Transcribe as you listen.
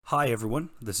Hi, everyone.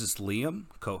 This is Liam,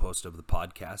 co host of the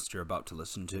podcast you're about to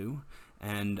listen to,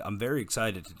 and I'm very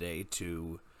excited today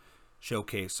to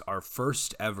showcase our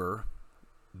first ever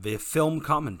film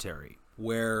commentary,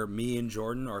 where me and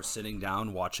Jordan are sitting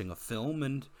down watching a film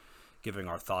and giving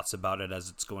our thoughts about it as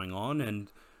it's going on.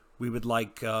 And we would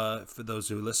like, for those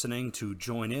who are listening, to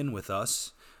join in with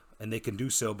us. And they can do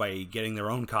so by getting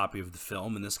their own copy of the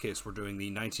film. In this case, we're doing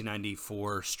the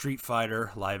 1994 Street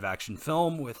Fighter live-action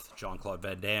film with Jean-Claude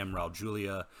Van Damme, Raul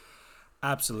Julia.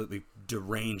 Absolutely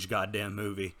deranged goddamn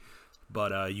movie.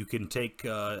 But you can take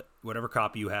whatever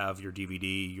copy you have, your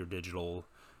DVD, your digital,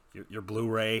 your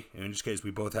Blu-ray. In this case, we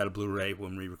both had a Blu-ray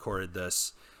when we recorded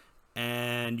this.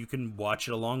 And you can watch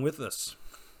it along with us.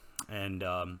 And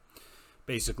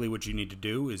basically what you need to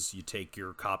do is you take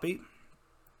your copy.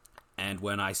 And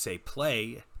when I say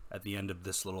play at the end of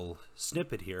this little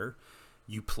snippet here,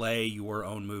 you play your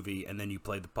own movie and then you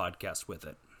play the podcast with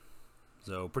it.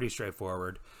 So pretty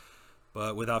straightforward.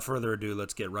 But without further ado,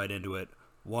 let's get right into it.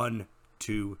 1,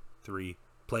 2, 3,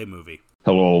 play movie.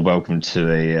 Hello, welcome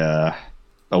to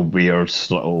a weird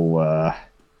little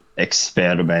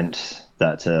experiment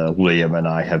that Liam and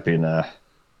I have been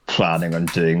planning on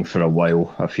doing for a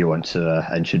while. If you want to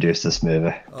introduce this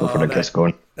movie before it gets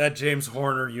going. That James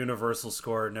Horner Universal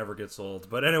score never gets old.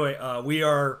 But anyway,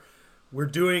 we're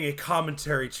doing a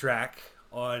commentary track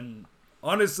on.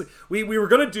 Honestly, we were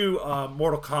gonna do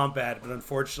Mortal Kombat, but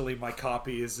unfortunately my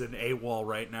copy is in AWOL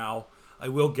right now. I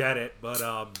will get it, but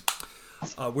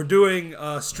we're doing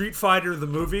Street Fighter the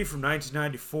movie from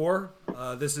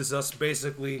 1994. This is us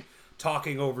basically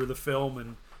talking over the film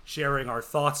and sharing our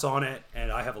thoughts on it,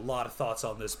 and I have a lot of thoughts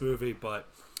on this movie. But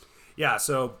yeah,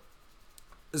 so.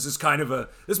 This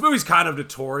movie's kind of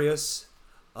notorious.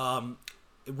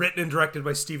 Written and directed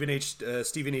by Stephen E.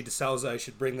 DeSouza. I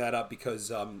should bring that up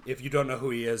because if you don't know who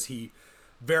he is, he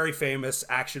very famous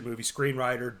action movie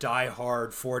screenwriter, Die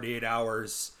Hard, 48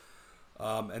 Hours.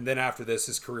 And then after this,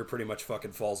 his career pretty much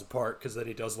fucking falls apart because then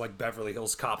he does like Beverly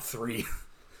Hills Cop 3.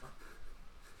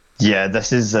 Yeah,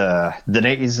 this is the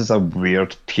 90s is a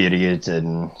weird period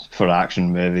for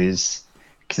action movies.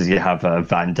 Because you have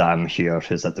Van Damme here,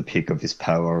 who's at the peak of his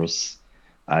powers,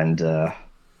 and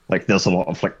there's a lot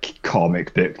of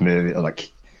comic book movies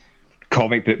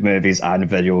and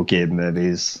video game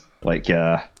movies. We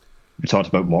talked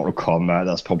about Mortal Kombat.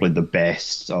 That's probably the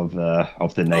best of the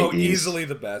 90s. Oh, easily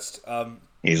the best.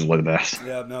 Easily the best.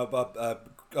 Yeah, no, but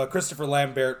Christopher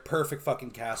Lambert, perfect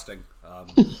fucking casting.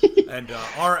 And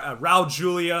Raul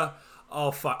Julia.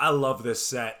 Oh fuck, I love this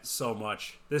set so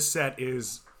much. This set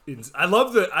is. I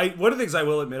love one of the things I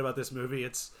will admit about this movie,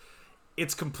 it's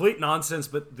complete nonsense,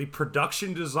 but the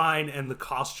production design and the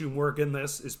costume work in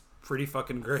this is pretty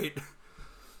fucking great.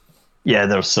 Yeah,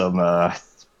 there's some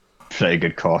pretty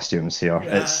good costumes here.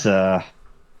 Yeah. It's I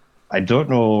don't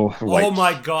know oh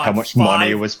my God, how much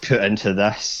money was put into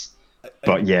this,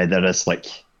 but yeah, there is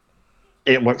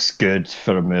it looks good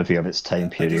for a movie of its time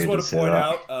period. I just want to point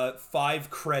out 5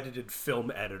 credited film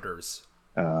editors.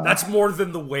 That's more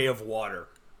than The Way of Water.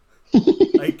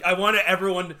 I want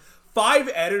everyone 5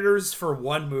 editors for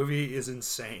one movie is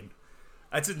insane.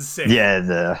 That's insane. Yeah,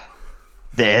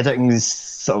 the editing is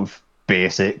sort of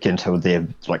basic until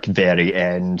the very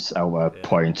end. I'll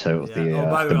point out the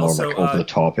more also, over the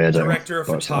top editing. Director of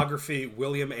photography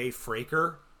William A.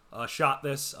 Fraker shot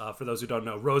this. For those who don't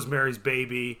know, Rosemary's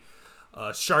Baby,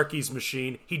 Sharky's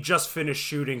Machine. He just finished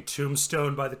shooting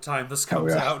Tombstone by the time this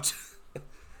comes out.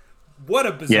 What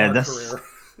a bizarre career.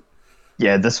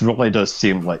 Yeah, this really does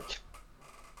seem like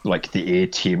the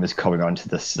A-team is coming onto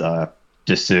this.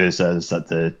 D'Souza's at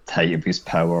the height of his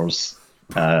powers.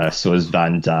 So is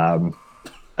Van Damme.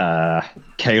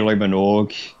 Kylie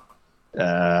Minogue,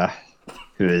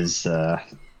 who's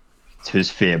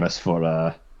famous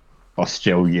for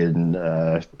Australian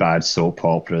bad soap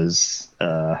operas,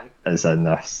 is in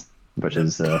this, which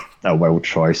is a wild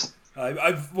choice.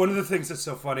 One of the things that's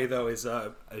so funny though is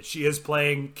she is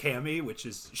playing Cammy,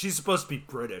 she's supposed to be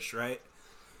British, right?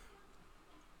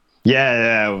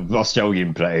 Yeah,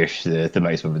 Australian British. They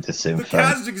might as well be the same thing. The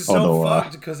casting is so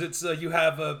fucked because it's you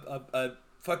have a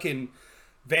fucking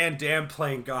Van Damme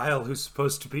playing Gael who's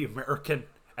supposed to be American,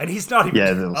 and he's not even.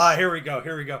 Yeah, here we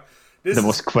go. The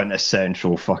most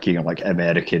quintessential fucking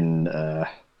American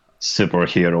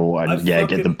superhero, and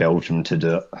get the Belgium to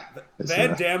do it.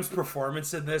 Van Damme's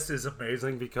performance in this is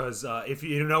amazing because if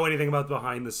you know anything about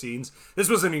behind the scenes, this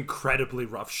was an incredibly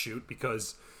rough shoot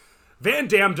because Van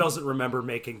Damme doesn't remember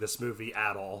making this movie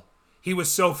at all. He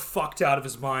was so fucked out of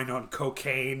his mind on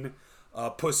cocaine,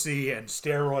 pussy, and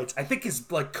steroids. I think his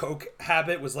coke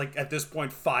habit was at this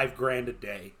point $5,000 a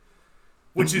day,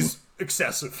 which is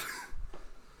excessive.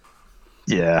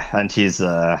 Yeah, and he's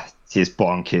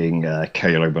bonking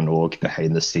Kylie Minogue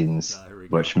behind the scenes, Here we go.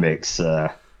 which makes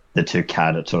the two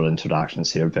character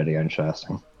interactions here very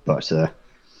interesting. But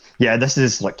yeah, this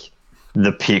is like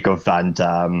the peak of Van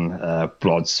Damme,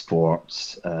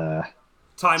 Bloodsport,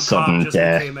 Time Cop Sudden just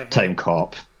became a Death, Time hit.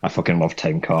 Cop. I fucking love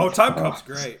Time Oh, Cop. Time Cop's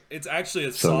great. It's actually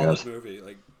a So solid good. movie.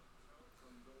 Like,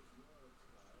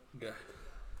 yeah.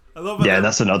 I love when Yeah, they're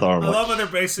that's another I love like when they're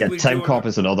yeah, basically Time doing. Cop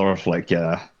is another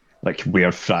like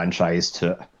weird franchise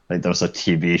to it. Like there's a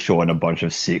TV show and a bunch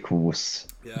of sequels,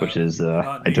 Yeah, which is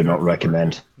not I do neither not of them are good.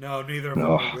 recommend. No, neither of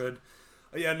them No. are good.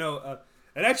 Yeah, no.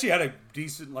 It actually had a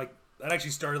decent like. It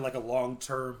actually started like a long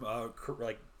term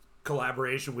like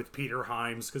collaboration with Peter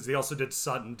Hyams because they also did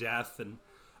Sudden Death and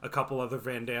a couple other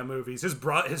Van Damme movies.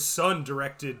 His son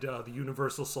directed the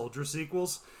Universal Soldier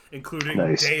sequels, including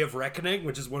Nice. Day of Reckoning,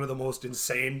 which is one of the most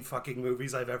insane fucking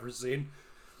movies I've ever seen.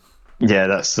 Yeah,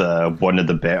 that's one of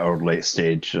the better late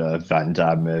stage Van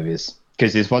Damme movies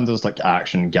because he's one of those like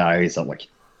action guys that like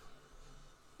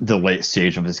the late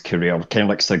stage of his career, kind of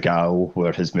like Seagal,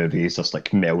 where his movies just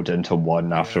like meld into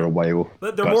one after Yeah, a while.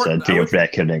 but they're But more. Day of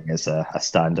Reckoning is a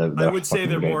standout I there. would say Fucking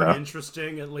they're great more there.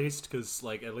 interesting at least because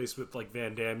like at least with like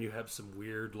Van Damme, you have some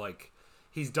weird like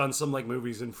he's done some like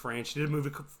movies in French. He did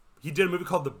a movie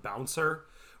called The Bouncer,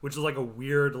 which is like a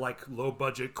weird like low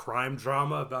budget crime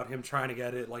drama about him trying to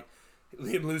get it like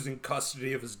him losing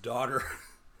custody of his daughter.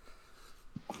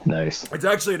 Nice. It's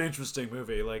actually an interesting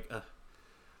movie. Like,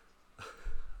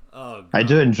 oh I god,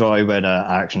 do enjoy when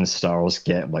action stars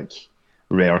get like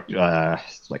rare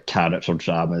like character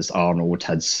dramas. Arnold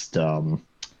had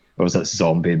what was that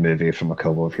zombie movie from a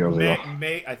couple of years ago?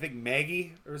 I think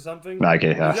Maggie or something. Maggie,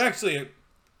 It's yeah. actually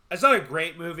it's not a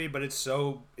great movie, but it's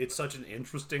such an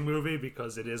interesting movie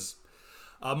because it is.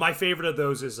 My favorite of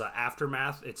those is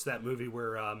Aftermath. It's that movie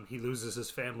where he loses his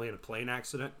family in a plane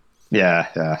accident. Yeah,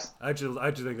 yeah. I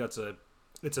actually think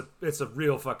it's a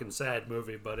real fucking sad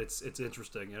movie, but it's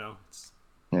interesting, you know.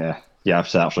 Yeah. You have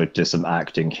to actually do some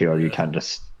acting here. You can't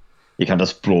just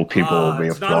blow people away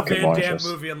It's with not a rocket Van Damme launchers.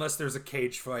 movie unless there's a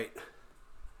cage fight.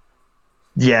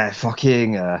 Yeah,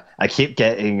 fucking I keep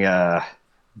getting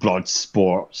blood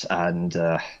sports and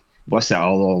what's the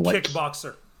other like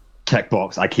Kickboxer.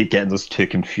 kickbox. I keep getting those two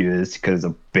confused because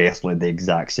they're basically the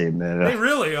exact same They movie.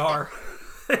 really are.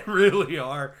 They really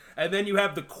are. And then you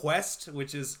have The Quest,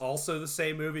 which is also the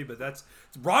same movie, but that's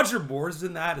Roger Moore's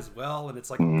in that as well, and it's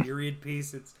like a period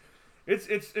piece. It's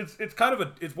kind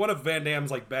of it's one of Van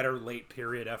Damme's like better late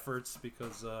period efforts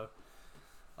because uh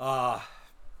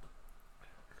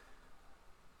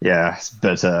Yeah,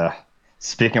 but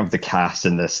speaking of the cast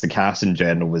in this, the cast in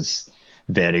general was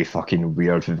very fucking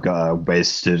weird. We've got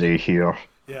Wes Studi here,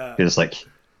 yeah. who's like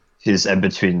he's in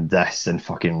between this and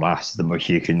fucking Last of the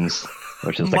Mohicans,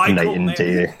 which is like night Michael and man,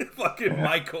 day. fucking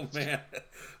Michael man.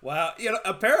 Wow, you know,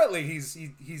 apparently he's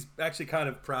actually kind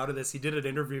of proud of this. He did an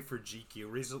interview for GQ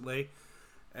recently,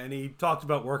 and he talked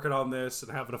about working on this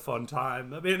and having a fun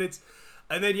time. I mean,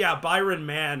 and then yeah, Byron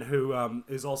Mann, who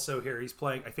is also here. He's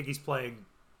playing. I think he's playing.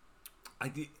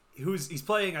 He's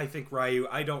playing. I think Ryu.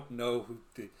 I don't know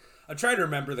who. I'm trying to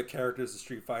remember the characters of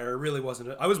Street Fighter. I really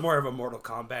wasn't. I was more of a Mortal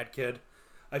Kombat kid.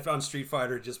 I found Street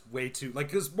Fighter just way too like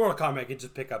because Mortal Kombat can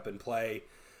just pick up and play.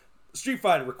 Street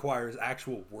Fighter requires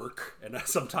actual work, and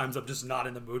sometimes I'm just not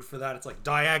in the mood for that. It's like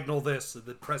diagonal this and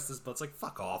then press this, but it's like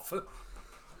fuck off.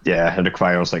 Yeah, it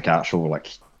requires like actual like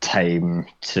time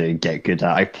to get good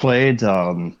at. I played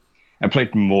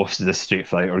most of the Street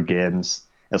Fighter games.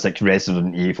 It's like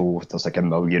Resident Evil. There's like a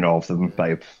million of them,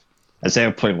 but I'd say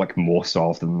I've played like most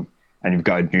of them. And you've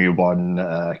got a new one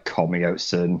coming out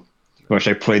soon, which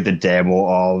I played the demo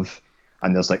of.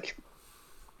 And there's like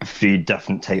three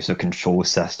different types of control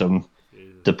system,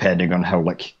 depending on how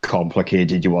like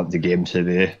complicated you want the game to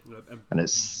be. And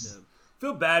it's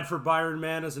Feel bad for Byron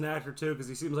Mann as an actor too, because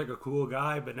he seems like a cool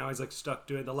guy, but now he's like stuck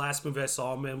doing. The last movie I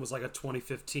saw him in was like a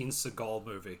 2015 Seagal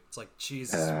movie. It's like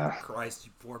Jesus Christ,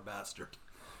 you poor bastard.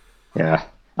 yeah,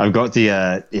 I've got the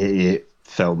 88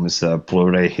 films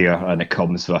Blu-ray here, and it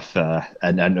comes with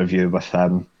an interview with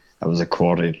him that was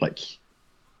recorded like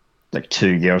 2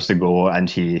 years ago, and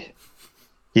he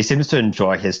seems to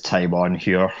enjoy his time on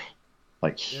here.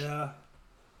 Like, Yeah,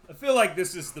 I feel like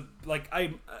this is the like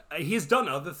he's done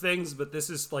other things, but this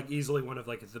is like easily one of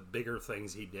like the bigger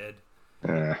things he did.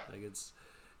 uh, Like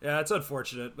it's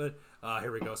unfortunate, but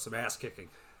here we go, some ass kicking.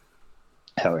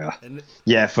 hell yeah. And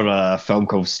Yeah, for a film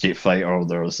called Street Fighter,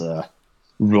 there's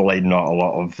really not a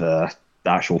lot of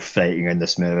actual fighting in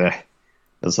this movie.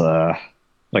 There's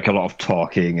like a lot of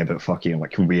talking about fucking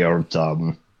like weird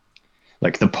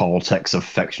like the politics of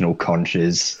fictional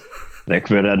countries. Like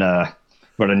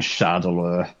we're in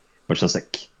Shadaloo, which is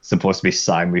like supposed to be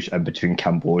sandwiched in between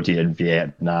Cambodia and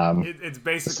Vietnam. It's It's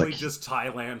basically like, just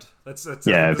Thailand. That's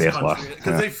yeah, this basically. country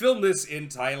because they filmed this in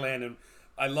Thailand, and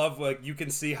I love like you can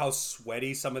see how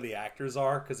sweaty some of the actors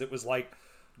are because it was like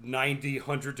 90,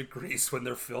 100 degrees when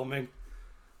they're filming.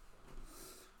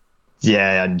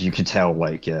 Yeah, and you could tell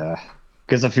like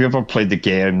because if you ever played the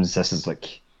games, this is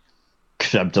like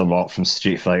cribbed a lot from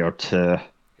Street Fighter 2. Yeah.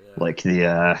 Like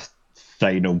the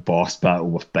final boss battle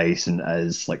with Bison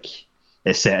is like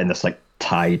it's set in this like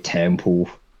Thai temple,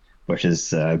 which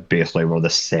is basically where the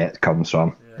set comes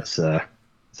from. Yeah. It's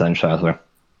interesting.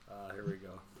 Here we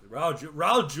go.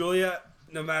 Raul Julia.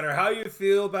 No matter how you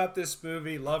feel about this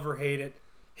movie, love or hate it,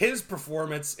 his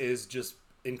performance is just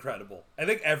incredible. I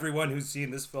think everyone who's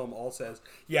seen this film all says,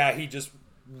 yeah, he just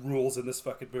rules in this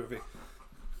fucking movie.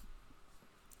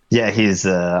 Yeah, he's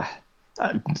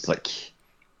like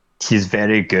he's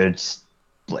very good.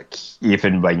 Like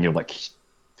even when you like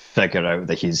figure out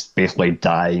that he's basically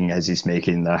dying as he's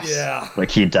making this. Yeah.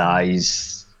 Like he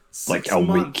dies like Six a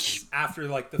months week. after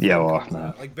like the Yeah, film well, comes man.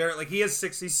 out. Like barely, like he's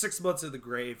 6 months in the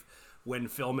grave when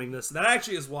filming this. That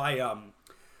actually is why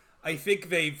I think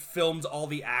they filmed all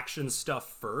the action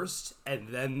stuff first and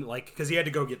then like because he had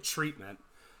to go get treatment.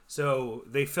 So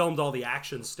they filmed all the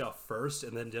action stuff first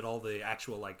and then did all the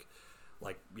actual like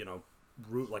you know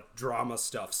like drama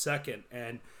stuff second.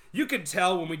 And you can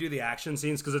tell when we do the action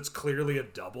scenes because it's clearly a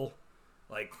double.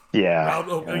 Like, Yeah,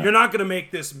 you're not gonna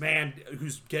make this man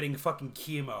who's getting fucking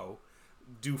chemo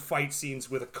do fight scenes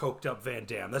with a coked up Van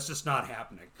Damme. That's just not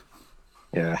happening.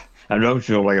 yeah. And Rob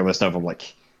Julia was never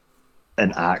like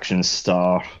an action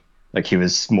star. Like he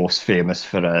was most famous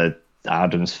for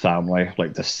Adam's Family,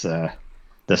 like this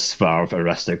suave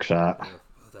aristocrat. Oh,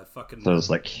 that fucking So it's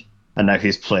like, and now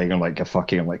he's playing like a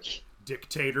fucking like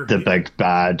dictator. the big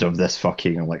bad of this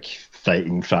fucking like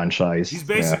fighting franchise. He's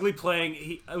basically playing.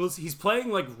 He's playing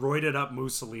like roided up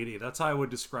Mussolini. That's how I would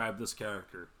describe this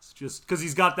character. It's just because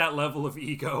he's got that level of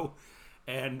ego.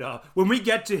 And when we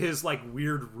get to his like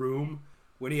weird room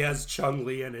when he has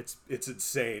Chung-Li and it's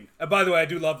insane. And by the way, I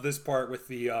do love this part with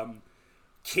the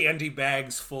candy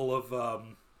bags full of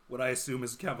what I assume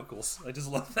is chemicals. I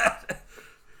just love that.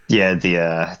 Yeah,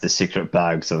 the secret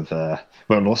bags of well,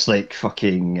 it looks like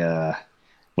fucking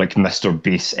like Mr.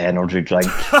 Beast energy drink.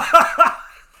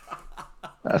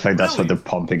 I think that's what Really? they're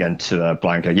pumping into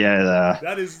Blanca. Yeah,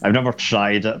 That is I've never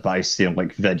tried it, but I've seen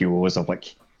like videos of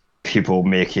like people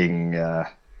making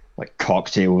like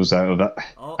cocktails out of it,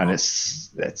 and it's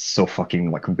so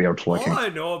fucking like weird looking. all I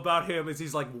know about him is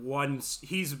he's like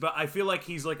I feel like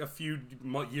he's like a few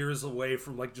years away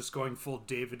from like just going full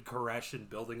David Koresh and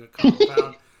building a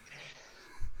compound.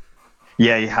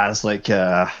 Yeah, he has like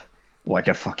a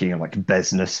fucking like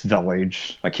business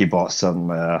village. Like he bought some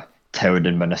town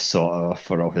in Minnesota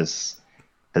for all his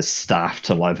staff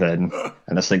to live in,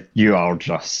 and it's like you are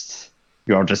just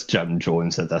Jim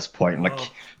Jones at this point. Like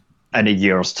in a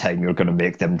year's time, you're gonna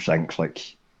make them drink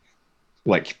like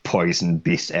poison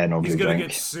beast energy He's gonna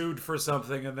drink. get sued for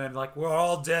something, and then like we're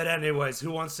all dead anyways.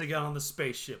 Who wants to get on the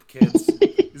spaceship, kids?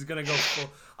 He's gonna go full.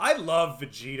 I love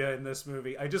Vegeta in this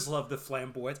movie. I just love the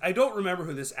flamboyance. I don't remember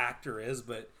who this actor is,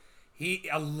 but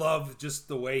I love just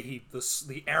the way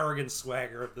the arrogant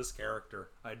swagger of this character.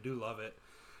 I do love it.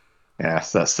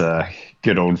 Yes, that's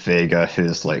good old Vega,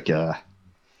 who's like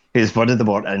he's one of the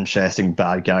more interesting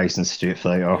bad guys in Street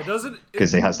Fighter It doesn't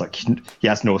because he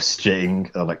has no string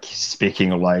or like speaking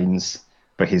lines,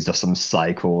 but he's just some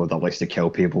psycho that likes to kill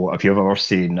people. Have you ever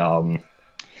seen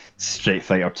Street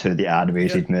Fighter 2, the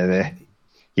animated movie?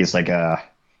 He's like a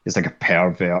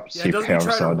pervert, Yeah, doesn't he try to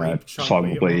person, rape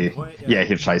Chun-Li at one point? Yeah,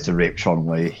 he tries to rape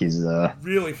Chun-Li. He's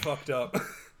really fucked up.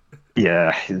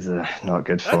 yeah, he's not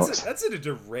good fox. That's a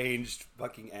deranged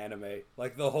fucking anime.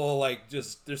 Like the whole like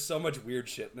just there's so much weird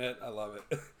shit in it. I love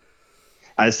it.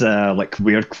 As a like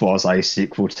weird quasi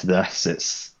sequel to this,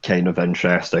 it's kind of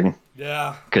interesting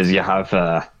Yeah. because you have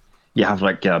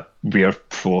like a weird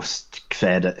post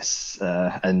credits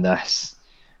in this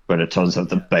where it turns out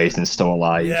that Bison's still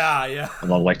alive. Yeah.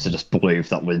 And I like to just believe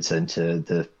that leads into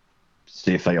the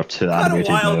Street Fighter 2 Kind of animated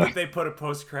wild movie. that they put a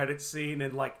post-credit scene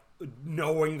and like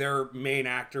knowing their main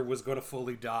actor was going to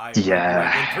fully die. Yeah.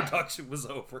 Right when production was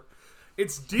over.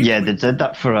 It's deep. Yeah, they did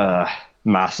that for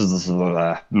Masters of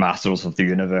the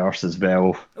Universe as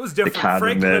well. It was different. canon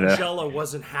Frank movie. Langella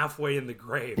wasn't halfway in the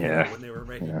grave Yeah. when they were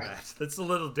making that. That's a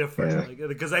little different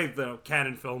because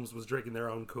Canon Films was drinking their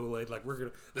own Kool-Aid. Like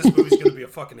this movie's gonna be a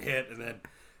fucking hit, and then it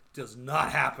does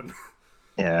not happen.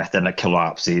 Yeah, then it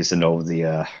collapses and all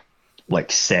the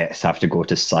like sets have to go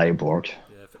to Cyborg.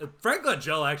 Yeah, Frank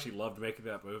Langella actually loved making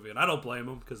that movie, and I don't blame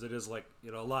him because it is like,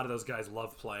 you know, a lot of those guys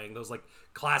love playing those like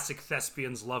classic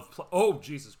thespians love. Oh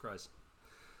Jesus Christ!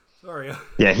 Sorry.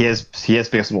 Yeah, he is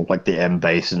basically like the M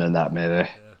Bison in that movie.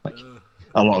 Like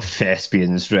a lot of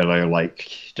thespians really like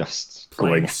just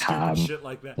Playing going stupid ham. shit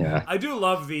like that. Yeah. I do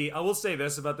love I will say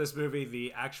this about this movie: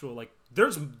 the actual like,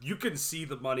 you can see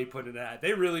the money put in that.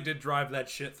 They really did drive that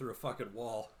shit through a fucking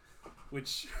wall.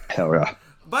 Which, Hell yeah.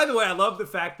 by the way, I love the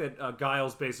fact that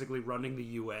Gael's basically running the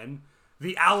UN,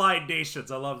 the Allied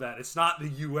Nations. I love that. It's not the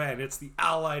UN; it's the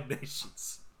Allied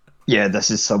Nations. Yeah, this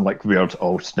is some like weird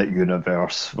alternate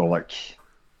universe where like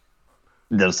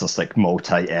there's this like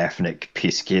multi-ethnic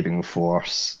peacekeeping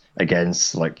force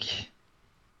against like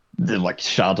the like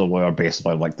Shadow Layer,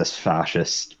 basically like this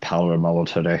fascist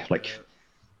paramilitary,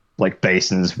 like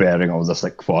Bison's wearing all this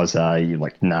like quasi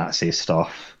like Nazi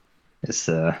stuff. It's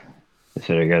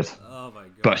very good. Oh my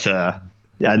god! But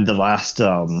and the last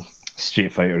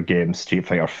Street Fighter game, Street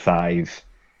Fighter Five,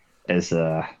 is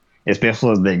it's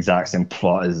basically the exact same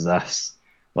plot as this.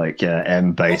 Like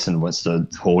M Bison wants to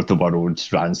hold the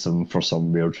world's ransom for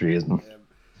some weird reason.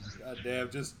 God damn,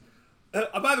 just.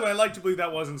 By the way, I like to believe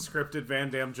that wasn't scripted. Van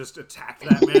Damme just attacked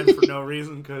that man for no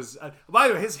reason. Because, by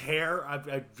the way, his hair,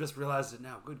 I just realized it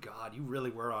now. Good God, you really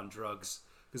were on drugs.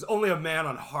 Because only a man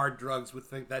on hard drugs would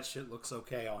think that shit looks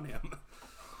okay on him.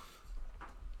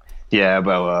 Yeah,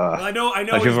 well, I know.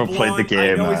 if you've ever played the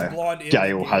game,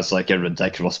 Gael game. has like a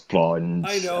ridiculous blonde.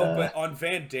 I know, but on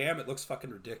Van Damme, it looks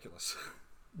fucking ridiculous.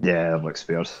 Yeah, it looks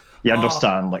weird. You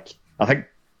understand, like, I think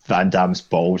Van Damme's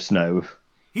bald now.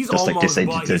 He's just like almost decided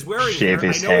bald. to He's wearing shave hair.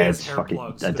 his I know he head has hair fucking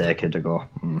plugs, a decade ago.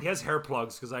 He has hair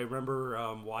plugs because I remember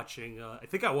watching. I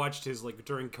think I watched his like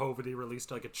during COVID. He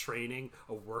released like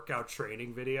a workout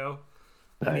training video.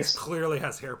 And Nice. he clearly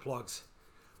has hair plugs.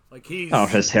 Like he's. Are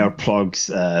his hair plugs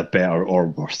better or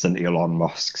worse than Elon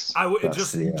Musk's? I would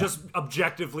That's just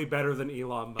objectively better than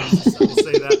Elon Musk. I will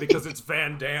say that because it's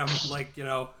Van Damme. Like, you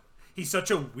know, he's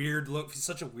such a weird look. He's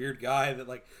such a weird guy that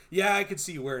like, yeah, I could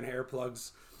see you wearing hair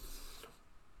plugs.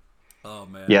 Oh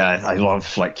man. Yeah, I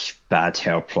love like bad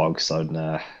hair plugs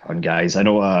on guys. I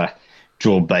know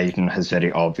Joe Biden has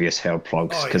very obvious hair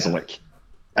plugs because like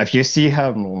if you see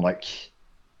him like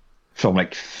from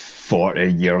like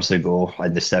 40 years ago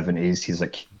in the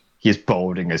 70s, he's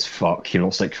balding as fuck. He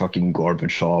looks like fucking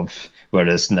Gorbachev,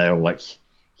 whereas now like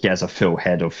he has a full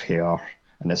head of hair,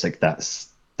 and it's like that's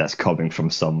coming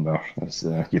from somewhere.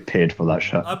 You paid for that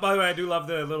shit. By the way, I do love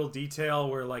the little detail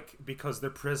where, like, because they're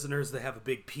prisoners, they have a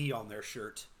big P on their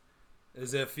shirt,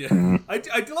 as if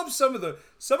I love some of the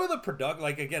some of the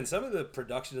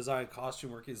production design,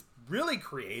 costume work is really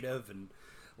creative, and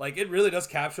like it really does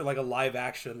capture like a live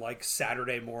action like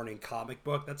Saturday morning comic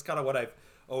book. That's kind of what I've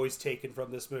always taken from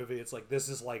this movie. It's like this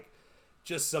is like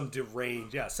just some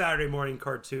deranged Saturday morning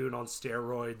cartoon on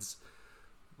steroids,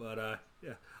 but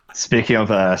yeah. Speaking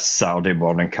of Saturday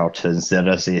morning cartoons, there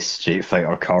is a Street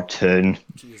Fighter cartoon,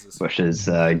 which is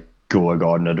going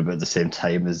on at about the same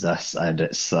time as this, and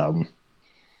it's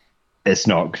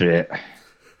not great.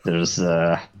 There's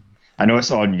I know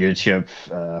it's on YouTube.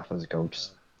 What's it called?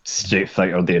 Street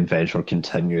Fighter: The Adventure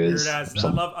Continues. I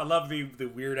love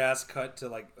the weird ass cut to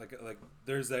like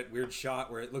there's that weird shot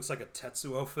where it looks like a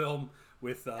Tetsuo film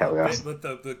with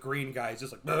the green guy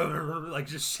just like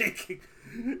just shaking.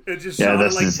 It just shot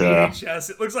like VHS.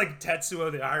 It looks like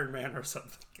Tetsuo the Iron Man or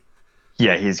something.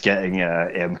 Yeah, he's getting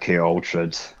MK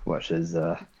Ultra'd, which is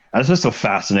that's what's so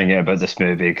fascinating about this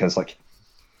movie, because like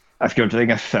if you're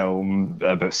doing a film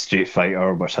about Street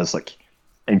Fighter which has like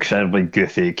incredibly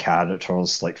goofy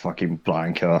characters like fucking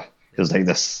Blanca, who's like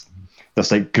this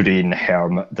like green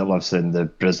hermit that lives in the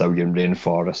Brazilian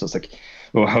rainforest, it's like,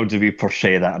 well, how do we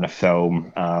portray that in a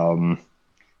film?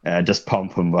 Just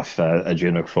pump him with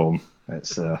adrenochrome.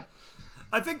 It's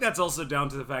I think that's also down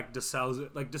to the fact D'Souza's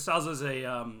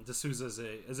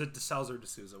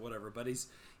whatever, but he's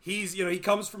he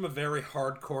comes from a very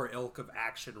hardcore ilk of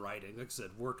action writing. Like I said,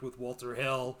 worked with Walter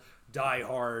Hill, Die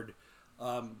Hard.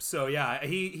 So yeah,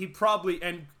 he probably,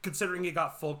 and considering he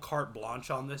got full carte blanche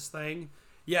on this thing,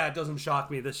 yeah, it doesn't shock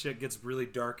me this shit gets really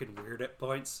dark and weird at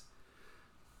points.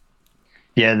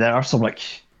 Yeah, there are some like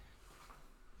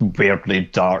weirdly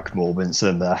dark moments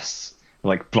in this.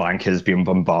 Like Blanca's being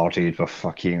bombarded with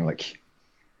fucking like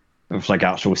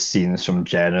actual scenes from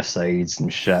genocides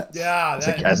and shit. Yeah, it's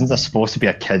like, isn't this supposed to be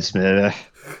a kids movie?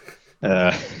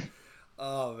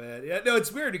 Oh man, yeah, no,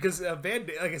 it's weird because like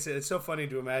I said, it's so funny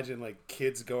to imagine like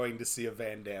kids going to see a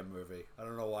Van Damme movie. I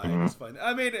don't know why it's fun.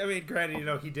 I mean,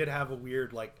 granted, he did have a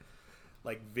weird like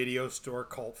video store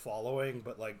cult following,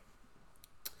 but like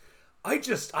I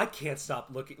can't stop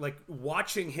looking, like,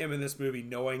 watching him in this movie,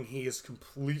 knowing he is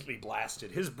completely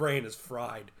blasted. His brain is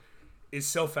fried. Is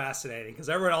so fascinating because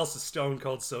everyone else is stone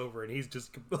cold sober, and he's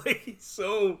just like, he's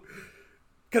so,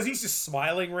 because he's just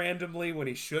smiling randomly when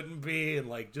he shouldn't be, and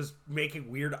like just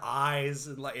making weird eyes,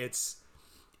 and like it's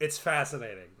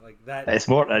fascinating. Like that. It's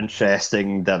more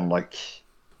interesting than like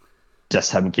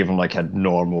just him giving like a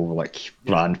normal like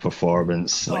bland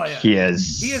performance. Like he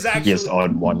is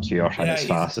on one here, and it's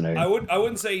fascinating. I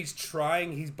wouldn't say he's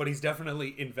trying. But he's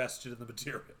definitely invested in the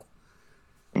material.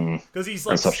 Because he's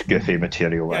like such goofy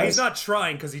material. Yeah, he's not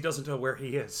trying because he doesn't know where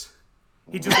he is.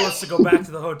 He just wants to go back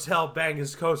to the hotel, bang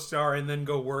his co-star, and then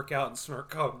go work out and snort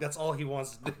coke. That's all he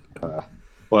wants to do.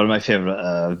 One of my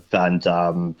favorite Van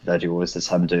Damme videos is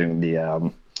him doing the.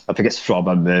 I think it's from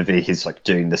a movie. He's like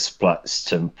doing the splits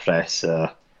to impress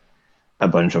a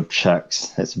bunch of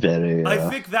chicks. It's very. I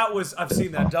think that was. I've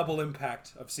seen that Double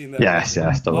Impact. I've seen that. Yes.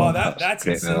 Oh, that's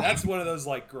insane. That's one of those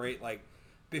like great like.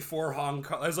 Before Hong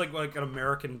Kong, it was like an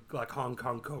American like Hong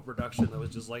Kong co-production that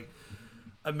was just like,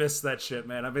 I miss that shit,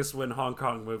 man. I miss when Hong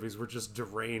Kong movies were just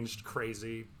deranged,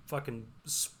 crazy, fucking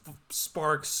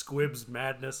sparks, squibs,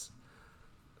 madness.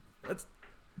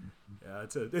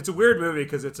 It's a weird movie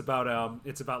because it's about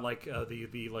like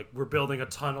the like we're building a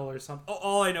tunnel or something.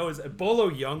 All I know is Bolo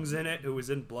Young's in it, who was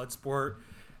in Bloodsport,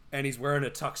 and he's wearing a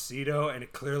tuxedo, and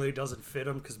it clearly doesn't fit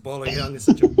him because Bolo Young is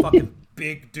such a fucking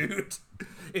big dude.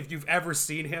 If you've ever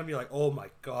seen him, you're like, oh my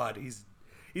god, he's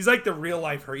like the real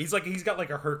life he's got like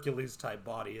a Hercules type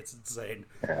body. It's insane.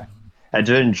 Yeah, I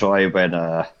do enjoy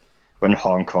when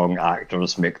Hong Kong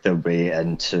actors make their way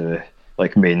into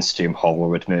like mainstream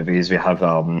Hollywood movies. We have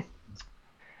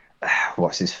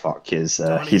what's his fuck is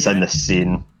he's in the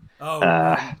scene.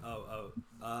 Yeah,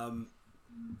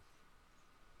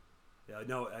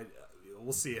 no,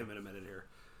 we'll see him in a minute here.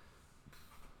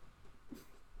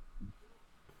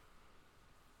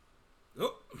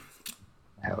 Oh.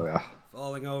 Hell yeah.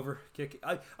 Falling over, kicking.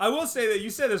 I will say that you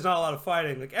said there's not a lot of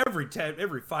fighting. Like every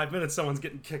 5 minutes, someone's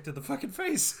getting kicked in the fucking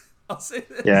face. I'll say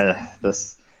this. Yeah,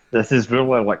 this is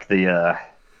really like the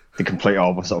complete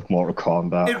opposite of Mortal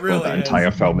Kombat. It really the is.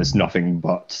 entire film is nothing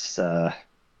but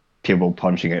people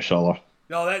punching each other.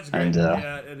 No, that's great.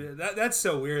 And, that's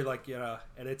so weird. Like, you know,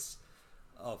 and it's.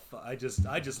 Oh, I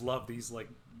just love these, like,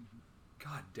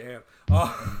 god damn.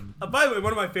 By the way,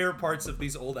 one of my favorite parts of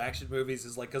these old action movies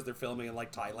is, like, because they're filming in,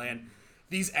 like, Thailand,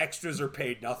 these extras are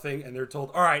paid nothing, and they're told,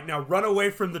 all right, now run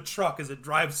away from the truck as it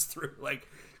drives through. Like,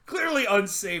 clearly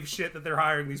unsafe shit that they're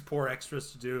hiring these poor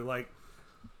extras to do. Like,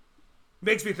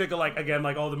 makes me think of, like, again,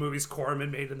 like, all the movies Corman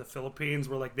made in the Philippines,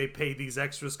 where, like, they paid these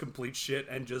extras complete shit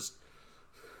and just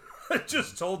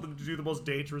told them to do the most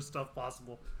dangerous stuff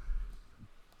possible.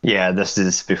 Yeah, this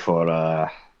is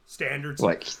before standards.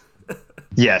 Like,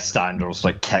 yeah, standards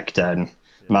like kicked in.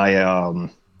 Yeah.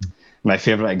 My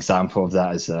favorite example of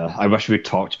that is I wish we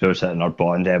talked about it in our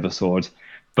Bond episode,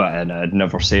 but in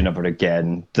Never Say Never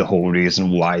Again, the whole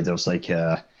reason why there's like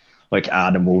a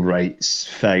animal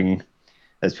rights thing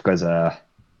is because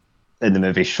in the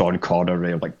movie Sean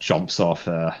Connery like jumps off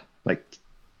a like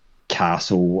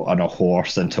castle on a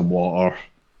horse into water.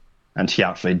 And he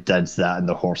actually did that, and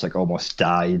the horse like almost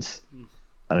died.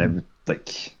 And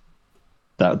like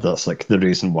that's like the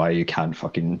reason why you can't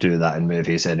fucking do that in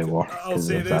movies anymore. I'll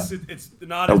say this: it's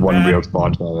not as bad. Weird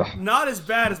Bond movie. Not as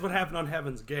bad as what happened on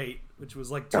Heaven's Gate, which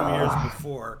was like 2 years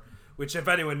before. Which, if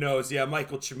anyone knows, yeah,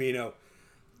 Michael Cimino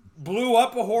blew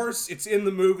up a horse. It's in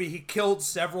the movie. He killed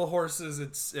several horses.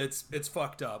 It's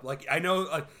fucked up. Like, I know,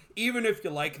 like, even if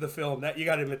you like the film, that you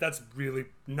gotta admit that's really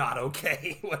not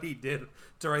okay what he did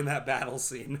during that battle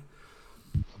scene.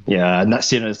 Yeah, and that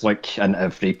scene is like in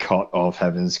every cut of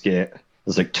Heaven's Gate.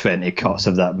 There's like 20 cuts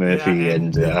of that movie, yeah,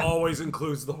 and it always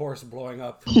includes the horse blowing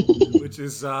up, which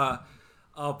is by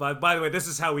the way, this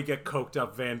is how we get coked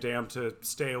up Van Damme to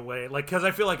stay away. Like, because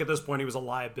I feel like at this point he was a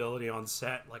liability on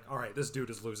set. Like, all right, this dude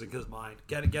is losing his mind.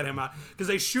 Get him out. Because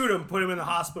they shoot him, put him in the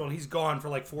hospital, and he's gone for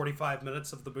like 45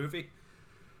 minutes of the movie.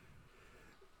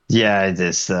 Yeah, it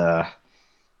is.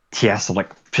 He has to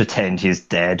like pretend he's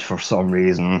dead for some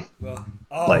reason. Well,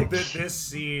 this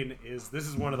scene is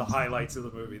one of the highlights of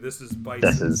the movie. This is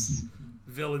Bison's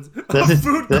villains. This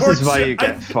is why you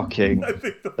get fucking.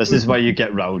 This is why you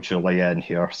get Raul Julia in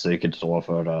here, so you can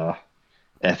deliver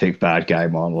epic bad guy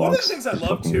monologues. One of the things I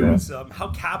love too is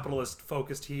how capitalist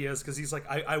focused he is, because he's like,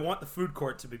 I want the food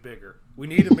court to be bigger. We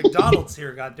need a McDonald's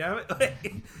here,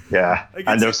 goddammit. Yeah, like,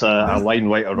 and there's a line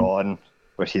later on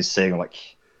where he's saying like,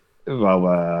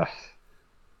 well,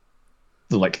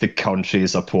 like the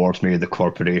countries support me, the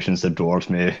corporations adore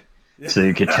me. Yeah. So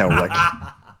you could tell like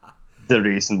the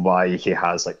reason why he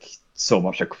has like so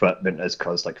much equipment is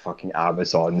because like fucking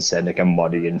Amazon sending him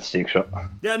money in secret.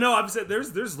 Yeah, no, I'm saying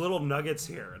there's little nuggets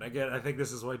here, and again, I think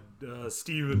this is why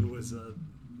Steven was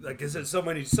like I said, so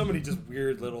many just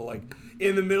weird little like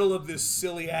in the middle of this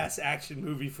silly ass action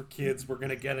movie for kids, we're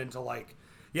gonna get into like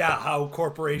how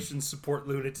corporations support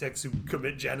lunatics who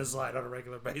commit genocide on a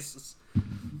regular basis.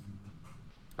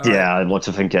 Yeah, I'd love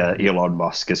to think Elon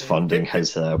Musk is funding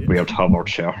his weird hover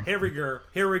chair. Here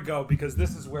we go, because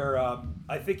this is where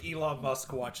I think Elon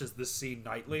Musk watches this scene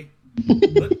nightly.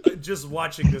 Just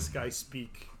watching this guy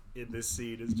speak in this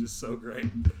scene is just so great.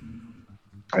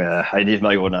 I need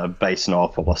my own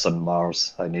Bisonopolis on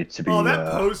Mars. I need to be... Oh,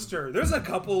 that poster. There's a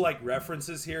couple like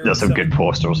references here. There's some good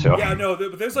posters here. Yeah, no,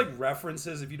 but there's like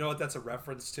references, if you know what that's a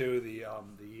reference to, the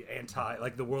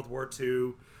the World War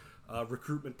II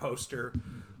recruitment poster.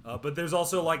 But there's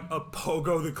also like a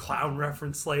Pogo the Clown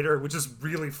reference later, which is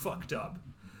really fucked up.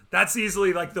 That's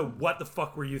easily like the what the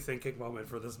fuck were you thinking moment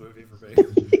for this movie for me.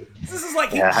 This is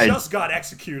like he just got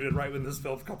executed right when this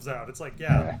film comes out. It's like,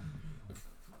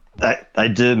 I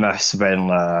do miss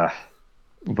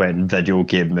when video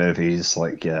game movies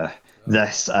like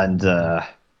this and the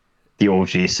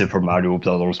OG Super Mario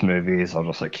Brothers movies are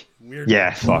just like, weird,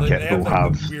 fuck it, we'll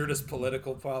have the weirdest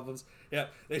political problems. Yeah,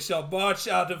 they shall march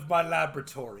out of my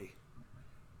laboratory.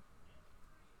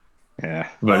 Yeah,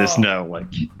 but it's now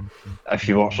like, if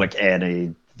you watch like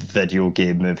any video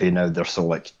game movie now, they're so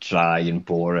like dry and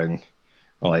boring.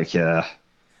 Like I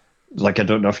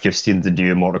don't know if you've seen the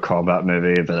new Mortal Kombat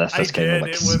movie, but that's just kind of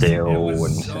like stale.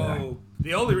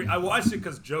 I watched it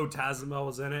because Joe Tazumel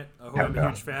was in it, who I'm a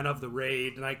huge fan of. The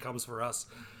Raid, Night Comes for Us,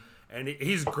 and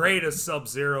he's great as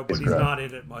Sub-Zero, but he's not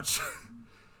in it much.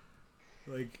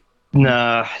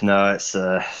 No, it's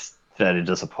very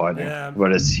disappointing. Yeah.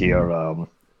 Whereas here,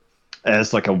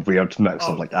 it's like a weird mix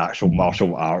of like actual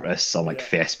martial artists and like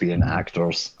thespian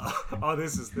actors. Oh,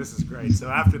 this is great. So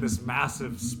after this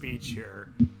massive speech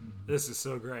here, this is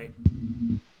so great.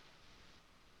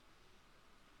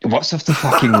 What's with the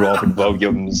fucking Robin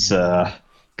Williams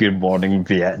Good Morning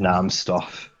Vietnam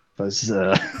stuff? That's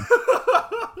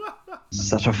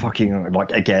such a fucking,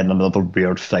 like, again, another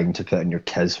weird thing to put in your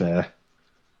kids' movie.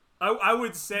 I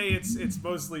would say it's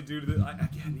mostly due to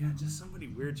just so many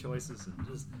weird choices, and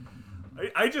just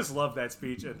I just love that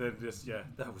speech, and then just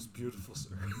that was beautiful, sir.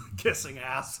 Kissing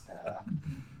ass.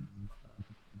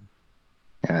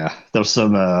 Yeah, there's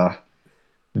some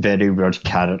very weird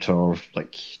character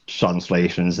like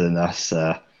translations in this.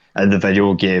 In the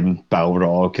video game,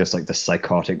 Balrog is like the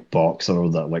psychotic boxer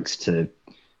that likes to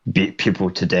beat people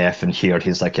to death, and here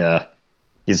he's a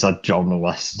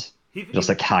journalist. He just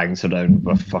like hangs around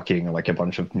with fucking like a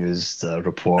bunch of news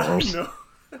reporters. No.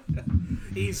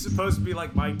 He's supposed to be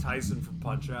like Mike Tyson from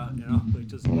Punch Out, you know? Like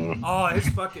just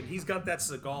he's got that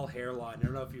Seagal hairline. I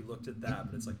don't know if you looked at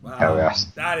that, but it's like, wow,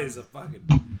 that is a fucking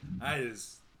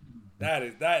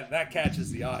that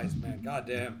catches the eyes, man. God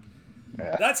damn.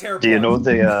 Yeah. That's hair. Do you know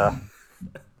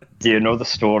the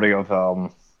story of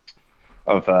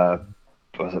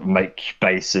was it Mike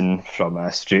Bison from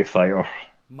Street Fighter?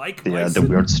 Mike Bison? The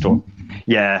weird story.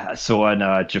 Yeah, so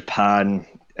in Japan,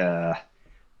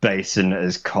 Bison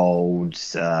is called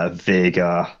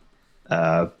Vega,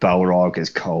 Balrog is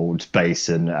called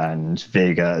Bison, and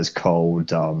Vega is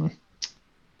called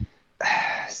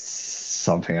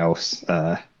something else.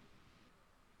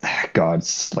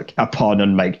 God's like upon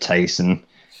and Mike Tyson,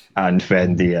 and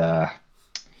when the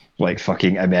like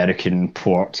fucking American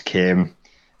port came,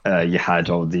 you had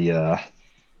all the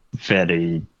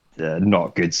very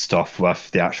not good stuff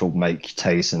with the actual Mike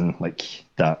Tyson, like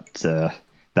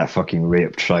that fucking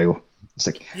rape trial. It's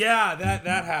like that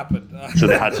happened. So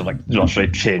they had to like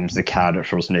literally change the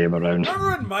character's name around. Remember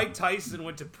when Mike Tyson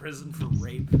went to prison for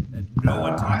rape, and no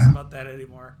one talks about that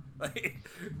anymore? Like,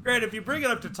 granted, if you bring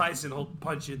it up to Tyson, he'll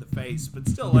punch you in the face, but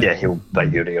still, like, he'll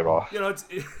bite your ear off. You know,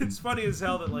 it's funny as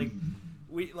hell that like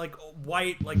we like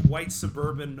white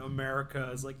suburban America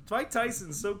is like, Mike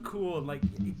Tyson's so cool, and like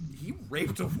he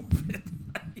raped a woman.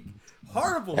 Like,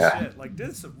 horrible shit. Like,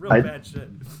 did some real bad shit.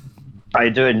 I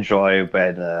do enjoy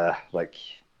when like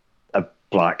a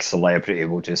black celebrity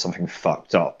will do something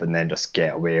fucked up and then just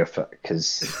get away with it,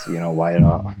 because you know, why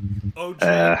not?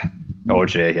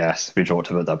 OJ, yes, we talked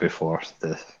about that before.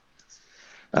 The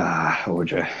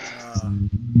OJ.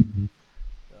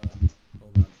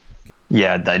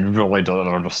 Yeah, I really don't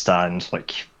understand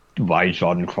like why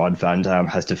Jean-Claude Van Damme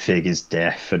has to fake his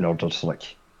death in order to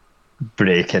like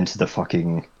break into the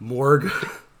fucking morgue.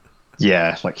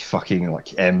 Yeah, like fucking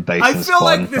like M. I Bison's feel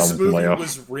fun like this film movie layer.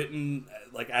 was written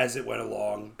like as it went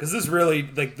along, because this really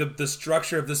like the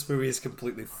structure of this movie is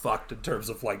completely fucked in terms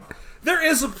of like there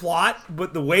is a plot,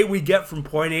 but the way we get from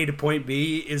point A to point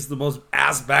B is the most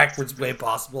ass backwards way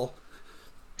possible.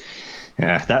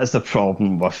 Yeah, that is the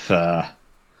problem with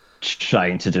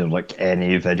trying to do like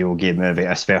any video game movie,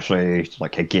 especially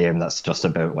like a game that's just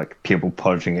about like people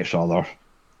punching each other.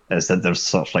 Is that there's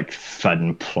such like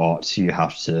thin plots you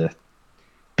have to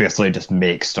basically just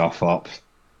make stuff up.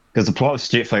 Because the plot of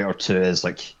Street Fighter 2 is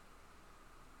like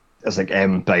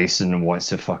M. Bison wants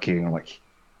to fucking like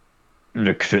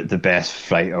recruit the best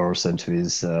fighters into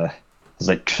his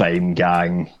like crime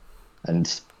gang,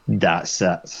 and that's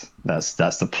it. That's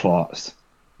the plot.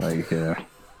 Like,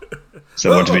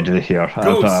 so what do we do here?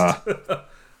 Ghost.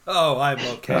 Oh, I'm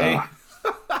okay.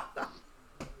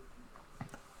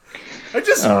 I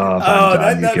just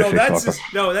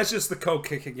that's just the coke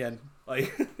kick again.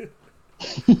 Like,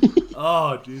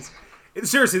 oh jeez.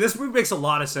 Seriously, this movie makes a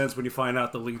lot of sense when you find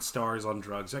out the lead star is on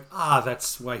drugs. Like,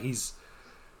 that's why he's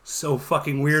so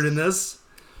fucking weird in this.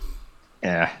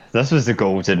 Yeah, this was the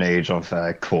golden age of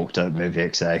coked out movie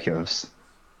executives.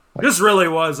 Like, this really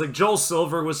was. Like, Joel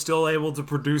Silver was still able to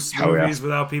produce movies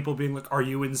without people being like, "Are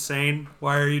you insane?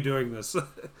 Why are you doing this?"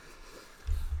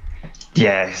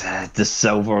 Yeah, the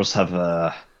Silvers have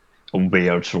a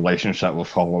weird relationship with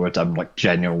Hollywood. I'm like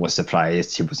genuinely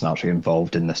surprised he was not actually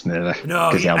involved in this movie. No,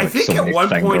 he had, like, I think so at one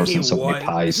point he so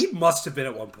was. He must have been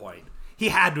at one point. He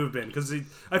had to have been, because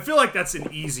I feel like that's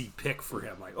an easy pick for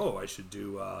him. Like, I should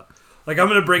do. Like, I'm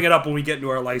going to bring it up when we get into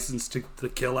our License to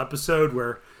Kill episode,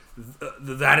 where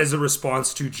that is a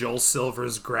response to Joel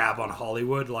Silver's grab on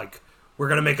Hollywood. Like, we're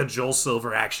going to make a Joel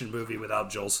Silver action movie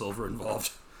without Joel Silver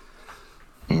involved.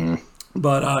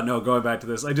 But no, going back to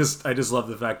this, I just love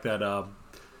the fact that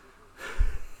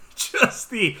just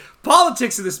the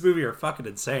politics of this movie are fucking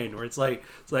insane. Where it's like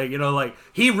like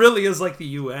he really is like the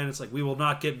UN. It's like, we will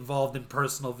not get involved in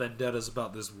personal vendettas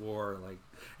about this war. Like,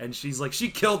 and she's like, she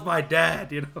killed my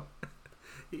dad.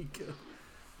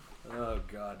 Oh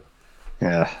god.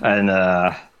 Yeah,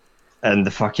 and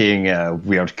the fucking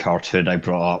weird cartoon I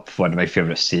brought up. One of my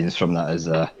favorite scenes from that is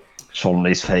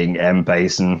Chun-Li's fighting M.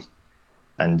 Bison.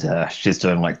 And she's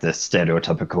doing like the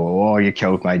stereotypical, "Oh, you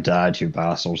killed my dad, you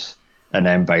bastards." And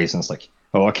then Bison's like,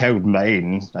 "Oh, I killed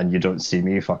mine, and you don't see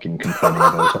me fucking complaining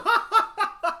about it."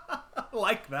 I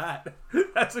like that.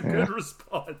 That's a good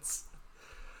response.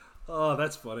 Oh,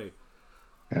 that's funny.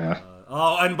 Yeah.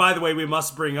 And by the way, we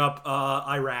must bring up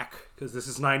Iraq, because this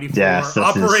is 94. Yes,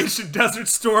 Operation Desert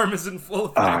Storm is in full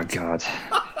effect. Oh, God.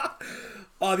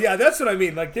 Oh, yeah, that's what I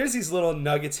mean. Like, there's these little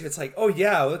nuggets here. It's like, oh,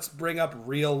 yeah, let's bring up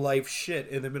real-life shit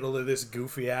in the middle of this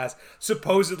goofy-ass,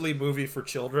 supposedly movie for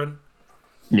children.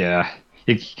 Yeah.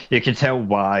 You can tell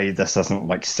why this isn't,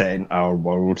 like, set in our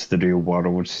world, the real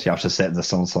world. You have to set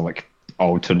this on some, like,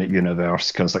 alternate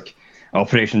universe, because, like,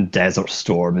 Operation Desert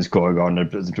Storm is going on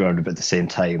around about the same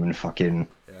time, and fucking...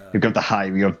 Yeah. You've got the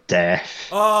Highway of Death.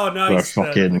 Oh, nice.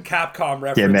 The Capcom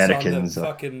reference the Americans, on the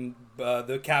fucking...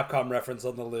 the Capcom reference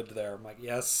on the lid there. I'm like,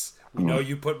 yes, we know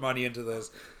you put money into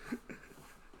this.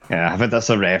 Yeah, I think that's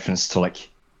a reference to like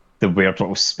the weird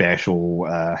little special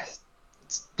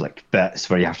like bits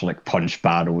where you have to like punch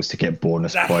barrels to get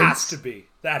bonus points.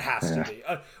 That has to be.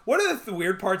 One of the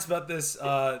weird parts about this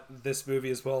this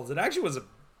movie as well is it actually was a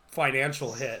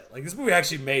financial hit. Like, this movie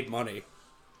actually made money,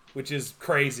 which is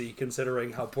crazy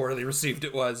considering how poorly received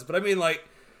it was. But I mean, like,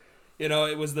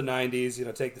 it was the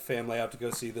 90s, take the family out to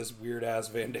go see this weird-ass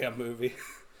Van Damme movie.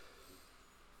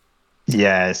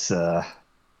 Yes,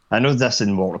 I know this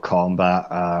and Mortal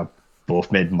Kombat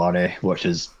both made money, which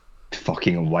is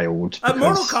fucking wild.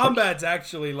 Mortal Kombat's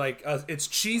actually, like, it's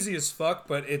cheesy as fuck,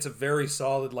 but it's a very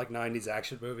solid, like, 90s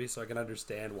action movie, so I can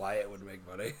understand why it would make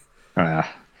money.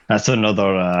 That's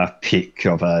another peak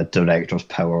of a director's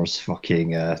powers,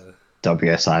 fucking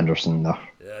W.S. Anderson there.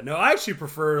 Yeah, no, I actually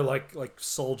prefer like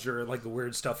Soldier and like the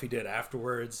weird stuff he did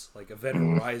afterwards, like Event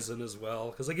Horizon as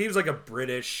well, because like he was like a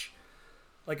British,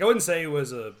 like I wouldn't say he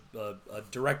was a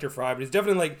director for hire, but he's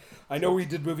definitely like, I know he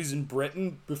did movies in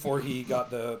Britain before he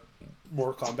got the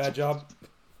Mortal Kombat job.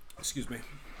 Excuse me.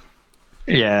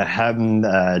 Yeah, him,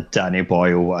 Danny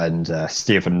Boyle, and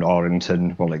Stephen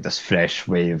Norrington were like this fresh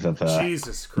wave of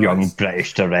young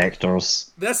British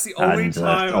directors. That's the only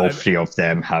time all three of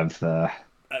them have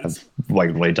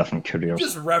wildly different careers.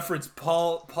 Just reference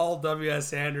Paul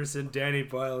W.S. Anderson, Danny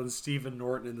Boyle, and Stephen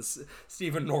Norton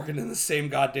in the same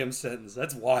goddamn sentence.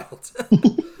 That's wild.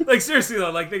 Like, seriously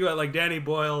though, like, think about it, like Danny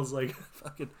Boyle's like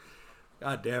fucking,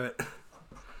 god damn it.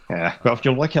 Yeah, well, if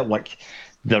you look at like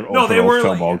their No, they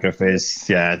overall were filmographies.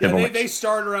 They were they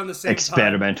started around the same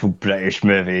experimental time. British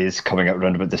movies coming out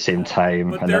around about the same time,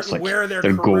 But and that's like where their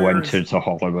they're going careers to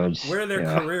Hollywood. where their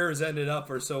careers ended up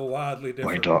are so wildly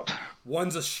Why different. not?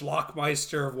 One's a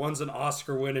schlockmeister, one's an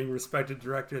Oscar-winning respected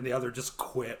director, and the other just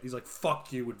quit. He's like,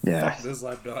 "Fuck you and fuck this,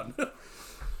 I'm done."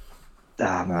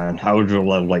 Ah man, I would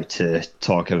really like to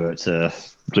talk about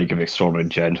League of Extraordinary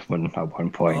Gentlemen at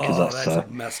one point because that's a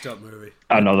messed up movie.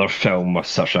 Another film with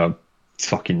such a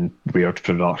fucking weird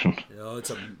production. You know,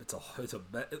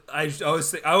 I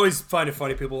always find it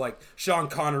funny. People like Sean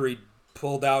Connery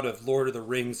pulled out of Lord of the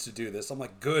Rings to do this. I'm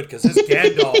like, good, because his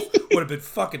Gandalf would have been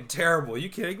fucking terrible. Are you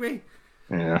kidding me?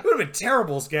 Yeah, it would have been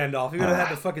terrible as Gandalf. He would have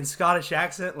had the fucking Scottish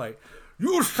accent, like,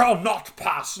 "You shall not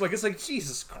pass." Like, it's like,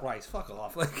 Jesus Christ, fuck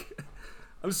off. Like,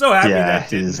 I'm so happy that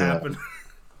didn't happen.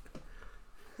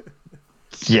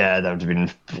 That would have been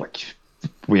like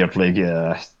weirdly.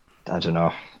 I don't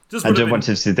know. I do want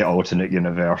to see the alternate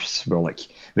universe where like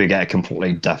we get a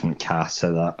completely different cast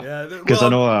of that. Yeah, because I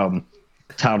know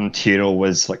Tarantino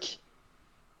was like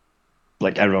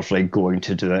originally going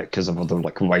to do it because of all the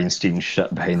like Weinstein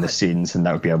shit behind the scenes, and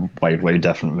that would be a widely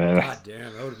different movie. God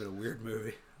damn, that would have been a weird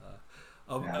movie.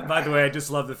 By the way, I just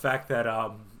love the fact that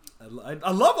I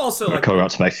love also like coming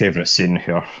up to my favorite scene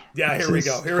here. Yeah, here we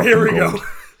go. Here we go.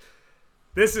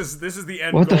 This is the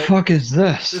end goal. What the fuck is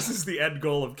this? This is the end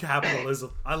goal of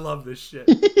capitalism. I love this shit.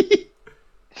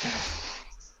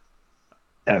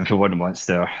 Everyone wants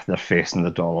their face in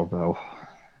the dollar bill.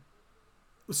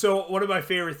 So one of my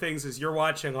favorite things is you're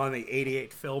watching on the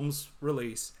 88 Films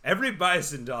release. Every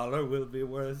bison dollar will be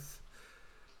worth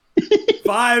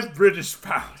 5 British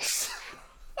pounds.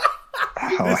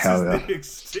 Oh, hell yeah. The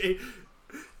exchange.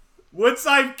 Once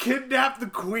I've kidnapped the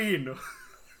Queen.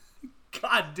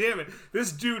 God damn it!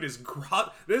 This dude is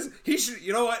he should.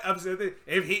 You know what? I'm saying,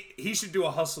 if he should do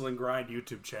a hustle and grind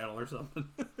YouTube channel or something.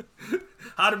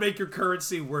 How to make your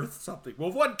currency worth something.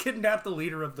 Well, one, kidnap the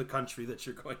leader of the country that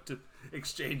you're going to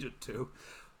exchange it to.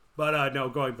 But no,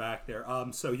 going back there.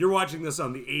 So you're watching this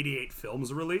on the 88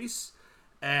 Films release,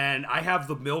 and I have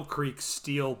the Mill Creek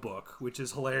Steel book, which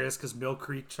is hilarious because Mill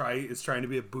Creek is trying to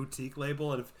be a boutique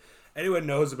label, and if anyone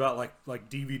knows about like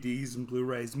DVDs and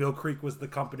Blu-rays, Mill Creek was the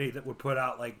company that would put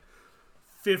out like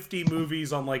 50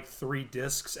 movies on like 3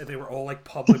 discs, and they were all like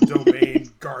public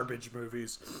domain garbage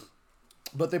movies.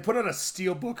 But they put out a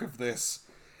steel book of this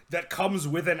that comes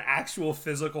with an actual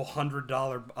physical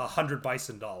 $100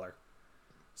 bison dollar.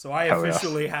 So I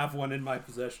officially have one in my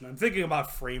possession. I'm thinking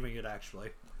about framing it actually.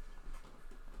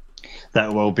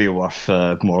 That will be worth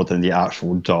more than the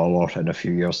actual dollar in a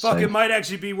few years' time. It might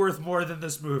actually be worth more than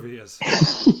this movie is.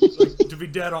 To be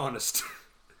dead honest.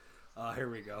 Here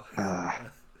we go.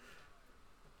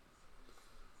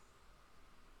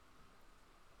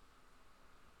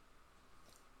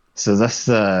 So this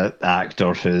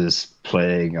actor who's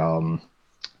playing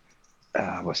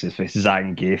what's his face,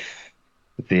 Zangief,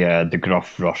 the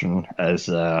gruff Russian, is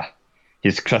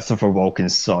he's Christopher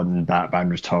Walken's son in Batman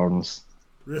Returns.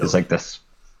 Really? He's like this.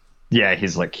 Yeah,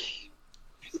 he's like.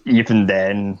 Even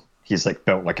then, he's like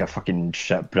built like a fucking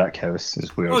shit brick house.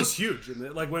 It's weird. Oh, it's huge.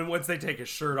 And like once they take his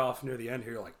shirt off near the end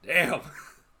here, you're like, damn.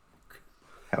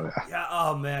 Hell yeah. Yeah.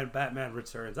 Oh man, Batman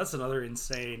Returns. That's another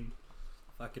insane,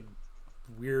 fucking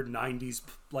weird '90s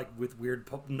with weird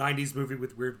 '90s movie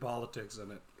with weird politics in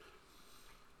it.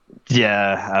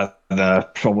 Yeah, I'm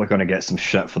probably going to get some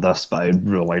shit for this, but I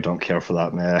really don't care for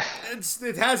that, man.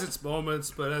 It has its moments,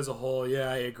 but as a whole,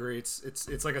 yeah, I agree.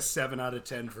 It's like a 7 out of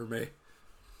 10 for me.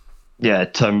 Yeah,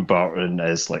 Tim Burton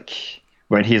is like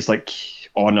when he's like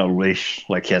on a leash,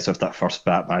 like he is with that first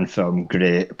Batman film,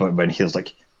 great. But when he's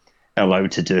like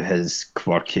allowed to do his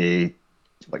quirky,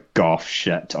 like goth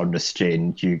shit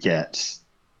unrestrained, you get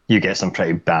some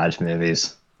pretty bad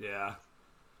movies. Yeah.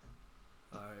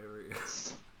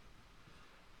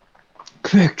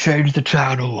 Quick, change the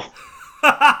channel.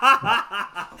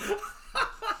 I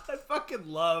fucking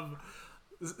love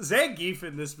Zangief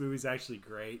in this movie is actually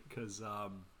great because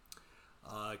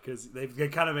they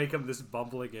kind of make him this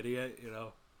bumbling idiot, you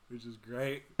know, which is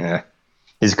great. Yeah,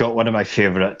 he's got one of my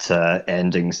favorite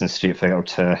endings in Street Fighter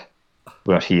 2,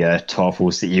 where he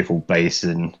topples the evil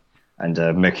bison, and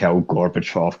Mikhail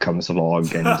Gorbachev comes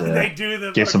along and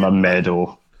gives him a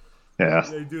medal. Yeah,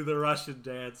 they do the Russian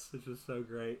dance, which is so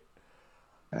great.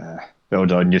 Well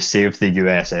done, you saved the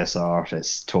USSR.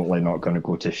 It's totally not going to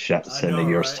go to shit in a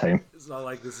year's time. It's not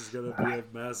like this is going to be a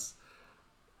mess.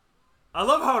 I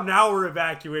love how now we're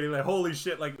evacuating. Like, holy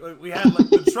shit! Like we had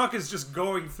the truck is just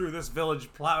going through this village,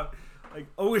 Like,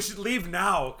 oh, we should leave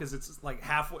now because it's like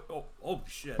halfway. Oh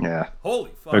shit! Yeah.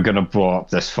 Holy fuck! We're gonna blow up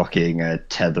this fucking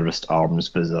terrorist arms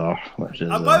bazaar, which is.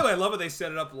 By the way, I love how they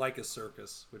set it up like a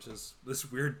circus, which is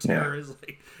this weird terrorist.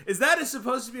 Like, is that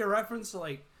supposed to be a reference to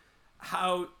like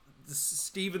how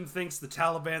Steven thinks the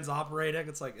Taliban's operating?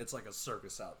 It's like a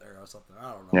circus out there or something.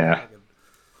 I don't know.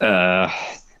 Yeah.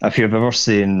 If you've ever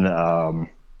seen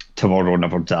Tomorrow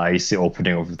Never Dies, the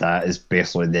opening of that is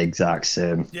basically the exact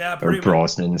same. Yeah, or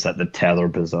Brosnan's at the Terror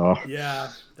Bazaar. Yeah,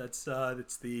 that's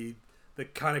it's the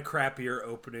kind of crappier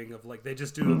opening of like they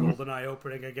just do the GoldenEye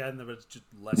opening again, but it's just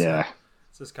less. Yeah.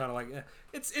 It's just kind of like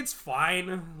it's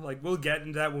fine. Like we'll get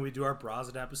into that when we do our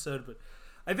Brosnan episode, but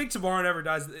I think Tomorrow Never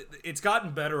Dies. It's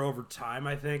gotten better over time.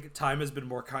 I think time has been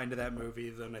more kind to that movie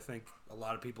than I think a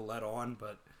lot of people let on,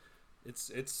 but it's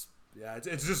just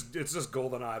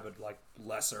GoldenEye, but like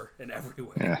lesser in every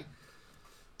way. Yeah.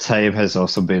 Time has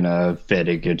also been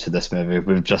very good to this movie.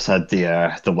 We've just had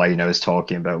the line I was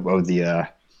talking about. Well,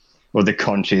 the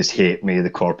countries hate me, the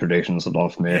corporations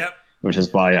love me, Yep. which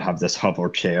is why I have this hover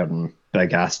chair and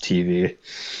big ass TV.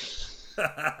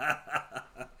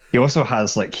 He also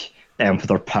has like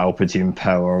Emperor Palpatine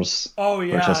powers. Oh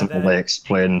yeah, which isn't really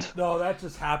explained. No, that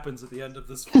just happens at the end of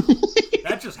this film.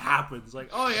 That just happens. Like,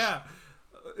 oh yeah.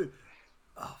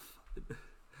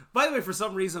 By the way, for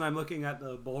some reason, I'm looking at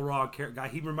the Balrog guy.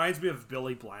 He reminds me of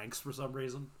Billy Blanks for some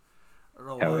reason. I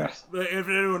don't know why. Yes. If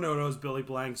anyone knows, Billy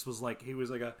Blanks was like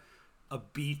a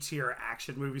B-tier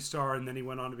action movie star, and then he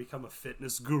went on to become a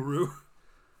fitness guru.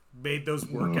 Made those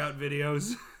workout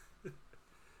videos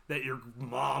that your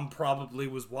mom probably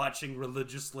was watching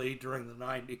religiously during the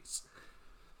 90s.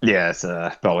 Yeah, it's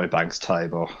Billy Blanks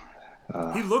type.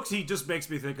 He just makes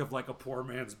me think of like a poor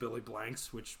man's Billy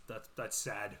Blanks, which that's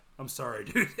sad. I'm sorry,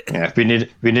 dude. Yeah, we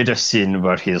need a scene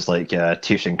where he's like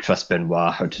teaching Chris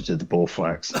Benoit how to do the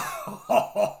Bowflex.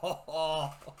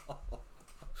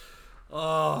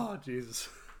 Oh, Jesus.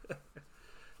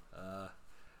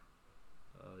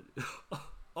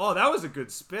 Oh, that was a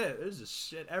good spit. There's just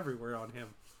shit everywhere on him.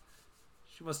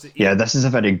 She must have. Yeah, this is a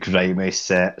very grimy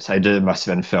set. I do must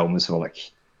have been films were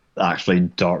like actually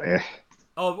dirty.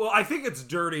 Oh, well, I think it's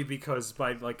dirty because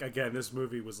again, this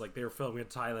movie was like they were filming in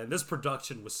Thailand. This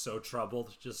production was so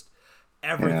troubled. Just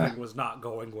everything was not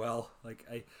going well. Like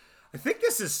I think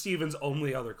this is Steven's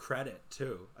only other credit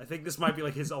too. I think this might be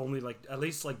like his only like at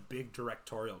least like big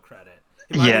directorial credit.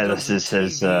 Yeah, this is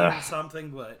his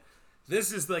something, but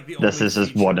this is like the only. This is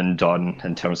his one and done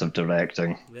in terms of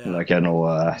directing. Yeah. Like I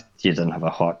know he didn't have a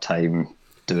hot time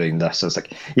doing this. It's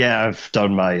like, yeah, I've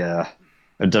done my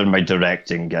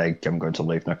directing gig. I'm going to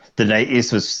leave now. The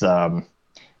 90s was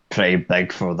pretty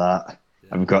big for that. Yeah.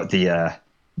 I've got the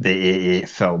 88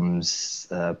 films,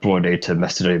 Blu-ray to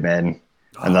Mystery Men,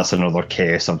 and that's another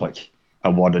case of like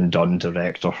a one and done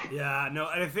director. Yeah, no,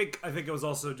 and I think it was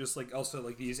also just like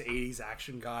these 80s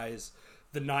action guys.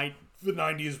 The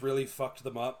 90s really fucked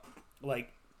them up.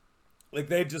 Like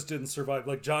they just didn't survive.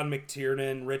 Like John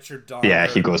McTiernan, Richard Donner. Yeah,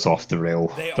 he goes off the rail.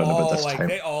 They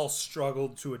all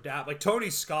struggled to adapt. Like Tony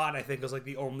Scott, I think was like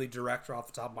the only director off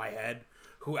the top of my head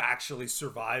who actually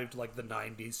survived like the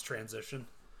 90s transition.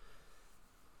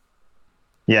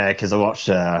 Yeah, because I watched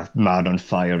Man on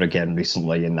Fire again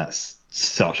recently, and that's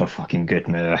such a fucking good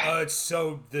movie. It's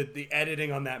so the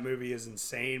editing on that movie is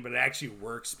insane, but it actually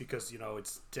works because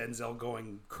it's Denzel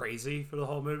going crazy for the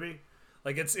whole movie.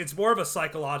 Like it's more of a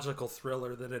psychological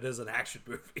thriller than it is an action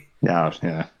movie.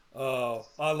 Yeah. Oh,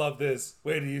 I love this.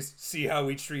 Wait till you see how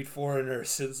we treat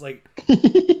foreigners. It's like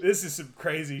this is some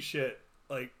crazy shit.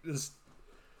 Like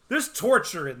there's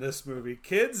torture in this movie.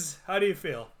 Kids, how do you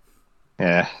feel?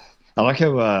 Yeah, I like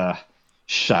how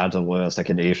Shadowloo is like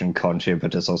an Asian country,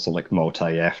 but it's also like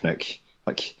multi-ethnic.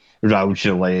 Like Raul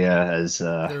Julia is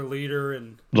their leader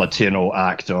and Latino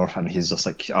actor, and he's just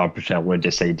like arbitrarily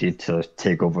decided to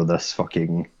take over this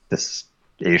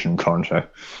Asian country.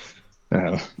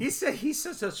 He's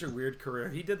such a weird career.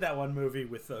 He did that one movie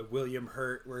with William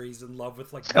Hurt where he's in love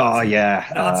with like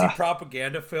Nazi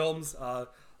propaganda films,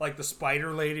 like the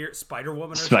Spider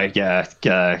Woman.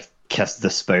 Kiss the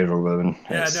Spider Woman.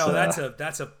 Yeah,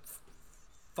 that's a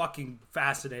fucking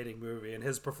fascinating movie, and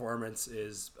his performance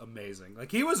is amazing. Like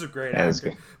he was a great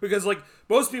actor because like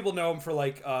most people know him for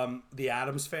like the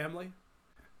Addams Family,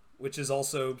 which is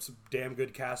also some damn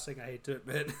good casting. I hate to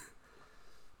admit.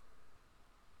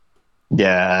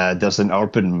 Yeah, there's an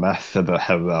urban myth about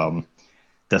how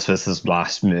this was his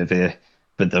last movie,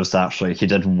 but there's actually he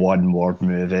did one more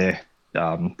movie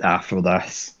after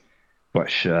this,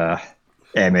 which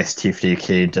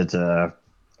MST3K did an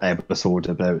episode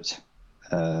about.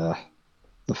 The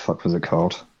fuck was it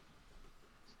called?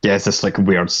 Yeah, it's this like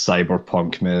weird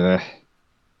cyberpunk movie.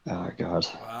 Oh god.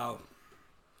 Wow.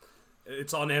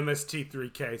 It's on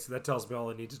MST3K, so that tells me all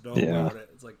I need to know Yeah. about it.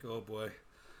 It's like, oh boy.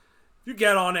 If you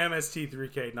get on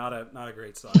MST3K, not a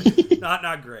great sign.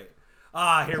 not great.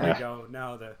 Here we go.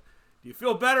 Do you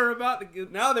feel better about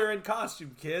now they're in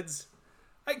costume, kids?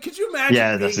 Could you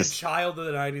imagine being a child of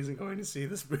the 90s and going to see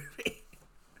this movie?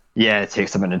 Yeah, it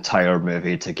takes them an entire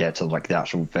movie to get to like the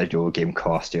actual video game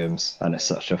costumes, and it's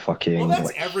such a fucking. Well,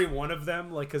 that's every one of them.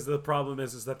 Like, because the problem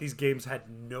is that these games had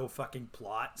no fucking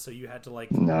plot, so you had to like.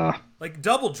 Nah. Like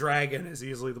Double Dragon is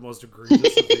easily the most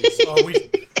egregious of these.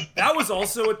 That was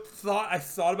also a thought. I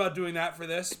thought about doing that for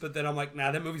this, but then I'm like,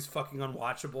 nah, that movie's fucking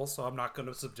unwatchable, so I'm not going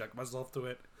to subject myself to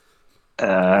it.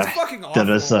 It's fucking awful.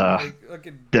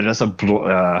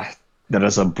 There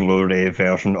is a Blu-ray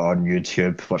version on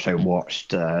YouTube which I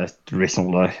watched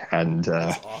recently, and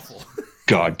It's awful.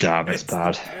 God damn, it's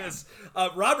bad.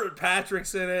 Robert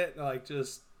Patrick's in it. Like,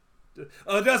 just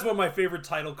that's one of my favorite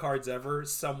title cards ever.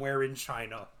 Somewhere in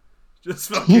China, just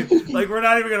fucking like we're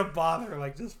not even gonna bother.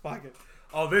 Like, just fucking.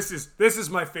 Oh, this is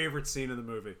my favorite scene in the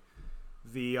movie.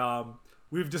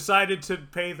 We've decided to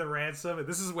pay the ransom, and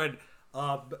this is when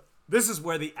this is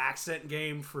where the accent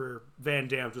game for Van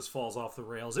Damme just falls off the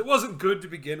rails. It wasn't good to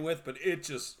begin with, but it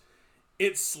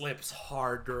slips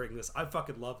hard during this. I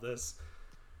fucking love this.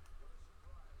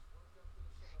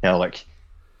 Yeah, like,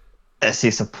 is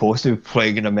he supposed to be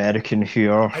playing an American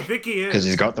here? I think he is. Because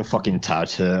he's got the fucking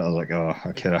tattoo. I was like, oh,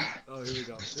 okay. Oh, here we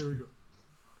go.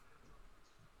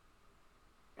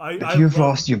 You've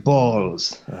lost your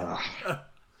balls.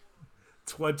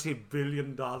 $20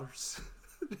 billion.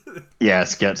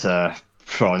 Yes, get a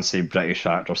Prancey British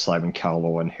actor Simon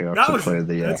Callow in here to play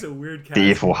that's a weird the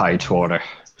evil High Tory.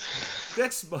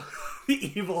 That's the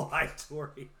evil High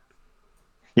Tory.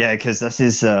 Yeah, because this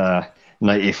is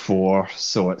 94,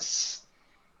 so it's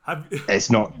not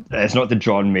the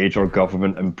John Major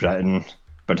government in Britain,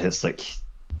 but it's like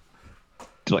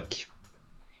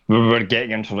we're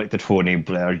getting into like the Tony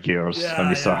Blair years, and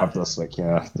we still have this this like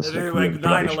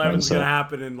 9/11's gonna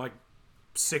happen in like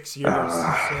 6 years.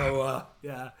 So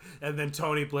and then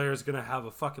Tony Blair is gonna have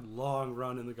a fucking long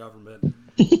run in the government,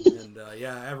 and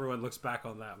everyone looks back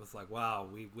on that with like, wow,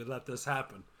 we let this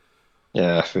happen.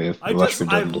 Yeah, I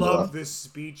love this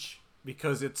speech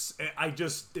because it's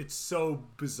so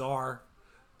bizarre.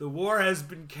 The war has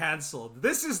been canceled.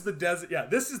 This is the desert. Yeah,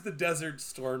 this is the Desert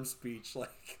Storm speech.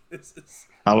 Like, this is.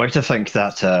 I like to think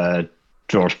that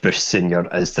George Bush Sr.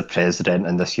 is the president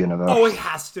in this universe. Oh, it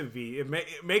has to be. It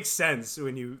makes sense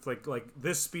when you like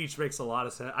this speech makes a lot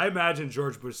of sense. I imagine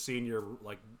George Bush Sr.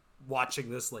 like watching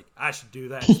this, like, I should do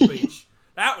that speech.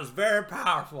 That was very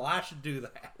powerful. I should do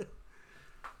that.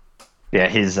 Yeah,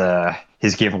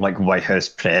 he's given like White House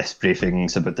press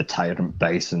briefings about the tyrant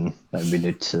bison, and we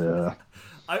need to.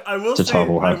 I will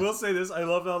say this. I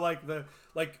love how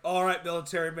all right,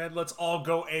 military men, let's all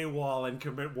go AWOL and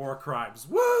commit war crimes.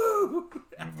 Woo!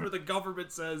 After the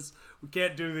government says we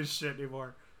can't do this shit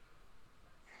anymore.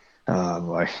 Oh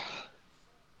boy.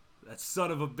 That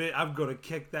son of a bitch! I'm gonna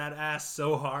kick that ass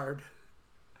so hard.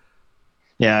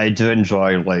 Yeah, I do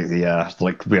enjoy like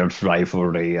the weird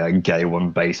rivalry Gael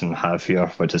and Bison have here,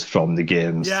 which is from the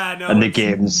games. Yeah, no. And the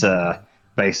games,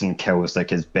 Bison kills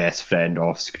like his best friend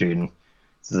off screen.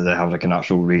 So they have like an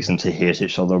actual reason to hate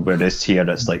each other, whereas here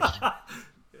it's like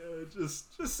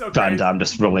just so Van Damme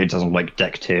just really doesn't like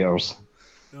dictators.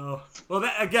 No. Well,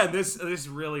 this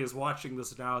really is watching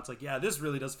this now. It's like, yeah, this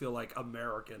really does feel like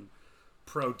American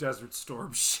pro Desert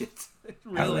Storm shit. It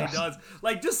really does.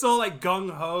 Like, just so like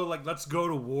gung ho, like let's go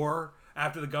to war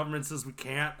after the government says we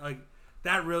can't. Like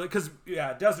that really, because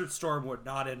Desert Storm would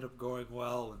not end up going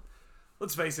well. And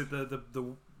let's face it,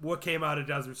 the what came out of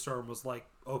Desert Storm was like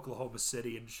Oklahoma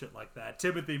City and shit like that.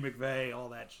 Timothy McVeigh, all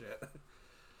that shit.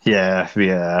 Yeah,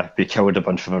 we killed a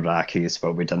bunch of Iraqis,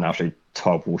 but we didn't actually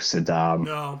topple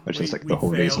Saddam, which is like the whole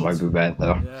reason why we went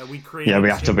there. Yeah, we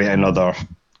have to wait another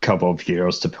couple of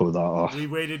years to pull that off.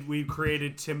 We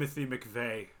created Timothy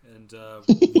McVeigh, and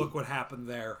look what happened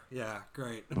there. Yeah,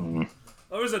 great. There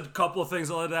was a couple of things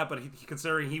like that, but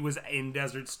considering he was in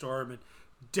Desert Storm and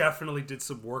definitely did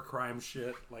some war crime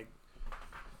shit, like.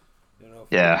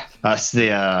 Yeah, that's the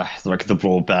like the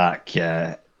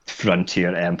blowback.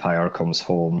 Frontier Empire comes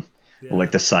home,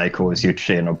 like the psychos you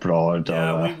train abroad.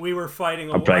 Yeah, we were fighting.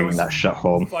 Bringing that shit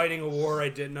home. Fighting a war I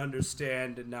didn't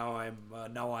understand, and now I'm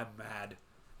mad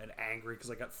and angry because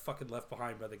I got fucking left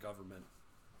behind by the government.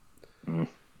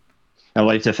 I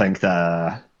like to think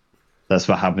that that's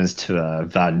what happens to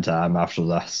Van Damme after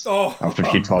this. After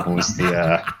he topples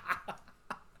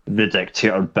the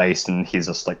dictator Bison, he's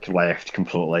just like left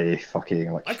completely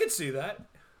fucking like. I could see that.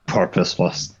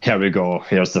 purposeless. Here we go.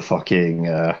 Here's the fucking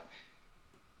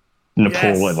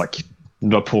Napoleon, like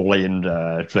Napoleon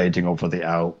riding over the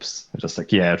Alps. Just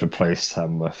like, replace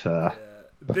him with the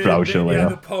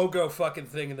pogo fucking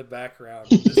thing in the background.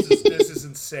 This is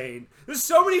insane. There's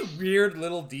so many weird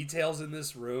little details in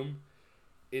this room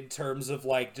in terms of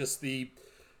like just the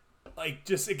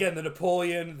again the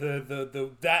Napoleon,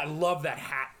 I love that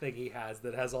hat thing he has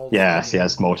that has all. Yes, he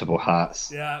has multiple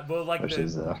hats. Yeah, but like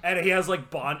and he has like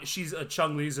she's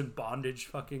Chung-Li's in bondage,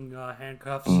 fucking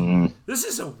handcuffs. This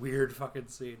is a weird fucking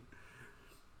scene.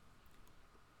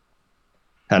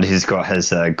 And he's got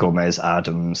his Gomez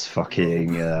Adams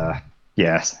fucking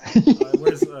yes.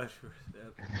 Where's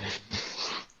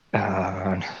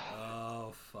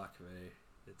oh fuck me!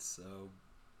 It's so.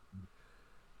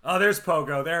 Oh, there's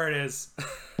Pogo. There it is.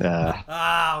 Yeah.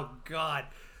 Oh god,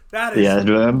 that is. Yeah,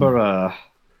 remember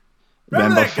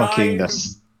fucking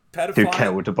this pedophile who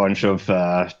killed a bunch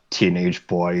of teenage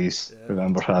boys. Yeah.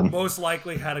 Remember him? Most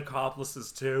likely had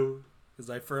accomplices too, because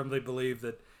I firmly believe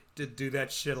that did do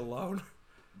that shit alone.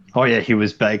 Oh yeah, he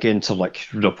was big into like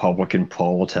Republican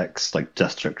politics, like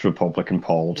district Republican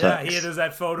politics. Yeah, there's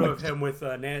that photo of him with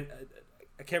I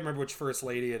can't remember which first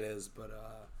lady it is, but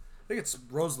I think it's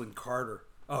Rosalind Carter.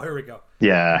 Oh, here we go.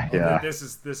 Yeah. This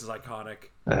is iconic.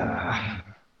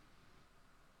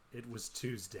 It was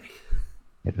Tuesday.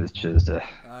 It was Tuesday.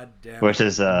 God damn. Which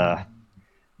is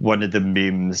one of the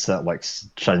memes that like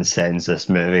transcends this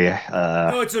movie.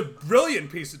 No, it's a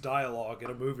brilliant piece of dialogue in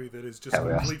a movie that is just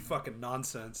complete fucking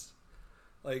nonsense.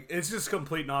 Like, it's just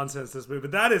complete nonsense, this movie.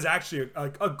 But that is actually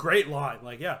a great line.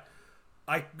 Like,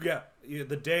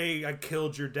 the day I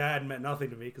killed your dad meant nothing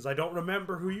to me because I don't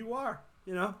remember who you are.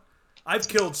 You know, I've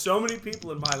killed so many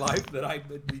people in my life that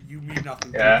you mean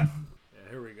nothing to me. Yeah,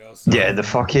 here we go. So, the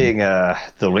fucking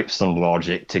the leaps in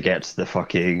logic to get to the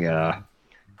fucking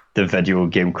the video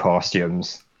game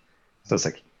costumes. So it's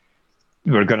like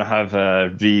we're gonna have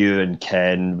Ryu and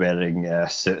Ken wearing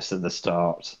suits at the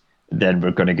start. Then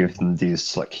we're gonna give them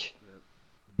these like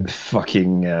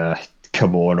fucking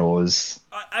kimonos.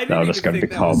 I didn't even think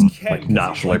that was Ken, like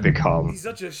naturally become. He's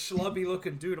such a schlubby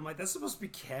looking dude. I'm like, that's supposed to be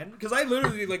Ken? Because I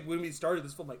literally like when we started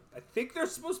this film, like I think they're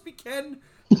supposed to be Ken,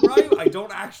 right? I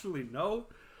don't actually know.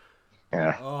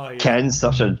 Yeah. Oh, yeah. Ken's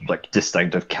such a like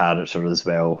distinctive character as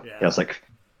well. Yeah. He has like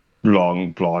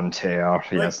long blonde hair.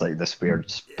 He has like this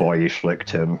weird boyish look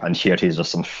to him, and here he's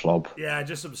just some schlub. Yeah,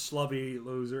 just some schlubby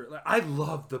loser. Like, I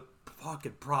love the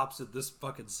fucking props at this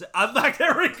fucking set. I'm like,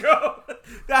 there we go.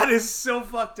 That is so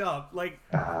fucked up. Like,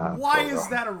 why is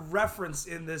that a reference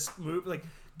in this movie? Like,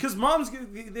 because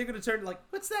they're gonna turn like,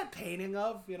 what's that painting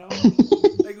of? You know,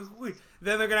 like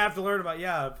then they're gonna have to learn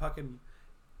about fucking.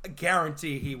 I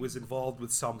guarantee he was involved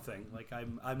with something. Like,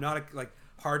 I'm not a like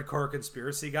hardcore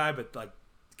conspiracy guy, but like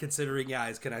considering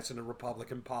his connection to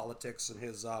Republican politics and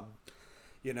his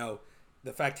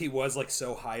the fact he was like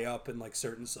so high up in like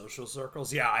certain social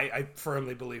circles. Yeah, I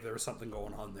firmly believe there was something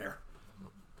going on there.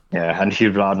 Yeah, and he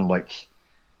ran like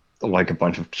a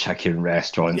bunch of chicken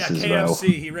restaurants as KFC. well.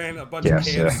 He ran a bunch of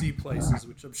KFC places,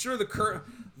 which I'm sure the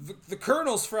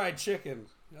Colonel's fried chicken.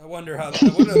 I wonder how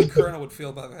the Colonel would feel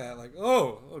about that. Like,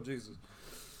 oh Jesus.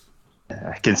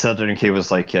 Considering he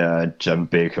was like a Jim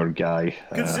Baker guy.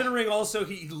 Considering also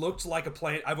he looked like a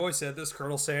plant. I've always said this.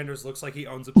 Colonel Sanders looks like he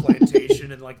owns a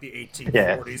plantation in like the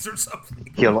 1840s or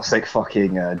something. He looks like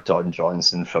fucking Don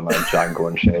Johnson from Django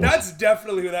Unchained. That's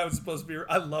definitely who that was supposed to be.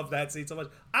 I love that scene so much.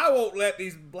 I won't let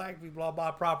these black people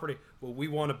buy property. Well, we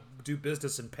want to do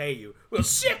business and pay you. Well,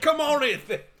 shit, come on in.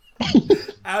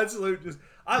 Absolute just.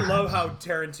 I love how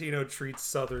Tarantino treats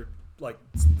Southern. Like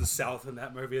the South in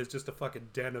that movie is just a fucking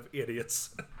den of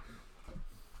idiots.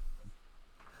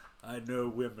 I know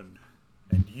women,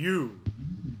 and you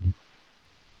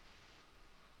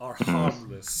are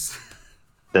harmless.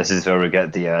 This is where we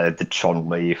get the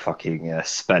Chun-Li fucking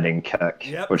spinning kick,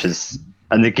 which is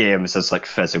in the games it's like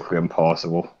physically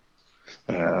impossible.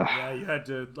 Yeah, you had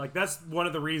to like. That's one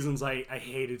of the reasons I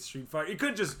hated Street Fighter. You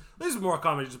could just this is more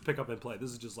common. Just pick up and play.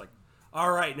 This is just like. All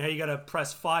right, now you gotta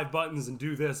press 5 buttons and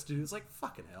do this, dude. It's like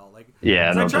fucking hell. Like,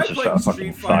 I tried playing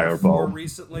Street Fighter 4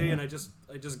 recently, and I just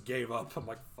gave up. I'm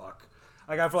like, fuck.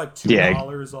 I got it for like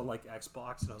 $2 on like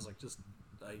Xbox, and I was like,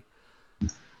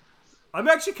 I'm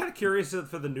actually kind of curious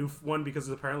for the new one because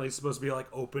apparently it's supposed to be like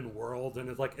open world, and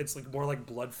it's like more like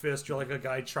Blood Fist. You're like a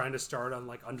guy trying to start on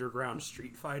like underground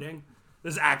street fighting.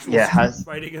 There's actual street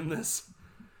fighting in this.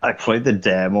 I played the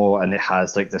demo and it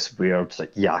has like this weird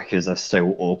like Yakuza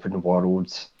style open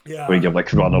world where you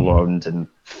like run around and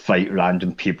fight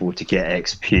random people to get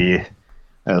XP.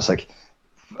 And it's like,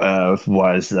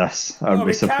 What is this? Are I we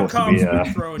mean, supposed to Capcom's be?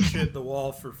 been throwing shit at the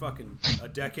wall for fucking a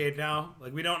decade now.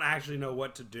 Like, we don't actually know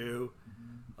what to do.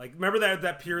 Like, remember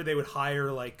that period they would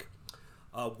hire like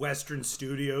Western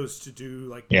studios to do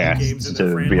like games in to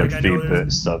their weird franchise. Like, I know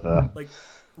reboots of like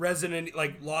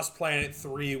like Lost Planet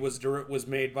 3 was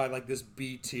made by like this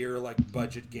B tier like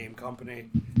budget game company,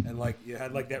 and like you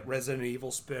had like that Resident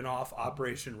Evil spin-off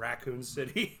Operation Raccoon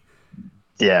City.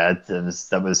 Yeah,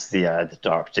 that was the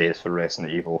dark days for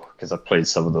Resident Evil, because I played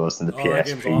some of those in the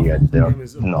PS3 and That they're game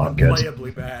is not good.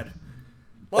 unplayably bad.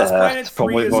 Lost Planet 3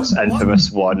 Probably the is most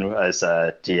infamous one is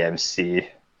DMC.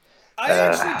 I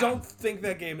actually don't think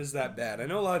that game is that bad. I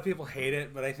know a lot of people hate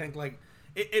it, but I think like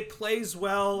it plays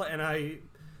well, and I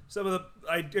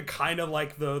kind of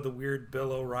like the weird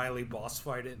Bill O'Reilly boss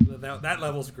fight. That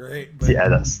level's great. But... Yeah,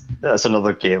 that's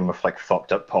another game with like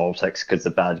fucked up politics, because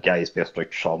the bad guy is basically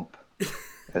Trump.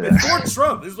 Before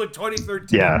Trump, this is like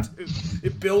 2013. Yeah.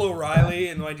 Bill O'Reilly,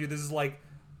 and mind you, this is like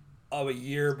a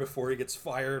year before he gets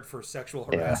fired for sexual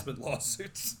harassment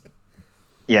lawsuits.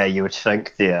 Yeah, you would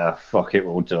think the "fuck it,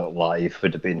 we'll do it live"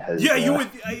 would have been his. Yeah, you would.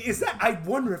 Is that? I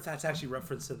wonder if that's actually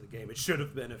referenced in the game. It should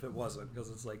have been if it wasn't, because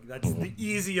it's like that's the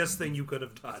easiest thing you could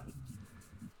have done.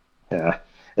 Yeah,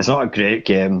 it's not a great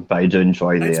game, but I do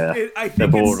enjoy the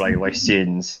Bill O'Reilly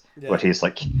scenes where he's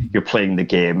like, you're playing the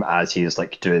game as he's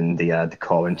like doing the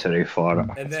commentary for it.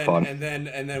 And it's fun. And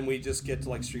then we just get to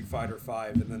like Street Fighter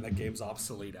 5, and then that game's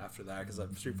obsolete after that, because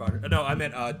Street Fighter. No, I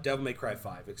meant Devil May Cry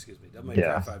 5. Excuse me, Devil May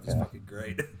Cry 5 is fucking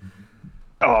great.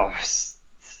 Oh,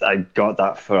 I got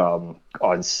that for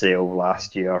on sale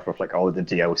last year with like all the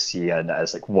DLC, and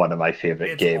it's like one of my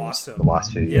favorite games awesome. the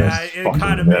last few years. Yeah, it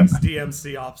kind of makes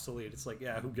DMC obsolete. It's like,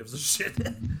 yeah, who gives a shit?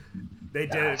 They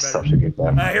did it. Such a good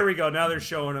game. Here we go. Now they're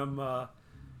showing him.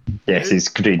 Yes, he's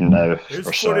green now. There's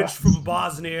for footage sure. from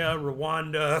Bosnia,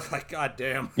 Rwanda. Like,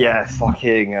 goddamn. Yeah,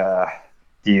 fucking the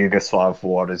Yugoslav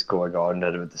war is going on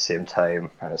at the same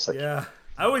time, and it's like, yeah.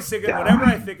 I always think whenever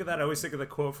I think of that, I always think of the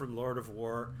quote from Lord of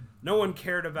War. No one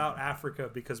cared about Africa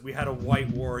because we had a white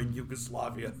war in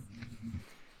Yugoslavia.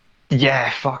 Yeah,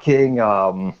 fucking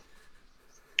I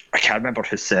can't remember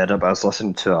who said it, but I was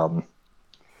listening to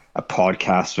a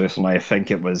podcast recently. I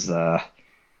think it was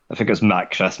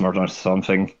Matt Christmer or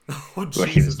something, where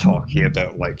he was talking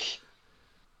about like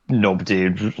nobody,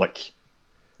 like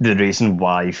the reason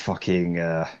why fucking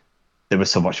there was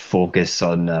so much focus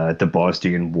on the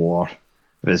Bosnian War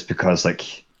was because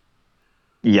like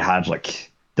you had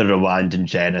like the Rwandan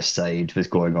genocide was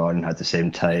going on at the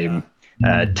same time.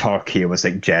 Turkey was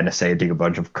like genociding a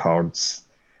bunch of Kurds,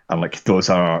 and like those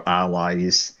are our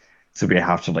allies. So we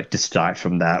have to like distract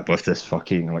from that with this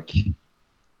fucking like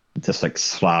this like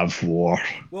Slav war.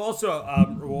 Well, also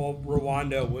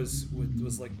Rwanda was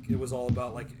like, it was all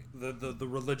about like the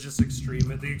religious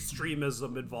the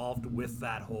extremism involved with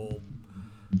that whole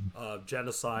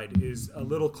genocide is a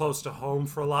little close to home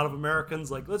for a lot of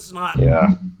Americans. Like, let's not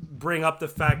bring up the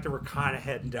fact that we're kind of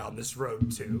heading down this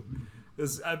road too.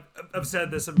 I've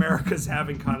said this, America's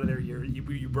having kind of their year.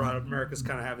 You brought up America's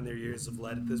kind of having their years of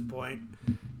lead at this point.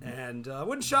 And it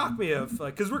wouldn't shock me if,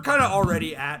 because we're kind of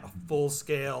already at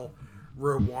full-scale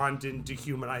Rwandan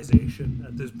dehumanization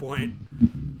at this point.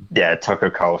 Yeah,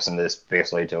 Tucker Carlson is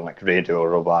basically doing like Radio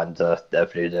Rwanda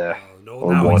every day.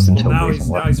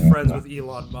 Now he's friends with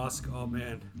Elon Musk. Oh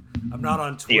man, I'm not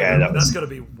on Twitter. Yeah, that's gonna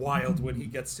be wild when he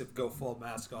gets to go full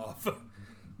mask off.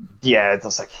 Yeah,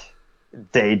 it's like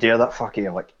the idea that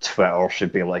fucking like Twitter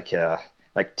should be like a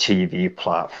TV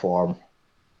platform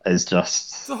is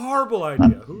just... It's a horrible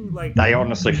idea. I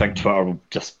honestly think Twitter will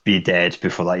just be dead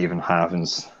before that even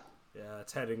happens. Yeah,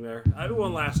 it's heading there. It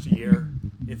won't last a year,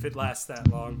 if it lasts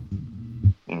that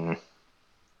long.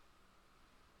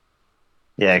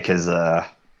 Yeah, because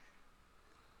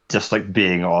just like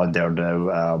being on there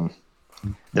now,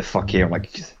 the fucking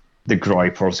like the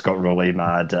Groypers got really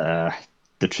mad at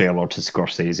the trailer to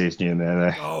Scorsese's new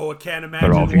movie. Oh, I can't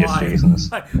imagine why.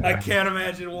 I can't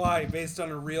imagine why, based on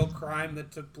a real crime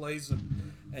that took place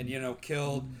and you know,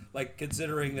 killed, like,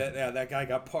 considering that that guy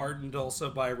got pardoned also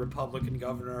by a Republican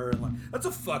governor, and like, that's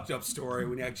a fucked up story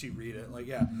when you actually read it. Like,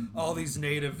 yeah, all these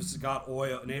Native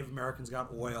Americans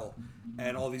got oil,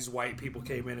 and all these white people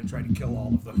came in and tried to kill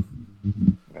all of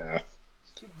them. Yeah.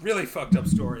 Really fucked up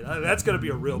story. That's gonna be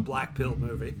a real black pill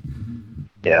movie.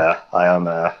 Yeah, I'm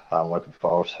looking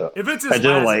forward to it. If it's I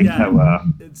do like how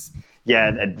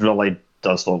it really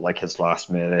does look like his last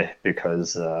movie,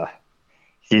 because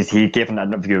he gave an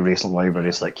interview recently where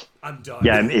he's like, I'm done.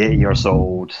 Yeah, I'm 8 years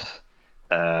old.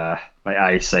 My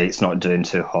eyesight's not doing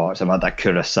too hot. I'm at that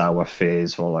Kurosawa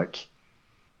phase where like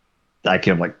I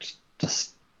can like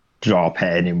just drop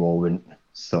at any moment.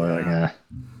 So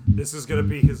This is gonna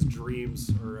be his dreams,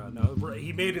 or no?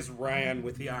 He made his Ran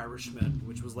with The Irishman,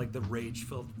 which was like the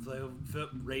rage-filled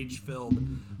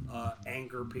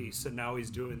anger piece, and now he's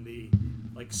doing the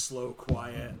like slow,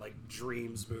 quiet, like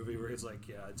dreams movie where he's like,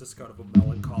 it's just kind of a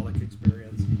melancholic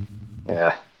experience.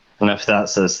 Yeah, and if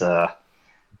that's his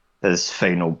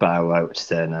final bow out,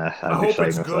 then I I'll be hope fine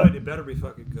it's with good. that. It better be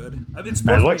fucking good. I mean, it's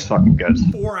It looks fucking good.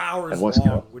 4 hours It looks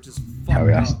long, good. which is Hell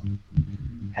fucked yeah. up.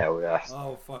 Hell yeah.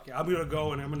 Oh fuck yeah! I'm gonna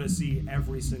go and I'm gonna see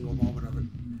every single moment of it.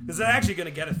 Because they're actually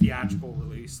gonna get a theatrical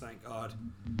release, thank God.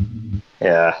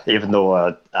 Yeah, even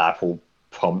though Apple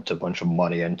pumped a bunch of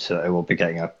money into it, it will be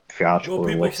getting a theatrical Well,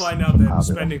 people release. find out that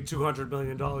spending $200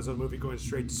 million on a movie going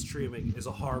straight to streaming is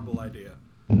a horrible idea.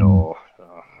 No.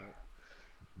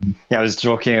 Yeah, I was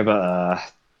joking about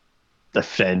a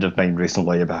friend of mine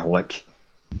recently about like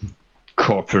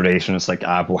corporations like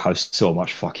Apple have so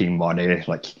much fucking money,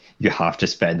 like you have to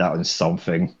spend that on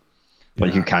something.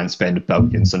 Like you can't spend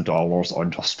billions of dollars on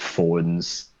just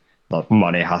phones. Like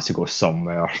money has to go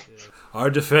somewhere. Yeah.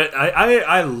 Hard to fit.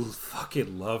 I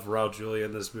fucking love Raul Julia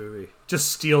in this movie.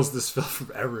 Just steals this film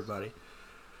from everybody.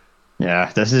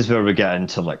 Yeah, this is where we get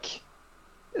into like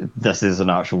this is an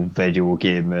actual video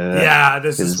game.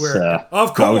 This is where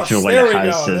of course Raul there we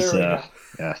has go. his, There we go.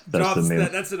 Yeah, that's the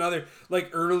meme. That's another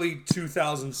like early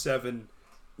 2007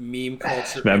 meme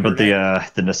culture. Remember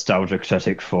the nostalgia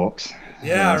critic folks?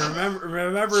 Yeah,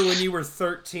 remember when you were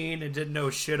 13 and didn't know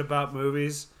shit about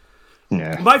movies?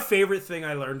 Yeah. My favorite thing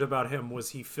I learned about him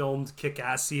was he filmed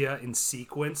Kick-Assia in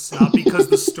sequence, not because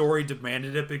the story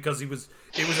demanded it, because it was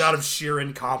out of sheer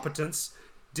incompetence.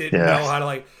 Didn't know how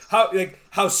to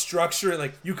how structure,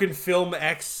 like you can film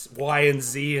X, Y, and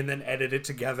Z and then edit it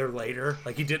together later.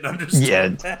 Like he didn't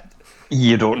understand that.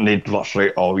 You don't need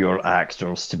literally all your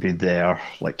actors to be there.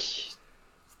 Like,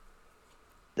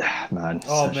 man.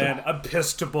 Oh man, I'm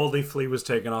pissed to Boldly Flea was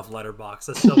taken off Letterboxd.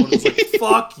 That's still one was like,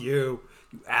 fuck you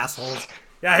assholes.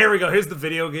 Yeah, here we go. Here's the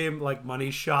video game like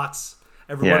money shots.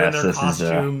 Everyone in their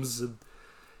costumes, and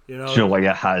you know.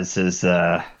 Julia has his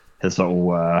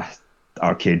little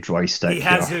arcade joystick. He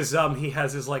has his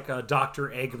like Dr.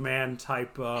 Eggman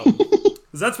type.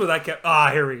 That's where that kept.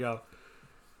 Here we go.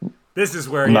 This is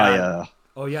where my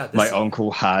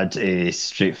uncle had a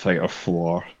Street Fighter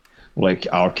 4 like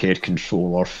arcade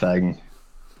controller thing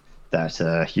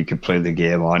that you could play the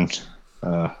game on.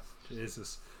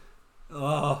 Jesus. Here we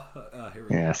go.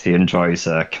 Yes, he enjoys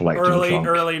collecting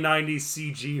early 90s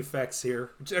CG effects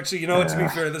here. Actually, you know what? To be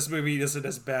fair, this movie isn't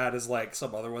as bad as like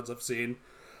some other ones I've seen.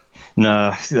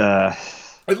 No,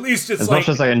 at least it's as like, much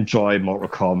as I enjoy Mortal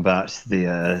Kombat,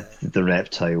 the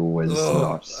reptile was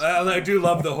not. I do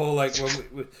love the whole like.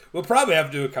 We'll probably have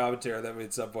to do a commentary on that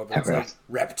at some point. But it's like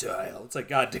reptile. It's like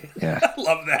goddamn. Yeah. I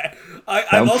love that.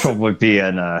 That'll probably be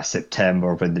in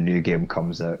September when the new game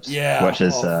comes out. Yeah, which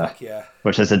is a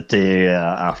day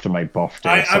after my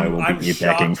birthday. So I will be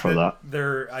begging for that.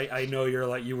 I know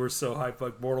you were so hyped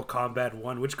like Mortal Kombat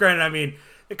 1, which granted, I mean.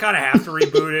 They kind of have to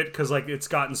reboot it because like it's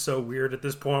gotten so weird at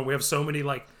this point. We have so many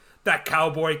like that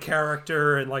cowboy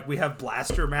character and like we have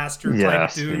Blaster Master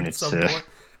type dude at some point.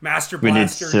 Master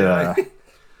Blaster guy.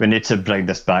 We need to bring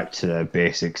this back to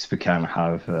basics. We can't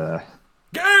have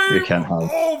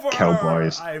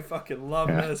cowboys. I fucking love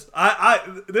this.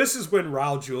 This is when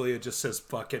Raul Julia just says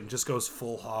fucking just goes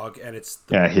full hog and it's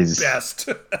the best.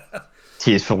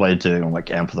 He's probably doing like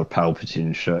Emperor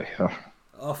Palpatine shit here.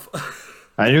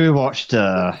 I know we watched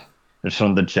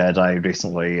Return of the Jedi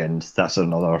recently, and that's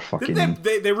another fucking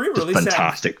they re-released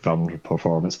fantastic film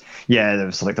performance. Yeah, it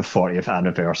was like the 40th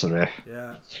anniversary.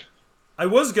 Yeah, I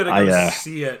was gonna go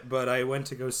see it, but I went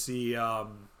to go see. I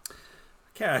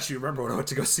can't actually remember what I went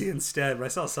to go see instead, but I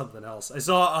saw something else. I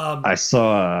saw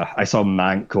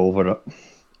Mank over it.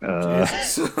 I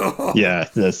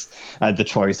had the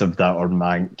choice of that or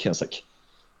Mank. I was like.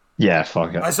 Yeah,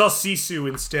 fuck it. I saw Sisu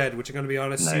instead, which I'm going to be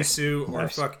honest, Sisu or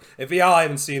fuck. If y'all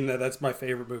haven't seen that, that's my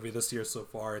favorite movie this year so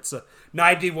far. It's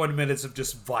 91 minutes of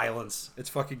just violence. It's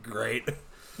fucking great.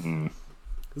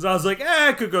 Because I was like,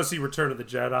 I could go see Return of the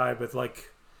Jedi, but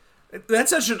like,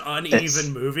 that's such an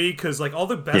uneven movie because like all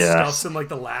the best stuff's in like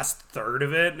the last third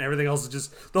of it, and everything else is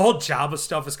just the whole Jabba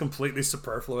stuff is completely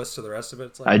superfluous to the rest of it.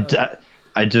 It's like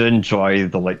I do enjoy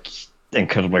the like.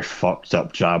 Incredibly fucked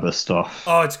up Jabba stuff.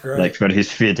 Oh, it's great. Like when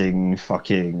he's feeding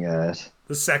fucking the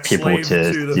sex people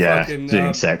slave to the fucking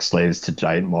doing sex slaves to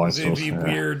giant monsters. The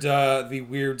weird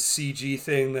CG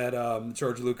thing that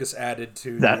George Lucas added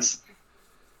to. That's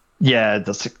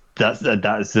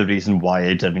that is the reason why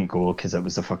I didn't go because it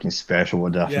was a fucking special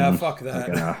edition. Yeah, fuck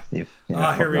that.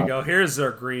 Here we go. Here's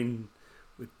our green,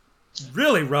 with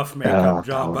really rough makeup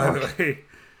job, by the way.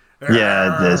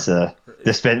 Yeah,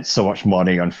 they spent so much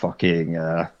money on fucking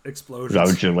Explosions.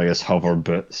 Raul Julia's hover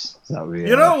boots. That we,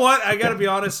 You know what? I gotta be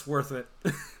honest, worth it.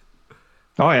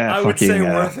 oh yeah, I would say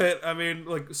worth it. I mean,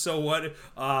 like, so what?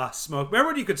 Smoke.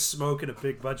 Remember when you could smoke in a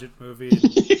big budget movie?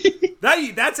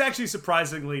 That's actually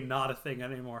surprisingly not a thing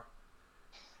anymore.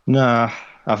 Nah,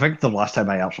 I think the last time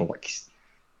I actually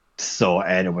saw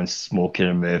anyone smoking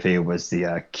in a movie was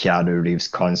the Keanu Reeves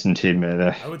Constantine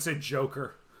movie. I would say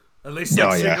Joker. At least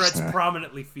cigarettes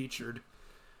prominently featured.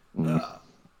 Yeah,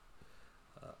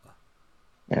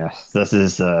 this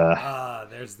is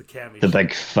there's the cameo. The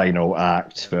big final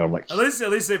act where at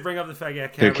least they bring up the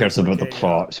fact who cares about the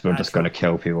plots? We're just going to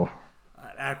kill people.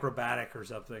 Acrobatic or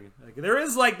something. Like, there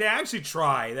is they actually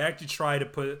try to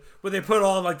put, but they put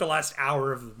all the last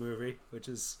hour of the movie, which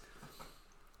is.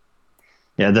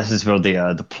 Yeah, this is where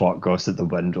the plot goes at the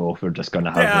window. We're just going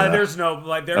to have there's no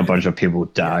a bunch of people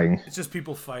dying. Yeah, it's just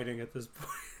people fighting at this point.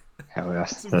 Hell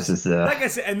yes, this is like I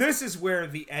said, and this is where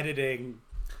the editing,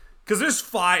 because there's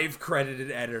 5 credited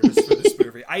editors for this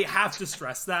movie. I have to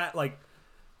stress that, I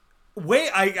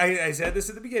said this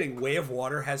at the beginning. Way of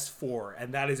Water has 4,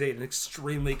 and that is an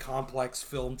extremely complex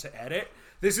film to edit.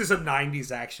 This is a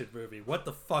 90s action movie. What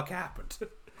the fuck happened?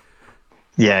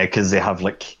 Yeah, because they have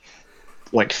like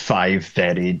 5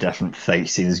 very different fight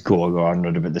scenes going on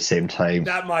at about the same time.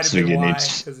 That might have been why,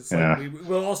 because it's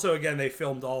well, also again they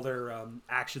filmed all their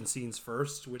action scenes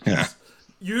first, which is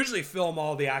usually film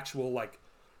all the actual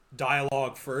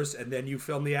dialogue first, and then you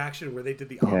film the action. Where they did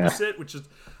the opposite, which is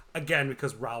again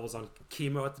because Raul was on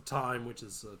chemo at the time, which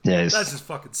is that's just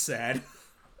fucking sad.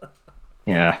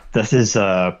 Yeah, this is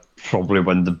probably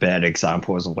one of the better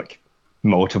examples of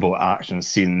multiple action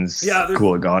scenes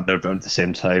going on around the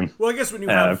same time. Well, I guess when you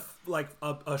have a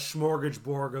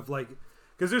smorgasbord of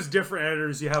because there's different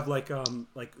editors. You have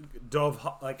Dove,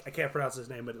 I can't pronounce his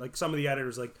name, but some of the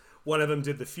editors, one of them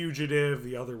did The Fugitive,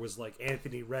 the other was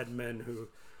Anthony Redman, who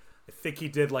I think he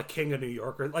did King of New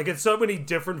York. It's so many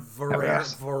different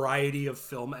variety of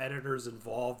film editors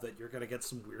involved that you're gonna get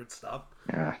some weird stuff.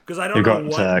 Yeah, because I don't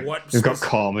know what you've got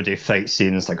comedy fight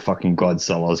scenes fucking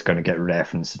Godzilla's gonna get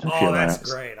referenced in a few minutes.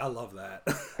 That's great. I love that.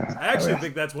 I actually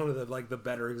think that's one of the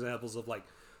better examples of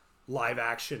live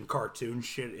action cartoon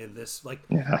shit in this. It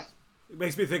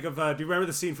makes me think of. Do you remember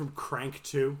the scene from Crank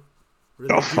 2?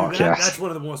 Fuck yes. That's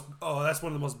one of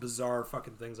the most bizarre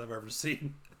fucking things I've ever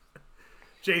seen.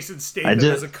 Jason Statham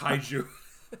as a kaiju.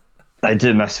 I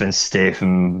do miss when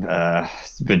Statham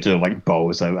would do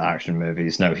balls out action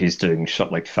movies. Now he's doing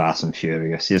shit like Fast and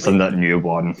Furious. He's done that new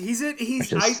one.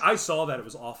 I saw that. It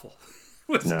was awful.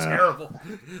 It was terrible.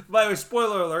 By the way,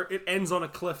 spoiler alert, it ends on a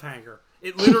cliffhanger.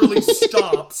 It literally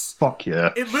stops. Fuck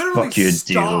yeah. It literally Fuck you,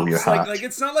 stops.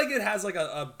 It's not like it has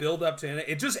a build up to it.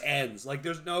 It just ends.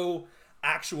 There's no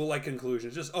actual conclusion.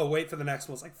 It's just wait for the next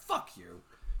one. It's fuck you.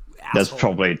 Asshole. That's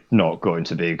probably not going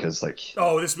to be because this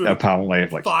movie apparently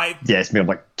it's made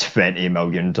 $20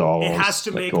 million. It has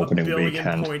to make opening $1.5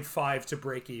 weekend. billion to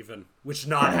break even, which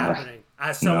not happening.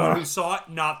 As someone who saw it,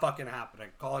 not fucking happening.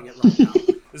 Calling it right now.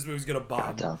 This movie's gonna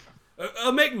bomb.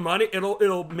 It'll make money.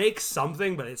 It'll make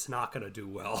something, but it's not gonna do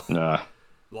well.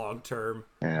 Long term.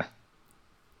 Yeah.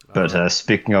 But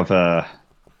speaking of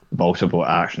multiple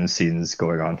action scenes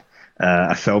going on,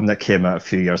 a film that came out a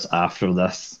few years after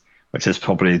this, which is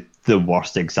probably the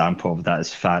worst example of that,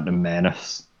 is Phantom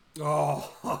Menace.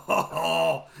 Talk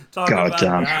about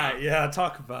that. Yeah,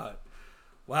 talk about it.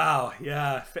 Wow,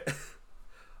 yeah.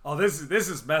 This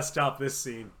is messed up, this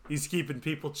scene. He's keeping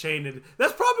people chained.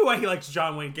 That's probably why he likes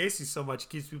John Wayne Gacy so much. He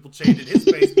keeps people chained in his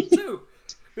basement, too.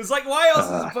 It's why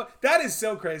else is that is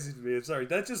so crazy to me. I'm sorry.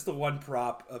 That's just the one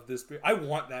prop of this. I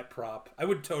want that prop. I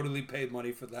would totally pay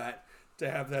money for that. To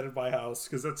have that in my house,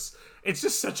 because it's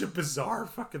just such a bizarre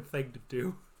fucking thing to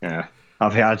do. Yeah,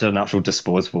 if I had an actual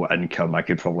disposable income, I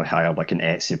could probably hire an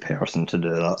Etsy person to do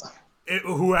that.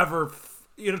 Whoever,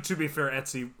 to be fair,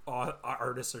 Etsy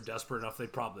artists are desperate enough,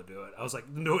 they'd probably do it. I was like,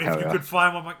 no, if you could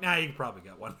find one, I'm like, nah, you could probably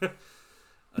get one.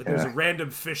 There's a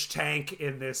random fish tank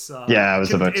in this. I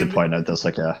was about to point out there's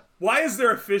why is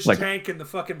there a fish tank in the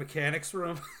fucking mechanics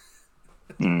room?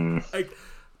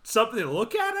 Something to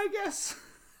look at, I guess.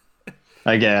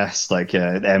 I guess,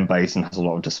 M. Bison has a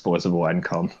lot of disposable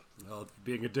income. Well,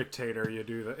 being a dictator, you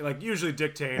do that. Usually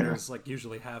dictators,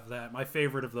 usually have that. My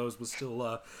favorite of those was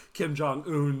still Kim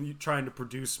Jong-un trying to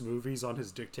produce movies on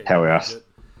his dictator budget.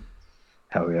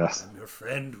 Hell yes. I'm your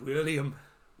friend, William.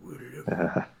 This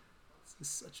is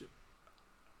such a...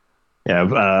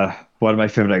 Yeah, one of my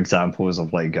favorite examples of,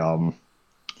 the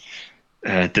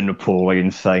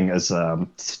Napoleon thing is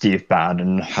Steve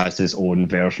Bannon has his own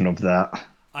version of that.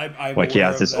 I'm Like he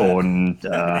aware has of his that. own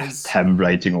That is- him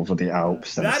riding over the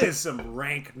Alps. And That it's is some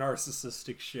rank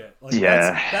narcissistic shit. Like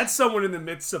Yeah. that's someone in the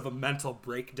midst of a mental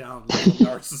breakdown level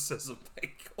narcissism.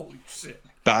 Like, holy shit.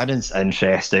 Barron's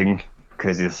interesting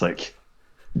because he's like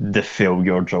the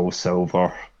failure Joel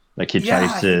Silver. Like he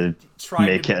tries to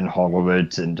make it in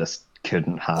Hollywood and just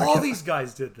couldn't hack All it. these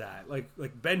guys did that. Like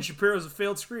Ben Shapiro's a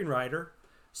failed screenwriter.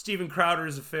 Steven Crowder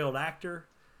is a failed actor.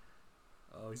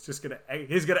 Oh, he's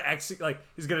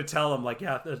gonna tell him like,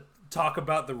 talk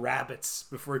about the rabbits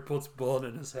before he puts a bullet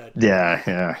in his head.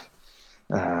 Yeah.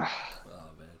 Oh man,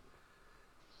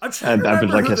 I'm trying to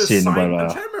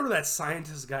remember that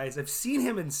scientist guy is. I've seen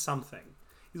him in something.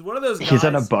 He's one of those guys. He's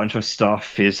in a bunch of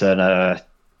stuff. He's in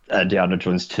Indiana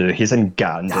Jones 2. He's in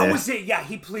Gandhi. That was it. Yeah,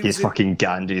 he played. He's fucking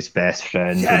Gandhi's best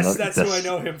friend. Yes, that's who I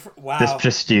know him from. Wow. This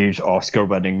prestige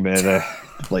Oscar-winning movie,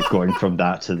 like going from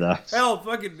that to this. Hell,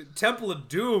 fucking Temple of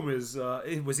Doom is.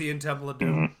 Was he in Temple of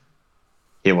Doom? Mm-hmm.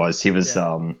 He was. He was.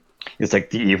 He's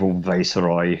like the evil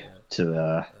viceroy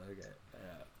to.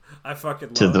 I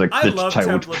fucking to love the I love child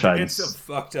Temple of Doom. It's a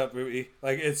fucked up movie.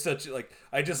 Like it's such like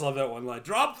I just love that one line.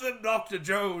 Drop them, Dr.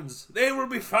 Jones. They will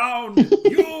be found.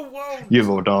 You won't. You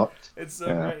will not. It's so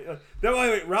great. By the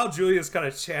way, Raul Julia's kind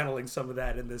of channeling some of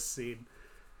that in this scene.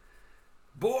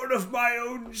 Born of my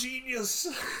own genius.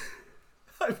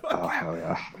 Oh hell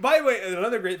yeah! By the way,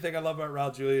 another great thing I love about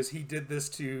Raul Julia is he did this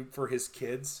for his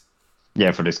kids.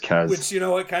 Yeah, for his kids. Which, you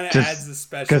know, it kind of adds the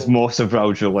special. Because most of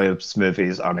Raul Julia's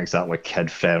movies aren't exactly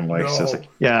kid-friendly. No. So it's like,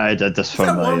 I did this for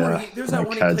my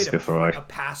kids before. A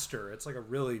pastor. It's like a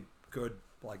really good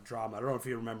like drama. I don't know if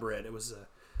you remember it. It was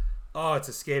it's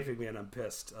escaping me and I'm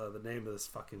pissed. The name of this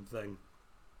fucking thing.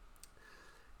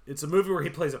 It's a movie where he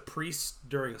plays a priest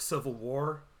during a civil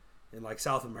war in like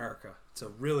South America. It's a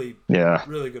really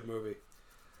good movie.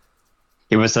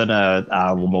 He was in an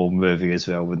animal movie as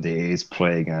well when he's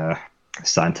playing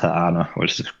Santa Ana,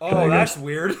 which is that's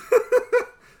weird.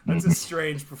 That's a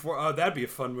strange that'd be a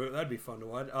fun movie. That'd be fun to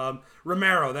watch.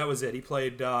 Romero, that was it. He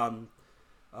played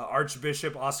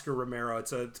Archbishop Oscar Romero.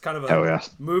 It's kind of a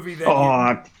movie that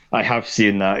I have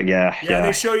seen that. Yeah.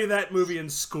 They show you that movie in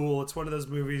school. It's one of those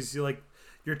movies you like.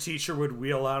 Your teacher would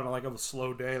wheel out on like a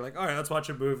slow day, like, all right, let's watch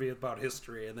a movie about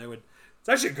history, and they would. It's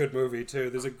actually a good movie too.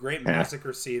 There's a great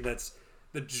massacre scene that's.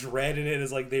 The dread in it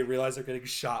is like they realize they're getting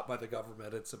shot by the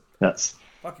government.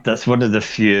 That's one of the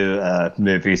few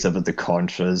movies about the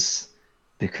Contras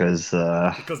because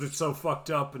it's so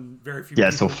fucked up and very few.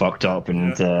 It's so fucked up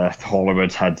and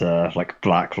Hollywood had like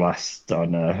blacklist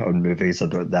on movies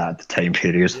about that at the time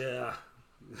period.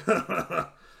 Yeah.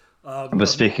 But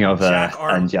speaking of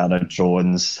Indiana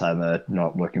Jones, I'm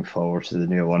not looking forward to the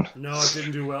new one. No, it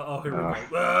didn't do well. Oh, here we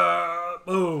go.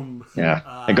 Boom. Yeah,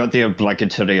 I got the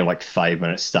obligatory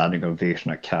 5-minute standing ovation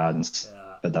at Cannes,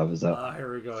 but that was it.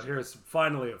 Here we go. Here's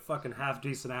finally a fucking half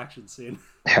decent action scene.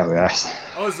 Hell yes.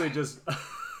 Honestly, just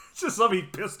let me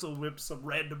pistol whip some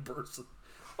random person.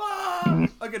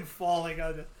 Fucking falling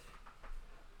on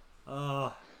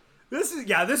it. This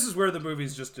is where the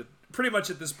movie's just pretty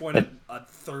much at this point a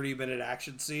 30-minute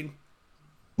action scene.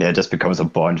 Yeah, it just becomes a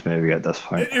Bond movie at this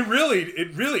point. It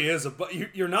really is. But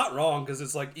you're not wrong because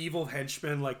it's like evil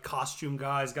henchmen, like costume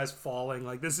guys falling.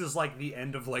 Like this is like the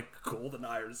end of like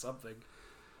GoldenEye or something.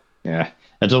 Yeah,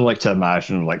 I don't like to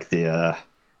imagine like the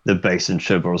bison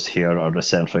troopers here are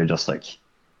essentially just like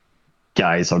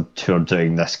guys who are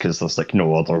doing this because there's like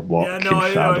no other work. Yeah, no,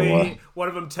 I know. One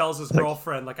of them tells his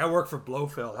girlfriend, like, I work for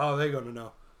Blofeld. How are they going to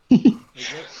know?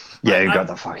 Yeah, you got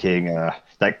the fucking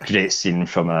that great scene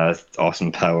from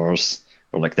Austin Powers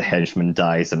where like the henchman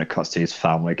dies and it cuts to his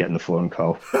family getting the phone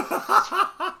call.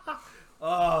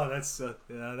 That's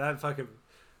that fucking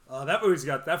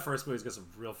that first movie's got some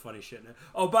real funny shit in it.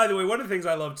 Oh, by the way, one of the things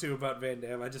I love too about Van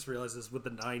Damme, I just realized this with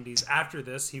the 90s. After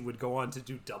this, he would go on to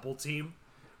do Double Team,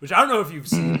 which I don't know if you've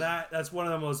seen that. That's one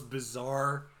of the most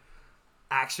bizarre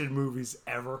action movies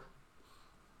ever.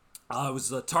 It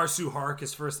was Tarsu Hark,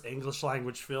 his first English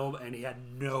language film, and he had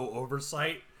no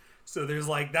oversight. So there's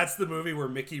that's the movie where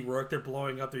Mickey Rourke, they're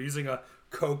blowing up. They're using a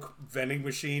Coke vending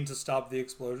machine to stop the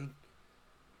explosion.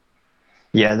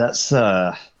 Yeah, that's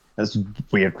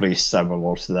weirdly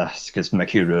similar to this because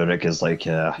Mickey Rourke is like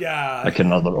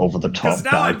another over-the-top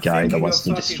bad guy that wants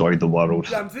to destroy the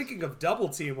world. I'm thinking of Double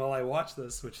Team while I watch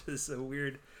this, which is so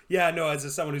weird. Yeah, no,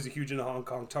 as someone who's a huge into Hong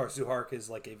Kong, Tarsu Hark is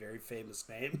like a very famous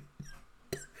name.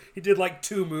 He did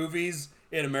 2 movies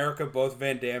in America, both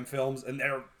Van Damme films, and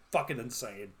they're fucking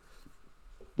insane.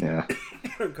 Yeah.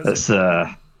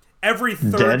 every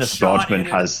third Dennis shot Rodman in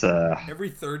it, has a every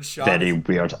third shot very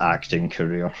weird acting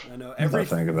career. I know Every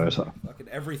thing about it. fucking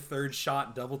every third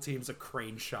shot double teams a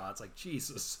crane shot. It's like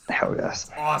Jesus. Hell yes.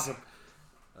 It's awesome.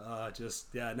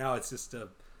 Now it's just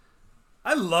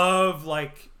I love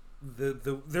like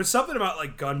there's something about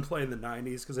like gunplay in the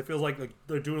 90s because it feels like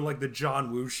they're doing like the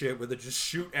John Woo shit where they just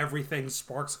shoot everything,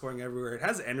 sparks going everywhere. It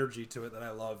has energy to it that I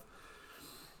love.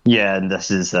 Yeah, and this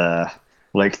is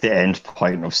like the end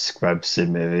point of squibs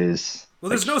in movies. Well,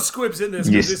 there's no squibs in this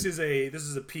because this is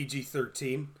a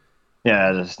PG-13.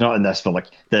 Yeah, it's not in this, but like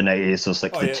the 90s was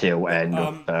like the tail end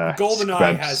of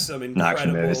GoldenEye has some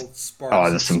incredible sparks. Oh,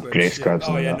 there's some great squibs.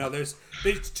 Oh yeah, no, they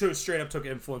straight up took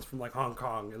influence from like Hong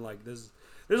Kong, and like there's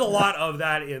a lot of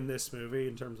that in this movie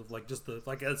in terms of like just the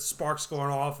like sparks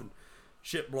going off and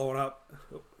shit blowing up.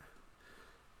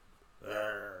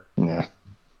 Yeah,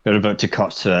 we're about to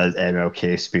cut to an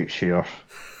MLK speech here.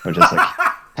 We're just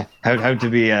like, how do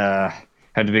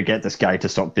we get this guy to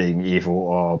stop being evil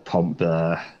or pump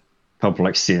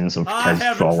like scenes of kids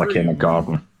frolicking in a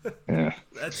garden? Yeah,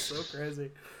 that's so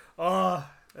crazy. Oh,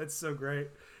 that's so great.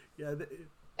 Yeah.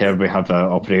 Here we have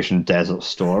Operation Desert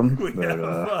Storm.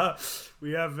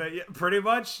 We have pretty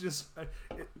much just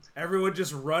everyone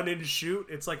just run and shoot.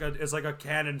 It's like a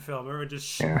cannon film. Everyone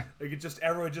just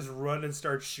run and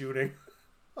start shooting.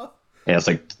 Yeah, it's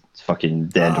like fucking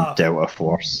the end of Delta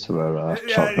Force where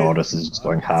Chuck Norris is just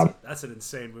going ham. That's an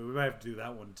insane movie. We might have to do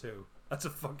that one too. That's a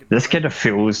fucking. This kind of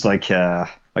feels like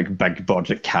big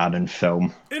budget cannon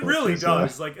film. It really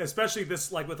does. Like especially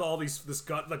this like with all this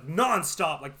gun like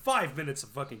nonstop like 5 minutes of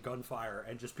fucking gunfire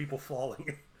and just people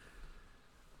falling.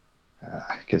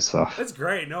 Good stuff. That's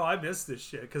great. No, I missed this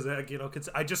shit because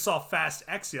I just saw Fast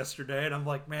X yesterday and I'm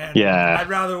like, man,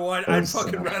 I'd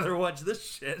fucking rather watch this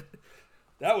shit.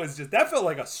 That felt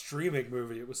like a streaming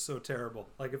movie. It was so terrible.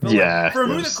 Like it felt like, for a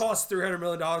movie that costs $300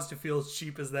 million to feel as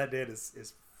cheap as that did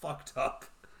is fucked up.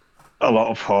 A lot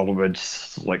of Hollywood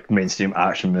like mainstream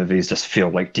action movies just feel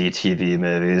like DTV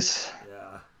movies.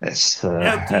 Yeah, it's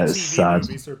DTV sad.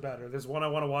 movies are better. There's one I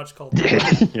want to watch called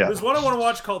There's one I want to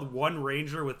watch called One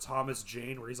Ranger with Thomas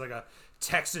Jane, where he's like a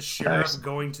Texas sheriff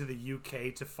going to the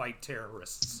UK to fight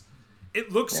terrorists.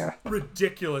 It looks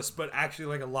ridiculous, but actually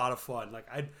like a lot of fun. Like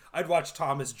I'd watch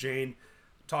Thomas Jane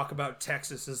talk about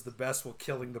Texas is the best while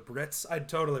killing the Brits. I'd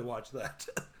totally watch that.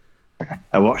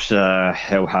 I watched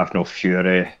Hell Have No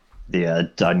Fury,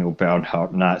 the Daniel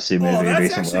Bernhardt Nazi movie that's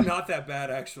recently. Actually not that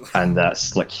bad, actually. And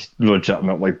that's like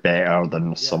legitimately better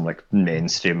than some like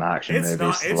mainstream action movies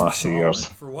the last few years.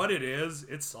 For what it is,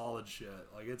 it's solid shit.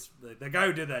 Like it's the guy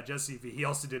who did that, Jesse V. He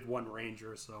also did One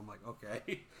Ranger, so I'm like,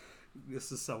 okay,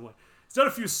 this is someone. He's done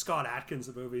a few Scott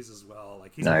Adkins movies as well.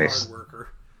 Like he's a hard worker.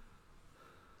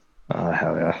 Oh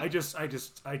hell yeah! I just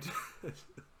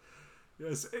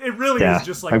yes, it really is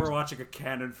just like we're watching a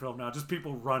canon film now. Just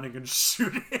people running and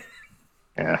shooting.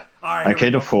 Yeah. All right, I'm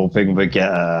kind of hoping we get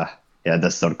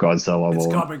this is our Godzilla. It's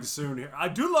coming soon here. I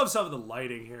do love some of the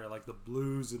lighting here, like the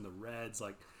blues and the reds.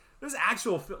 Like there's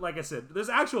actual, like I said, there's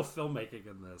actual filmmaking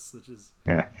in this, which is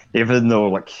Even though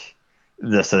like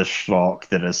this is schlock,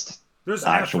 there's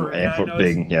actual effort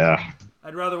being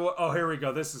I'd rather. Oh, here we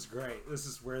go. This is great. This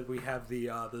is where we have the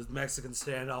Mexican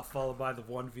standoff followed by the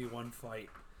 1v1 fight.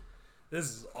 This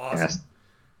is awesome. Yes.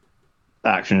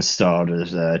 Action star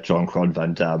is Jean-Claude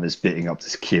Van Damme is beating up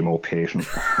this chemo patient.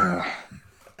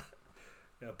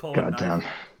 God damn.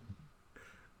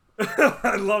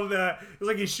 I love that. It's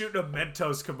like he's shooting a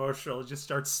Mentos commercial and just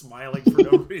starts smiling for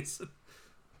no reason.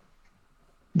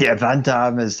 Yeah, Van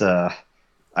Damme is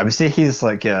I would say he's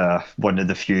like one of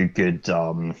the few good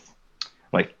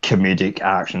like comedic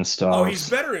action stars. Oh,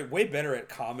 he's way better at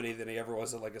comedy than he ever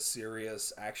was in like a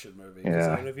serious action movie.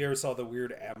 I don't know if you ever saw the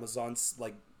weird Amazon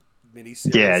like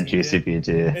miniseries. Yeah,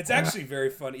 GCPD. It's actually very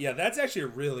funny. Yeah, that's actually a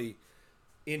really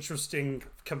interesting,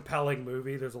 compelling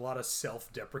movie. There's a lot of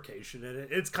self-deprecation in it.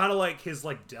 It's kind of like his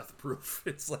like Death Proof.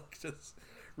 It's like just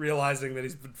realizing that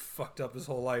he's been fucked up his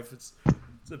whole life. It's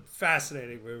a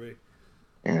fascinating movie.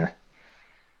 Yeah.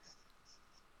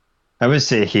 I would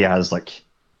say he has like,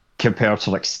 compared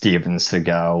to like Steven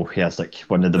Seagal, he has like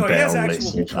one of the better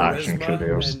late action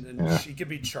careers. And she can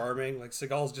be charming. Like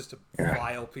Seagal's just a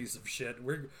vile piece of shit.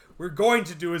 We're going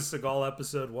to do a Seagal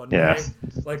episode one day.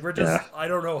 Like we're just I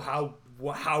don't know how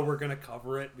we're gonna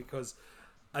cover it because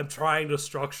I'm trying to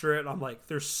structure it. And I'm like,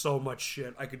 there's so much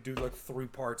shit. I could do like 3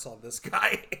 parts on this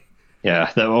guy.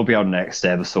 Yeah, that will be our next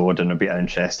episode, and it'll be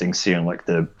interesting seeing like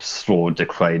the slow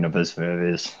decline of his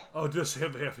movies. Oh, just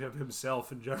him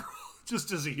himself in general,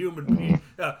 just as a human being.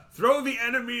 Throw the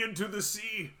enemy into the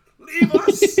sea. Leave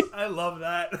us. I love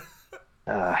that.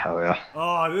 Hell yeah.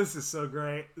 Oh, this is so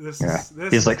great. This Yeah. is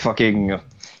this. He's is, like fucking.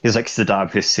 He's like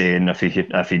Saddam Hussein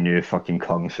if he knew fucking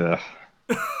kung fu.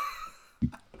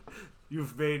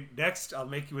 You've made next. I'll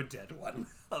make you a dead one.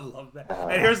 I love that.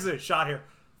 And here's the shot here.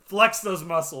 Flex those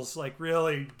muscles, like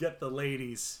really get the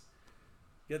ladies,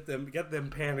 get them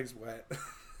panties wet.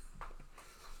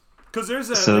 Because there's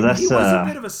a So like, he that's was a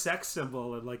bit of a sex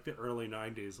symbol in like the early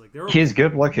 '90s. Like there were he's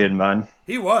good looking, man.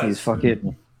 he was. He's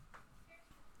fucking.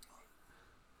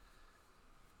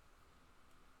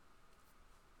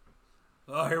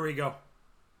 Oh, here we go.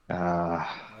 Uh,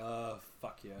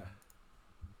 Fuck yeah.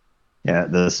 yeah,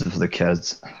 this is for the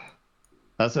kids.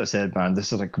 That's what I said, man.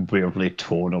 This is like weirdly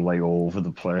tonally all over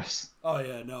the place. Oh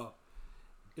yeah, no.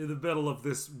 In the middle of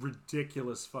this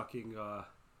ridiculous fucking.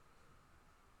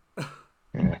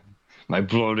 Yeah. My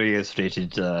Blu-ray is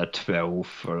rated 12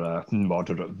 for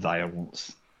moderate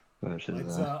violence. Which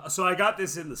is, So I got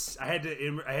this in the. I had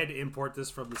to import this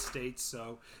from the States,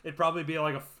 so it'd probably be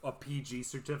like a PG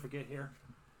certificate here.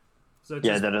 So yeah,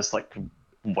 just there is like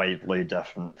widely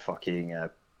different fucking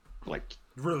like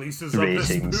releases of this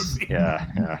ratings. movie.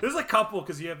 Yeah. There's a couple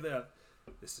because you have the.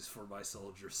 This is for my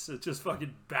soldiers. It's just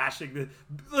fucking bashing the.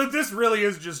 Like, this really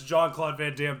is just Jean-Claude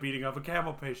Van Damme beating up a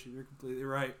camel patient. You're completely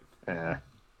right. Yeah.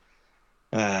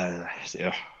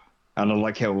 Yeah. And I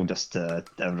like how just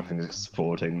everything is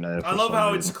exploding now. I love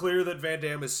how it's clear that Van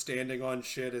Damme is standing on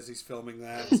shit as he's filming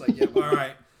that. It's like, yeah, all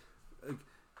right.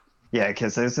 Yeah,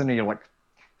 because there's only like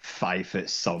 5 foot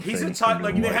something. He's a tall.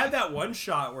 Like they had that one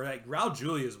shot where like Raul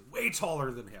Julia is way taller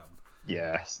than him.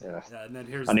 Yes, yeah. Yeah, and then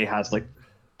here's And he has like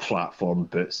platform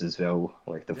boots as well,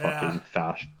 like the Yeah. fucking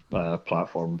fast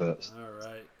platform boots. all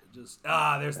right. Just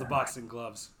there's the boxing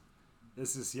gloves.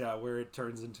 This is where it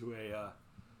turns into a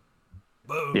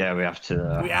boom. Yeah, we have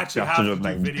to. We actually we have to do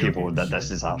remind video people game that shit.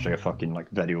 this is actually a fucking like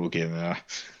video game.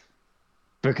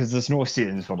 Because there's no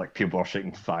scenes where like people are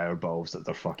shooting fireballs at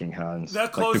their fucking hands. The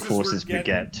Like the closest we're closest we getting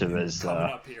get to is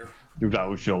coming up here.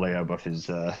 Raul Julia with his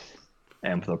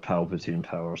Emperor Palpatine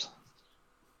powers.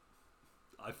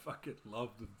 I fucking love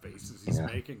the faces he's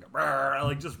making.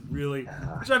 Like just really,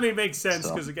 which I mean makes sense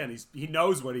because again he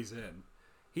knows what he's in.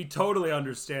 He totally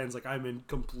understands. Like I'm in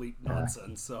complete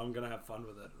nonsense, so I'm gonna have fun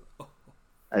with it.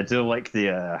 I do like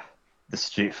the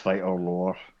Street Fighter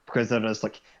lore because there is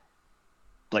like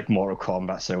Mortal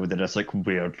Kombat, so there is like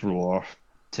weird lore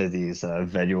to these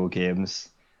video games,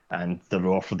 and the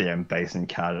lore for the M. Bison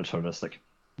character is like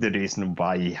the reason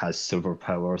why he has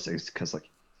superpowers is because like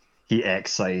he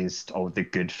excised all the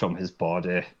good from his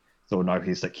body, so now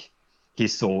he's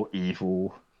so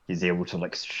evil. He's able to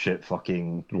like shoot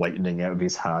fucking lightning out of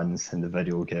his hands in the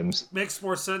video games. Makes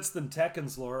more sense than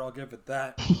Tekken's lore. I'll give it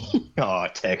that. Oh,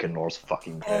 Tekken lore's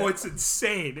fucking great. Oh, it's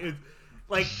insane.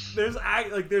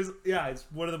 It's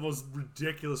one of the most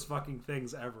ridiculous fucking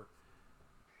things ever.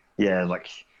 Yeah, like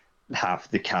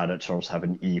half the characters have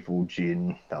an evil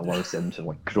gene that allows them to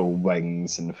like grow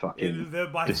wings and fucking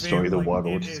destroy the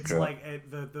world. It's like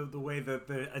the way that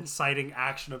the inciting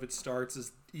action of it starts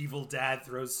is evil dad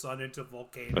throws son into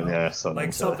volcano. Yeah,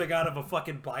 like something out of a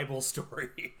fucking Bible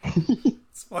story.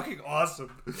 It's fucking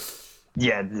awesome.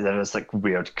 Yeah, there is like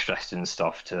weird Christian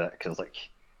stuff to it because like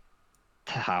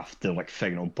half the like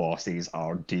final bosses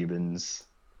are demons.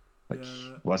 Like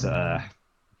was it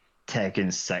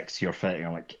Tekken 6, you're fighting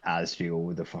like Azrael,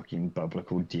 the fucking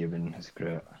biblical demon. It's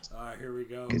great. Alright, here we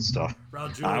go. Good stuff.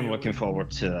 I'm looking forward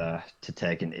to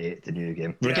Tekken 8, the new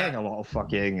game. We're getting a lot of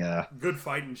fucking good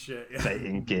fighting shit. Yeah.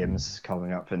 fighting games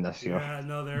coming up in this year. Yeah,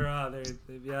 no,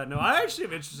 I actually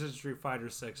am interested in Street Fighter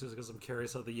 6 because I'm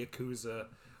curious how the Yakuza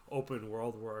open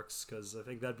world works because I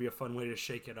think that'd be a fun way to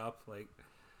shake it up. Like,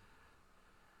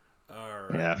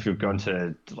 alright. Yeah, if you're going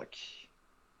to like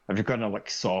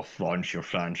soft launch your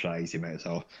franchise, you might as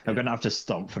well. I'm gonna have to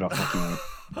stump for a fucking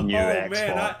new Xbox.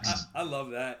 Man, I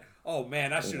love that. Oh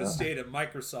man, I should have stayed at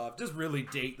Microsoft. Just really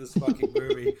date this fucking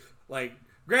movie. Like,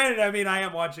 granted, I mean, I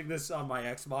am watching this on my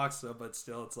Xbox, but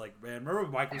still, it's like, man,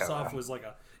 remember when Microsoft was like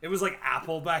it was like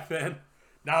Apple back then.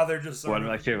 Now they're just One of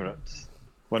my favorite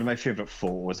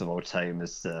photos of all time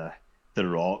is the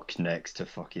Rock next to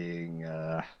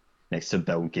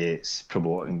Bill Gates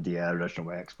promoting the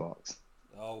original Xbox.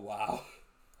 Oh wow,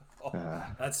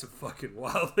 that's fucking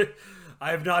wild.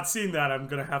 I have not seen that. I'm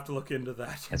gonna have to look into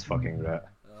that. It's fucking great.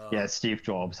 Yeah, Steve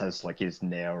Jobs has like his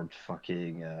nerd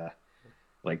fucking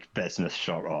like business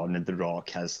shirt on, and The Rock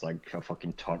has like a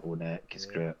fucking turtleneck. It's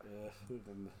great. Yeah.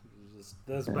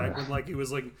 That's back when like he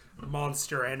was like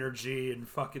Monster Energy and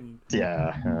fucking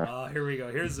yeah. Here we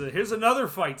go. Here's another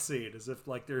fight scene. As if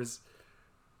like there's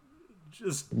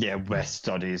Just Yeah, West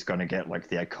Study's gonna get like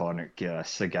the iconic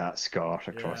Sagat scar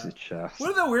across his chest. one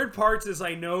of the weird parts is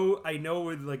I know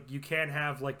like you can't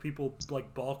have like people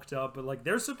like bulked up, but like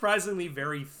they're surprisingly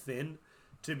very thin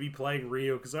to be playing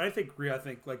Ryu, because I think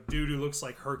like dude who looks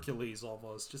like Hercules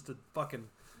almost, just a fucking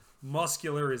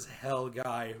muscular as hell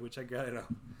guy, which I gotta know.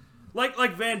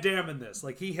 Like Van Damme in this,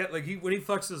 like he when he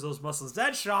flexes those muscles,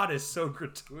 that shot is so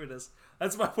gratuitous.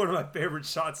 That's one of my favorite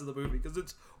shots of the movie, because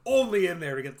it's only in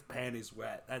there to get the panties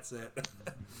wet. That's it.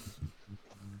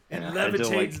 And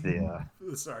levitates.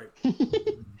 Like sorry.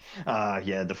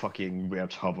 Yeah, the fucking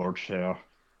weird hover chair.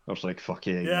 It's like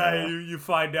fucking. Yeah, you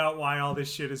find out why all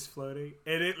this shit is floating,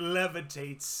 and it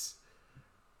levitates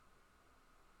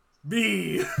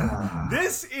me.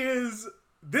 This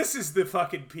is the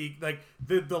fucking peak. Like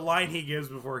the line he gives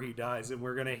before he dies, and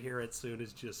we're gonna hear it soon.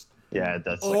 Is just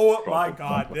that's. Oh my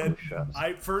god! Then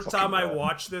first Fucking time I bad.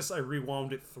 watched this, I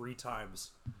rewound it 3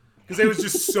 times because it was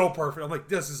just so perfect. I'm like,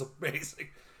 this is amazing.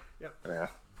 Yep. Yeah.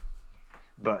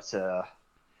 But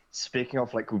speaking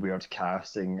of like weird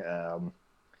casting,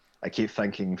 I keep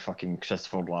thinking fucking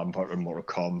Christopher Lambert in Mortal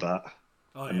Kombat.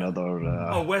 Oh, yeah.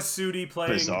 Another Wes Sudi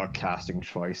playing bizarre casting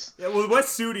choice. Yeah, well,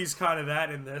 Wes Sudi's kind of that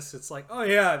in this. It's like, oh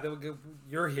yeah,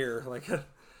 you're here, like an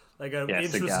Yes, the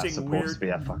guy's interesting supposed weird. to be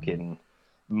a fucking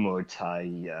Muay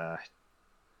Thai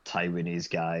Taiwanese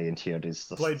guy, and here he's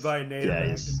just, Played by a native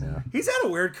yeah, He's had a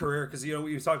weird career because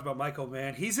you talked about Michael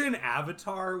Mann. He's in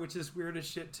Avatar, which is weird as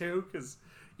shit too. Because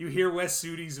you hear Wes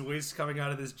Sudi's voice coming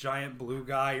out of this giant blue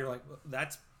guy, you're like, well,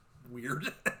 that's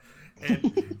weird.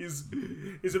 And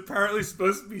he's apparently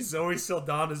supposed to be Zoe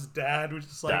Saldana's dad, which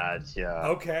is like, Dad, yeah.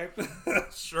 okay,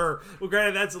 sure. Well,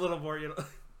 granted, that's a little more,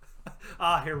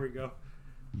 here we go.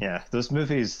 Yeah, those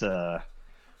movies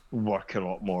work a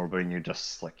lot more when you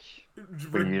just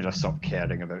stop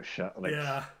caring about shit. Like,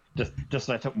 Yeah. just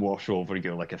let it wash over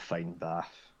you like a fine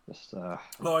bath. Just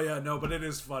Oh yeah, no, but it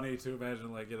is funny to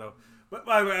imagine, like, But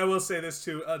by the way, I will say this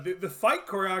too: the fight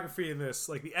choreography in this,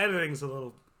 like, the editing's a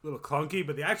little clunky,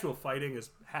 but the actual fighting is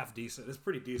half decent. It's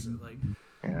pretty decent. Like,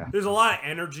 yeah. there's a lot of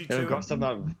energy to it.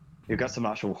 You've got some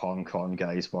actual Hong Kong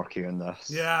guys working on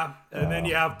this. Yeah, and then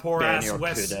you have poor ass Benny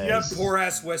Wes. Ortiz. You have poor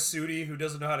ass Wes Sudi who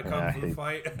doesn't know how to come for the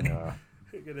fight. Yeah.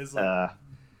 It is like,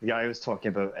 The guy I was talking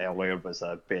about earlier was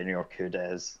Benny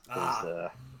Ortiz, who's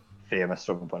famous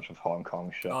from a bunch of Hong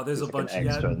Kong shit. Oh, there's He's a bunch an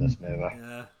extra in this movie.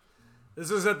 yeah. This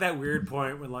was at that weird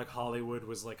point when, like, Hollywood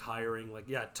was, like, hiring, like,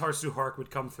 Tarsu Hark would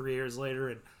come 3 years later,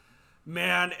 and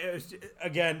man,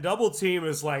 again, Double Team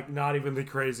is, like, not even the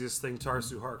craziest thing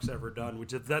Tarsu Hark's ever done,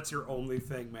 which if that's your only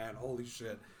thing, man, holy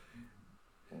shit.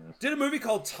 Yeah. Did a movie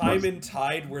called Time and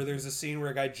Tide where there's a scene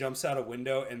where a guy jumps out a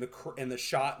window and the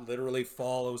shot literally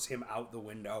follows him out the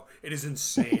window. It is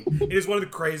insane. It is one of the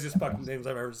craziest fucking things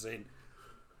I've ever seen.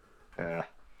 Yeah.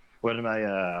 One of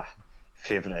my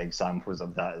favorite examples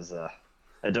of that is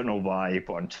I don't know why,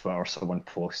 but on Twitter someone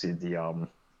posted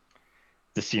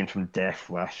the scene from Death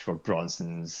Wish where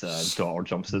Bronson's daughter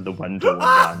jumps through the window and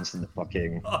lands in the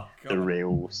fucking the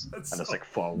rails, and it's like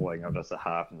following her as it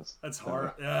happens. That's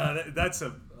hard. Yeah, that's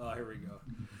a. Here we go.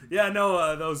 Yeah,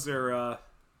 no, those are.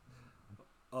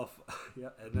 Yeah,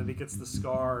 and then he gets the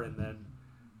scar, and then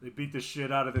they beat the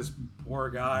shit out of this poor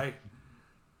guy.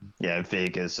 Yeah,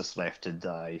 Vega's just left to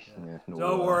die. Yeah,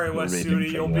 Don't worry, Wes reading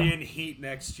Sudi, you'll thing, be in Heat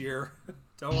next year.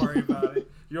 Don't worry about it.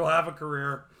 You'll have a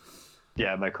career.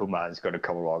 Yeah, Michael Mann's going to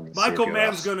come along. And Michael save your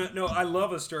Mann's ass. gonna. No, I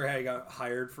love a story how he got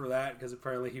hired for that, because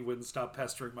apparently he wouldn't stop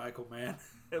pestering Michael Mann.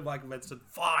 And Michael Mann said,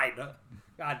 "Fine,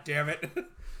 God damn it."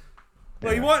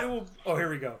 Well, you want? Well, oh, here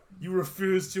we go. You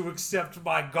refuse to accept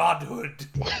my godhood.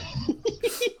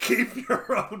 Keep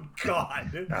your own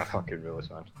god. I fucking realize,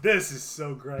 man. This is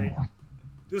so great.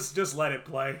 Just let it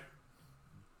play.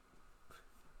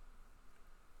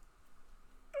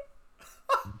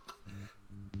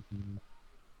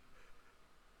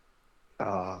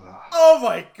 Oh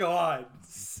my god,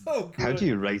 so good. How do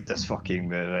you write this fucking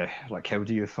movie? Like, how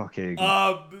do you fucking...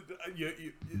 I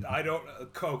don't...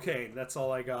 cocaine, that's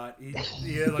all I got.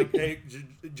 Yeah, like, hey,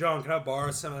 John, can I borrow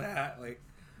some of that? Like,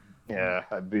 Yeah,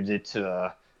 we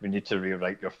need to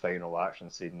rewrite your final action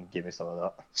scene. Give me some of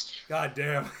that. god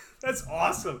damn. That's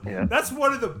awesome. Yeah. That's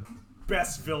one of the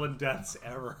best villain deaths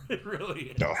ever. It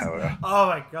really is. Oh, hell yeah. Oh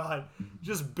my god.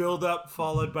 Just build up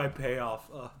followed by payoff.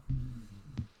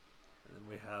 And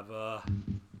we have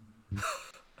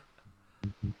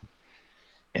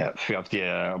Yeah, we have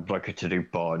the obligatory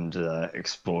Bond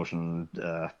explosion,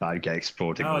 bad guy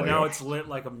exploding. Oh, later. now it's lit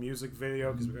like a music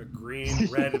video because we got green,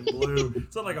 red, and blue.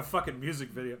 It's not like a fucking music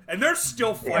video. And they're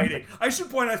still fighting. I should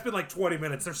point out, it's been like 20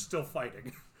 minutes. They're still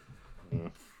fighting.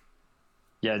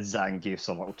 Yeah, Zangief's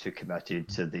a little too committed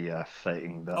to the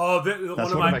fighting, but Oh,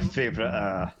 that's one of my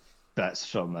favorite bits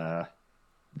from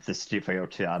the Street Fighter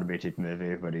 2 animated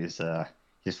movie where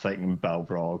he's fighting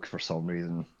Balrog for some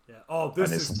reason. Yeah. Oh,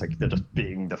 And it's just like they're just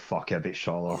beating the fuck out of each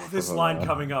other. This line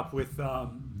coming up with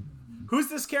who's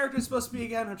this character supposed to be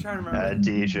again? I'm trying to remember.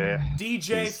 DJ.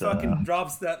 DJ fucking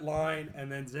drops that line,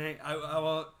 and then Zang, I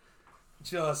won't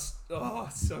just. Oh,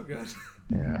 it's so good.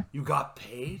 Yeah. You got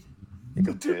paid. You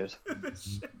got paid.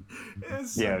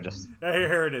 Yeah, just.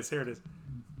 Here it is. Here it is.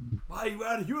 Why are you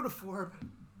out of uniform?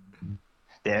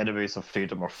 The enemies of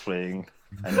freedom are fleeing,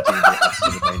 and DJ has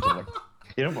to remind them, like,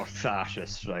 you know, we're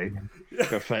fascists, right?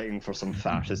 We're fighting for some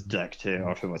fascist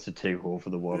dictator who wants to take over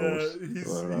the world.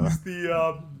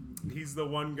 Yeah, he's the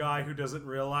one guy who doesn't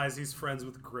realize he's friends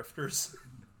with grifters.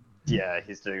 Yeah,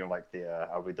 he's doing like the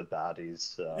 "Are we the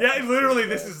baddies?" Yeah, literally,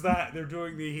 this is that. They're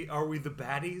doing the "Are we the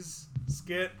baddies?"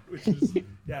 skit, which is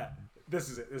This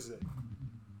is it. This is it.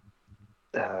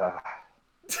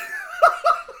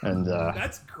 And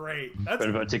that's great. We're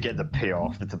about to get the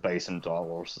payoff with the bison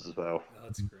dollars as well.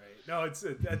 That's great. No, it's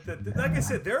like I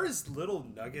said, there is little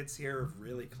nuggets here of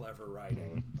really clever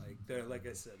writing. Like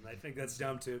I said, and I think that's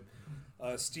down to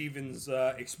Steven's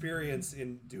experience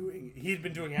in doing. He'd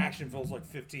been doing action films like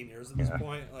 15 years at this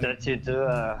point. Like,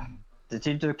 Did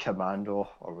he do Commando,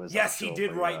 or was yes, he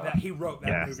did write that. He wrote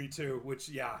that movie too, which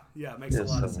makes a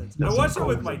lot of sense. I watched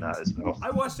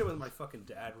it with my fucking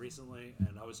dad recently,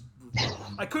 and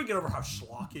I couldn't get over how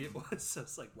schlocky it was. So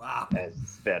it's like, wow,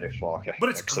 it's very schlocky, but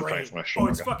it's great. Oh,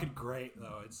 it's fucking great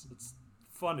though. It's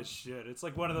fun as shit. It's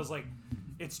like one of those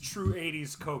it's true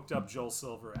 80s coked up Joel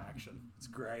Silver action. It's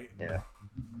great. Yeah,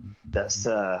 that's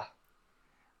I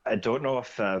don't know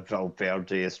if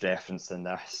Valverde is referenced in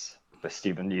this. But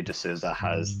Stephen Lee D'Souza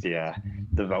has the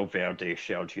Valverde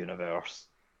shared universe.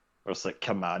 There's like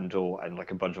Commando and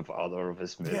like a bunch of other of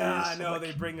his movies. Yeah, I know, like,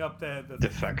 they bring up the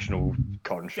fictional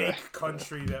country. Fake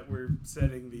country that we're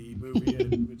setting the movie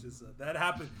in, which is that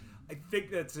happened. I think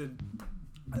that's in.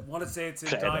 I want to say it's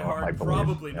in Die Hard.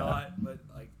 Probably not, but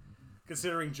like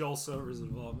considering Joel Silver's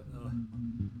involvement.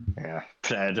 Yeah,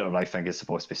 Predator. I think is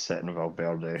supposed to be set in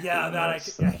Valverde. Yeah,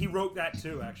 he wrote that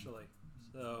too, actually.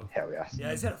 So, hell yeah.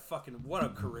 Yeah, he's had what a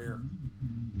career.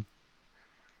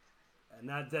 And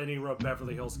then he wrote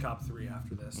Beverly Hills Cop 3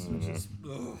 after this, which is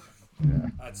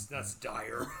that's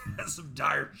dire. That's some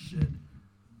dire shit.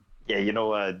 Yeah, you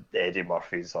know, Eddie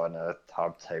Murphy's on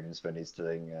Hard Times when he's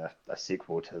doing a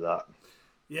sequel to that.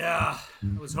 Yeah,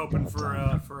 I was hoping for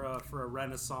a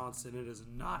renaissance, and it is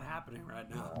not happening right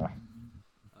now. Hold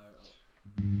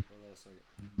on a second.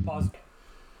 Pause.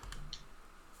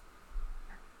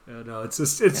 Yeah, no, it's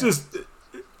just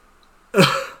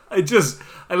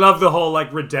I love the whole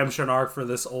like redemption arc for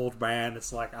this old man.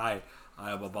 It's like I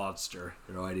am a monster.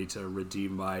 You know, I need to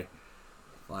redeem my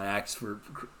acts for.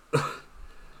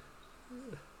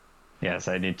 Yes,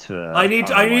 I need to. I need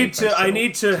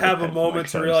to have a moment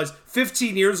to realize.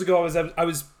 15 years ago, I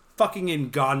was fucking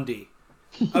in Gandhi.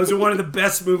 I was in one of the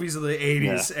best movies of the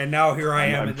 80s, and now here I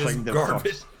am in this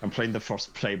garbage. I'm playing the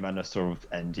first Prime Minister of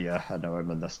India, and now I'm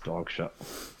in this dog shit.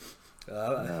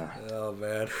 Oh,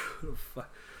 man.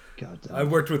 God damn. I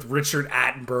worked with Richard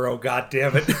Attenborough, god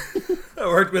damn it. I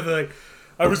worked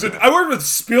with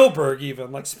Spielberg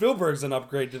even. Like, Spielberg's an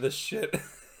upgrade to this shit.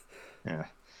 Yeah.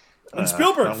 And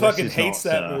Spielberg fucking hates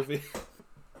that movie.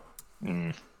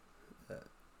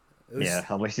 Yeah,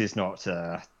 at least he's not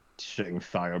shooting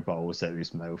fireballs out of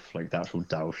his mouth like the actual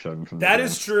Dalshan from That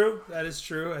is true. That is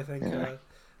true. I think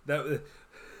that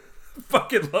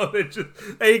fucking love it. Just,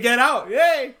 hey, get out.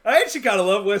 Yay. I actually kind of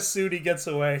love Wes Sudi gets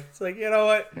away. It's like, you know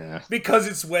what? Yeah. Because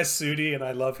it's Wes Sudi and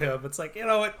I love him. It's like, you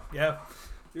know what? Yeah.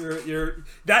 You're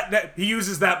that he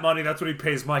uses that money. That's what he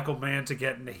pays Michael Mann to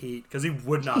get in the heat because he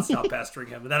would not stop pestering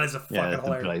him. And that is a fucking hilarious.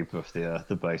 The bribe of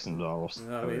the bison dollars.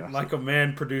 Michael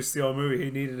Mann produced the old movie.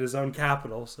 He needed his own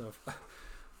capital. So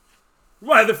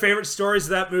one of the favorite stories of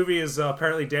that movie is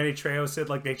apparently Danny Trejo said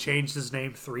like they changed his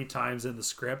name 3 times in the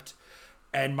script,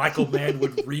 and Michael Mann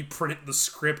would reprint the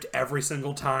script every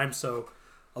single time. So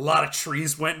a lot of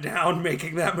trees went down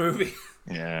making that movie.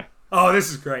 Yeah. Oh, this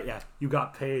is great. Yeah, you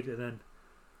got paid, and then.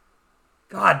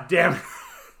 God damn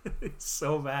it. It's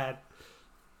so bad.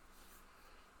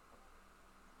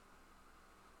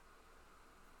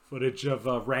 Footage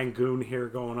of Rangoon here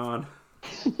going on.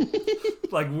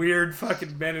 Like weird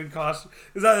fucking men in costume.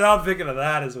 I'm thinking of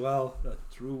that as well. A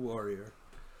true warrior.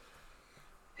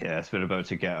 Yeah, we're about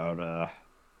to get our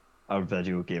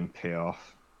video game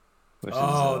payoff.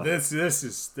 This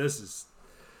is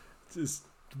just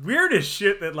weird as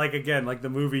shit that like again like the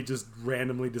movie just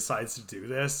randomly decides to do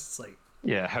this. It's like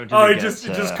Yeah, how did Oh, we he get...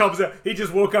 just comes out. He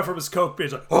just woke up from his coke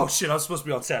binge. Like, oh shit, I'm supposed to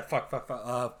be on set. Fuck.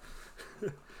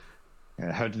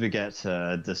 Yeah, how did we get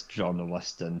this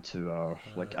journalist into our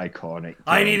like iconic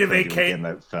I need to video vacate. game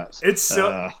outfit? It's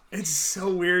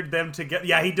so weird them to get.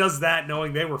 Yeah, he does that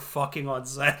knowing they were fucking on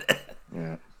set.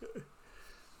 Yeah.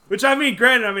 Which I mean,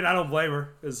 granted, I don't blame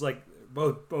her. It's like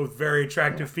both very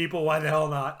attractive people. Why the hell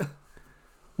not?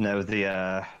 Now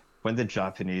the when the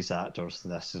Japanese actors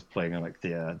in this is playing like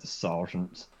the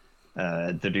sergeant,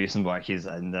 the reason why he's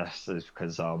in this is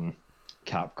because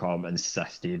Capcom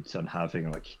insisted on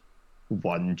having like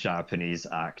one Japanese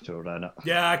actor in it.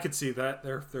 Yeah, I could see that.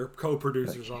 They're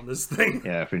co-producers on this thing.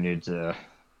 Yeah, we need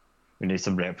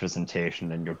some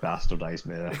representation in your bastardized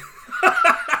movie.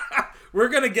 We're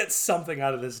gonna get something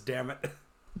out of this, damn it.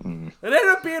 It ended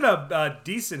up being a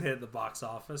decent hit in the box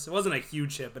office. It wasn't a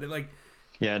huge hit, but it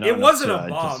wasn't a bomb.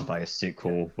 Justify a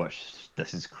sequel, which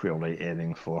this is clearly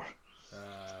aiming for.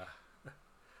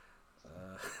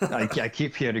 I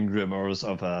keep hearing rumors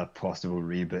of a possible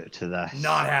reboot to this.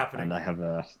 Not happening. And I have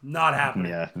not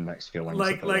happening. Yeah, mixed feelings.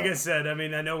 Like I said,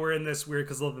 I know we're in this weird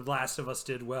because The Last of Us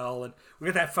did well, and we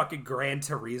got that fucking Gran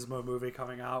Turismo movie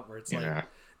coming out where it's like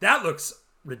that looks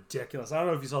ridiculous. I don't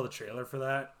know if you saw the trailer for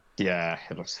that. Yeah,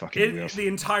 it looks fucking weird. The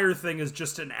entire thing is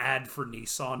just an ad for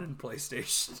Nissan and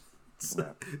PlayStation.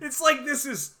 It's like this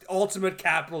is ultimate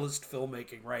capitalist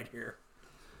filmmaking right here.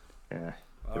 Yeah.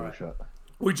 All right.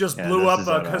 We just blew up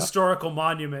a historical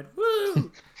monument.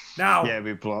 Woo! Now, yeah,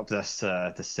 we blew up this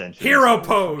century. Hero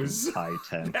pose. High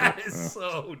tempo. That is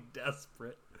so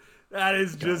desperate. That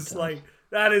is just like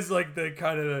the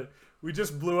kind of we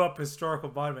just blew up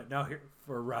historical monument. Now here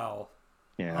for Raul.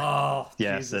 Yeah. Oh,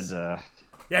 yes, Jesus.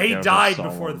 and he died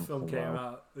before the film came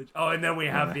out. Oh, and then we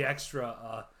have the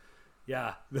extra.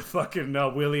 The fucking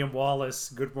William Wallace,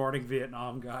 Good Morning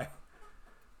Vietnam guy.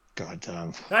 God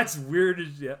damn. That's weird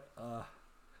as yet.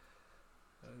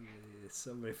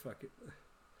 Somebody fucking.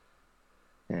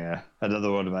 Yeah,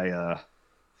 another one of my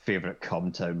favorite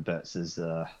Comtown bits is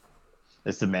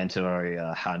the mentally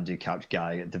handicapped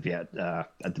guy at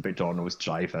the McDonald's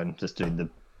drive-in, just doing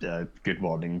the Good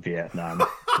Morning Vietnam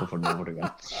over and over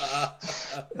again.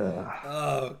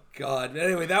 Oh God!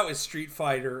 Anyway, that was Street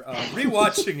Fighter.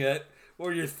 Rewatching it, what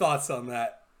were your thoughts on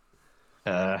that?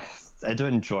 I do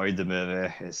enjoy the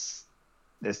movie. It's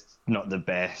not the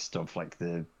best of like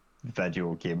the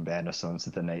video game renaissance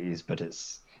of the 90s, but it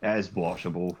is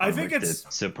watchable. I think it's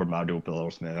the Super Mario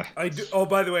Bros. Movie. Oh,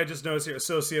 by the way, I just noticed here,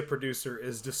 associate producer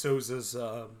is DeSouza's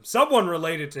someone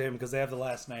related to him because they have same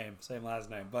last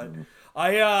name. But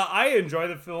I enjoy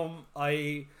the film.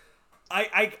 I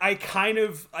kind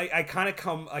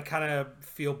of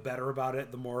feel better about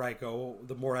it the more I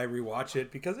rewatch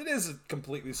it, because it is a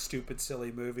completely stupid,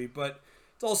 silly movie, but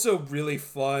it's also really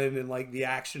fun, and like the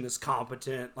action is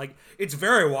competent. Like it's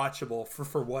very watchable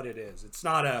for what it is. It's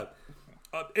not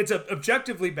it's an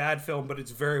objectively bad film, but it's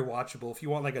very watchable. If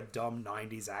you want like a dumb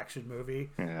 90s action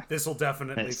movie, this will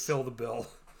definitely fill the bill.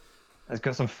 It's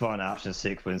got some fun action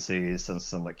sequences and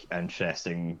some like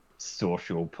interesting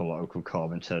social political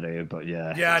commentary, but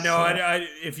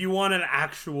if you want an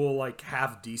actual like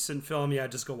half decent film,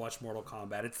 just go watch Mortal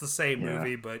Kombat. It's the same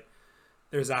movie, but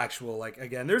there's actual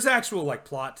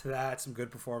plot to that, some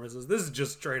good performances. This is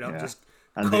just straight up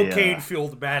cocaine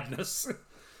fueled madness.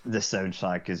 The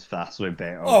soundtrack is vastly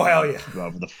better. Oh hell yeah!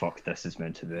 Whatever the fuck this is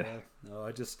meant to be. No,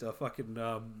 I just fucking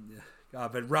God,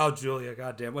 but Raul Julia,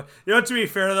 goddamn. You know, to be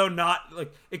fair though, not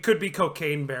like it could be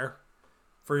Cocaine Bear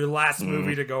for your last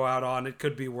movie to go out on. It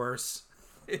could be worse.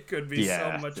 It could be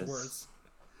so much worse.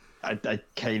 I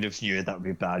kind of knew that would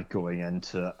be bad going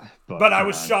into it, but I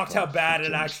was shocked how bad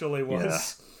it actually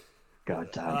was. God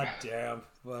damn.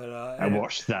 But I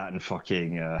watched that and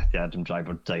fucking the Adam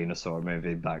Driver dinosaur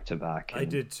movie back to back. I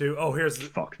did too. Oh,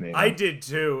 fuck me. I did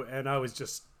too, and I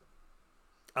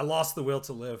lost the will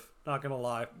to live. Not gonna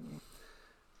lie.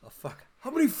 Oh fuck! How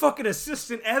many fucking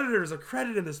assistant editors are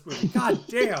credited in this movie? God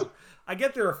damn! I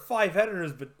get there are 5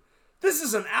 editors, but this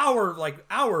is an hour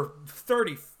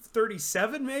 30,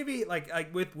 37 maybe. Like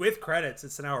with credits,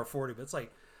 it's an hour 40. But it's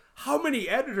like, how many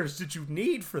editors did you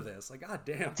need for this? Like, god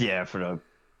damn. Yeah, for a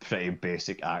pretty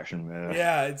basic action movie.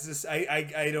 Yeah, it's just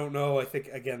I don't know. I think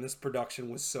again, this production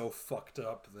was so fucked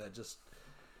up that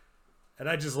and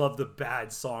I just love the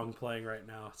bad song playing right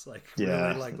now. It's like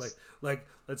really like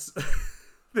let's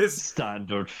this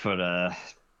standard for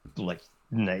like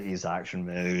 90s action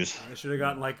movies. They should have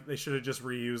gotten they should have just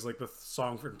reused like the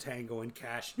song from Tango and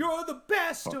Cash. You're the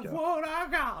best of what I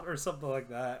got, or something like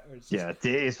that. Yeah,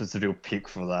 the 80s was the real peak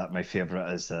for that. My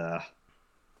favorite is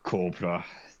Cobra.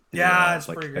 Yeah, it's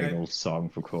like pretty great. final song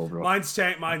for Cobra. Mine's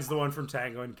the one from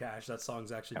Tango and Cash. That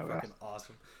song's actually fucking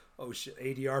awesome. Oh shit,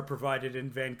 ADR provided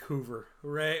in Vancouver.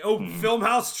 Hooray. Oh,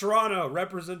 Filmhouse Toronto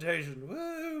representation.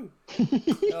 Woo!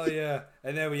 Hell yeah.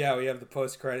 And then we have the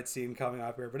post-credit scene coming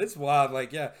up here. But it's wild.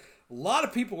 Like, yeah, a lot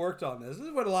of people worked on this. This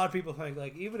is what a lot of people think.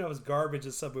 Like, even though as garbage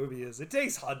as some movie is, it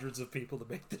takes hundreds of people to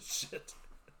make this shit.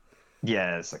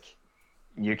 Yeah, it's like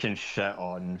you can shit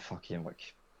on fucking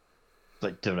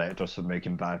like directors for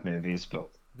making bad movies, but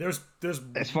There's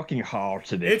it's fucking hard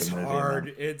to make it's a movie. hard.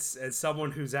 Man. It's as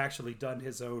someone who's actually done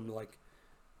his own like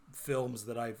films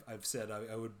that I've said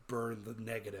I would burn the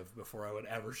negative before I would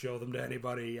ever show them to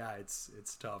anybody. Yeah, it's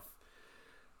tough.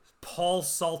 Paul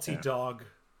Salty Dog.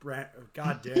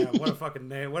 God damn, what a fucking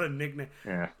name. What a nickname.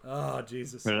 Yeah. Oh,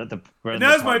 Jesus. We're at the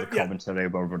commentary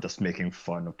where we're just making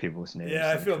fun of people's names. Yeah,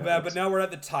 I feel bad, but now we're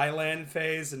at the Thailand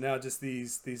phase, and now just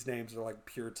these names are like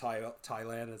pure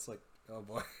Thailand. It's like, oh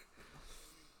boy.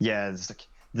 Yeah, it's like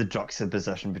the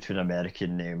juxtaposition between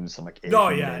American names and like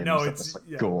Asian names it's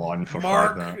just, go on for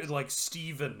Mark, 5 minutes. like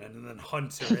Steven, and then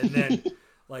Hunter, and then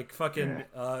like fucking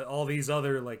all these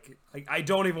other like I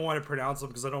don't even want to pronounce them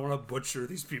because I don't want to butcher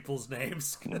these people's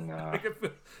names. Nah. I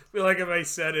feel like if I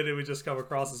said it, it would just come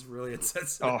across as really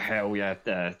insensitive. Oh hell yeah,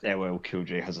 LL Cool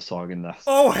J has a song in this.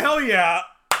 Oh hell yeah!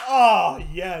 Oh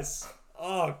yes!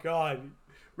 Oh god!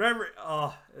 Remember?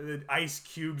 Oh, the Ice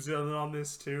Cube's on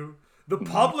this too. The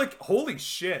public, holy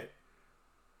shit!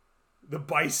 The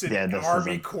Bison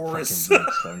Army Chorus.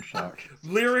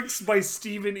 Lyrics by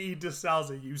Stephen E.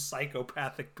 DeSalza, you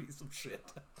psychopathic piece of shit.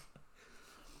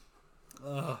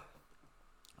 God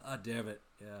damn it.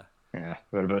 Yeah. Yeah,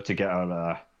 we're about to get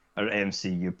our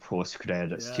MCU post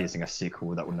credits teasing a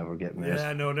sequel that will never get made.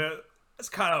 Yeah, no, that's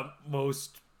kind of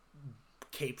most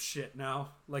cape shit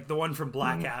now. Like the one from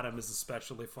Black Adam is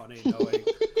especially funny. Knowing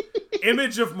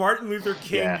image of Martin Luther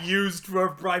King used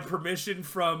by permission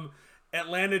from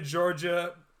Atlanta,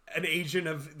 Georgia, an agent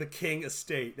of the King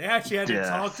estate. They actually had to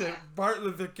talk to Martin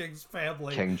Luther King's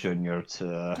family, King Jr.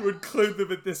 to include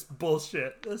them in this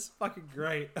bullshit. That's fucking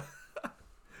great.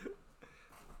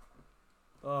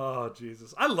 Oh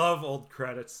Jesus, I love old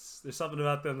credits. There's something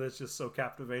about them that's just so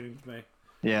captivating to me.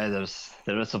 Yeah, there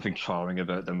is something charming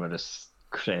about them, where it's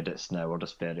credits now are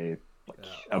just very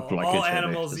obligatory. All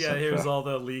animals, here's all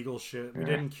the legal shit. We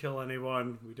didn't kill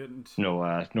anyone. We didn't. No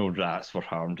rats were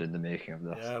harmed in the making of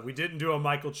this. Yeah, we didn't do a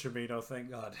Michael Cimino, thank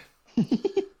God.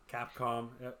 Capcom.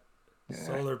 Yep. Yeah.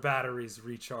 Solar batteries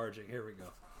recharging. Here we go.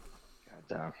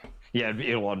 God damn.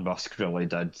 Yeah, Elon Musk really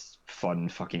did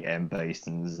fund fucking M.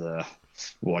 Bison's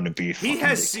wannabe. He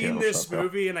has seen this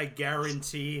movie, and I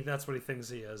guarantee that's what he thinks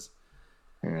he is.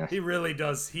 Yeah. He really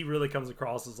does. He really comes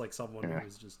across as like someone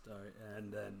who's just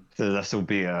and then. So this will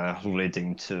be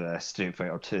leading to Street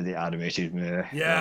Fighter 2, the animated movie. Yeah.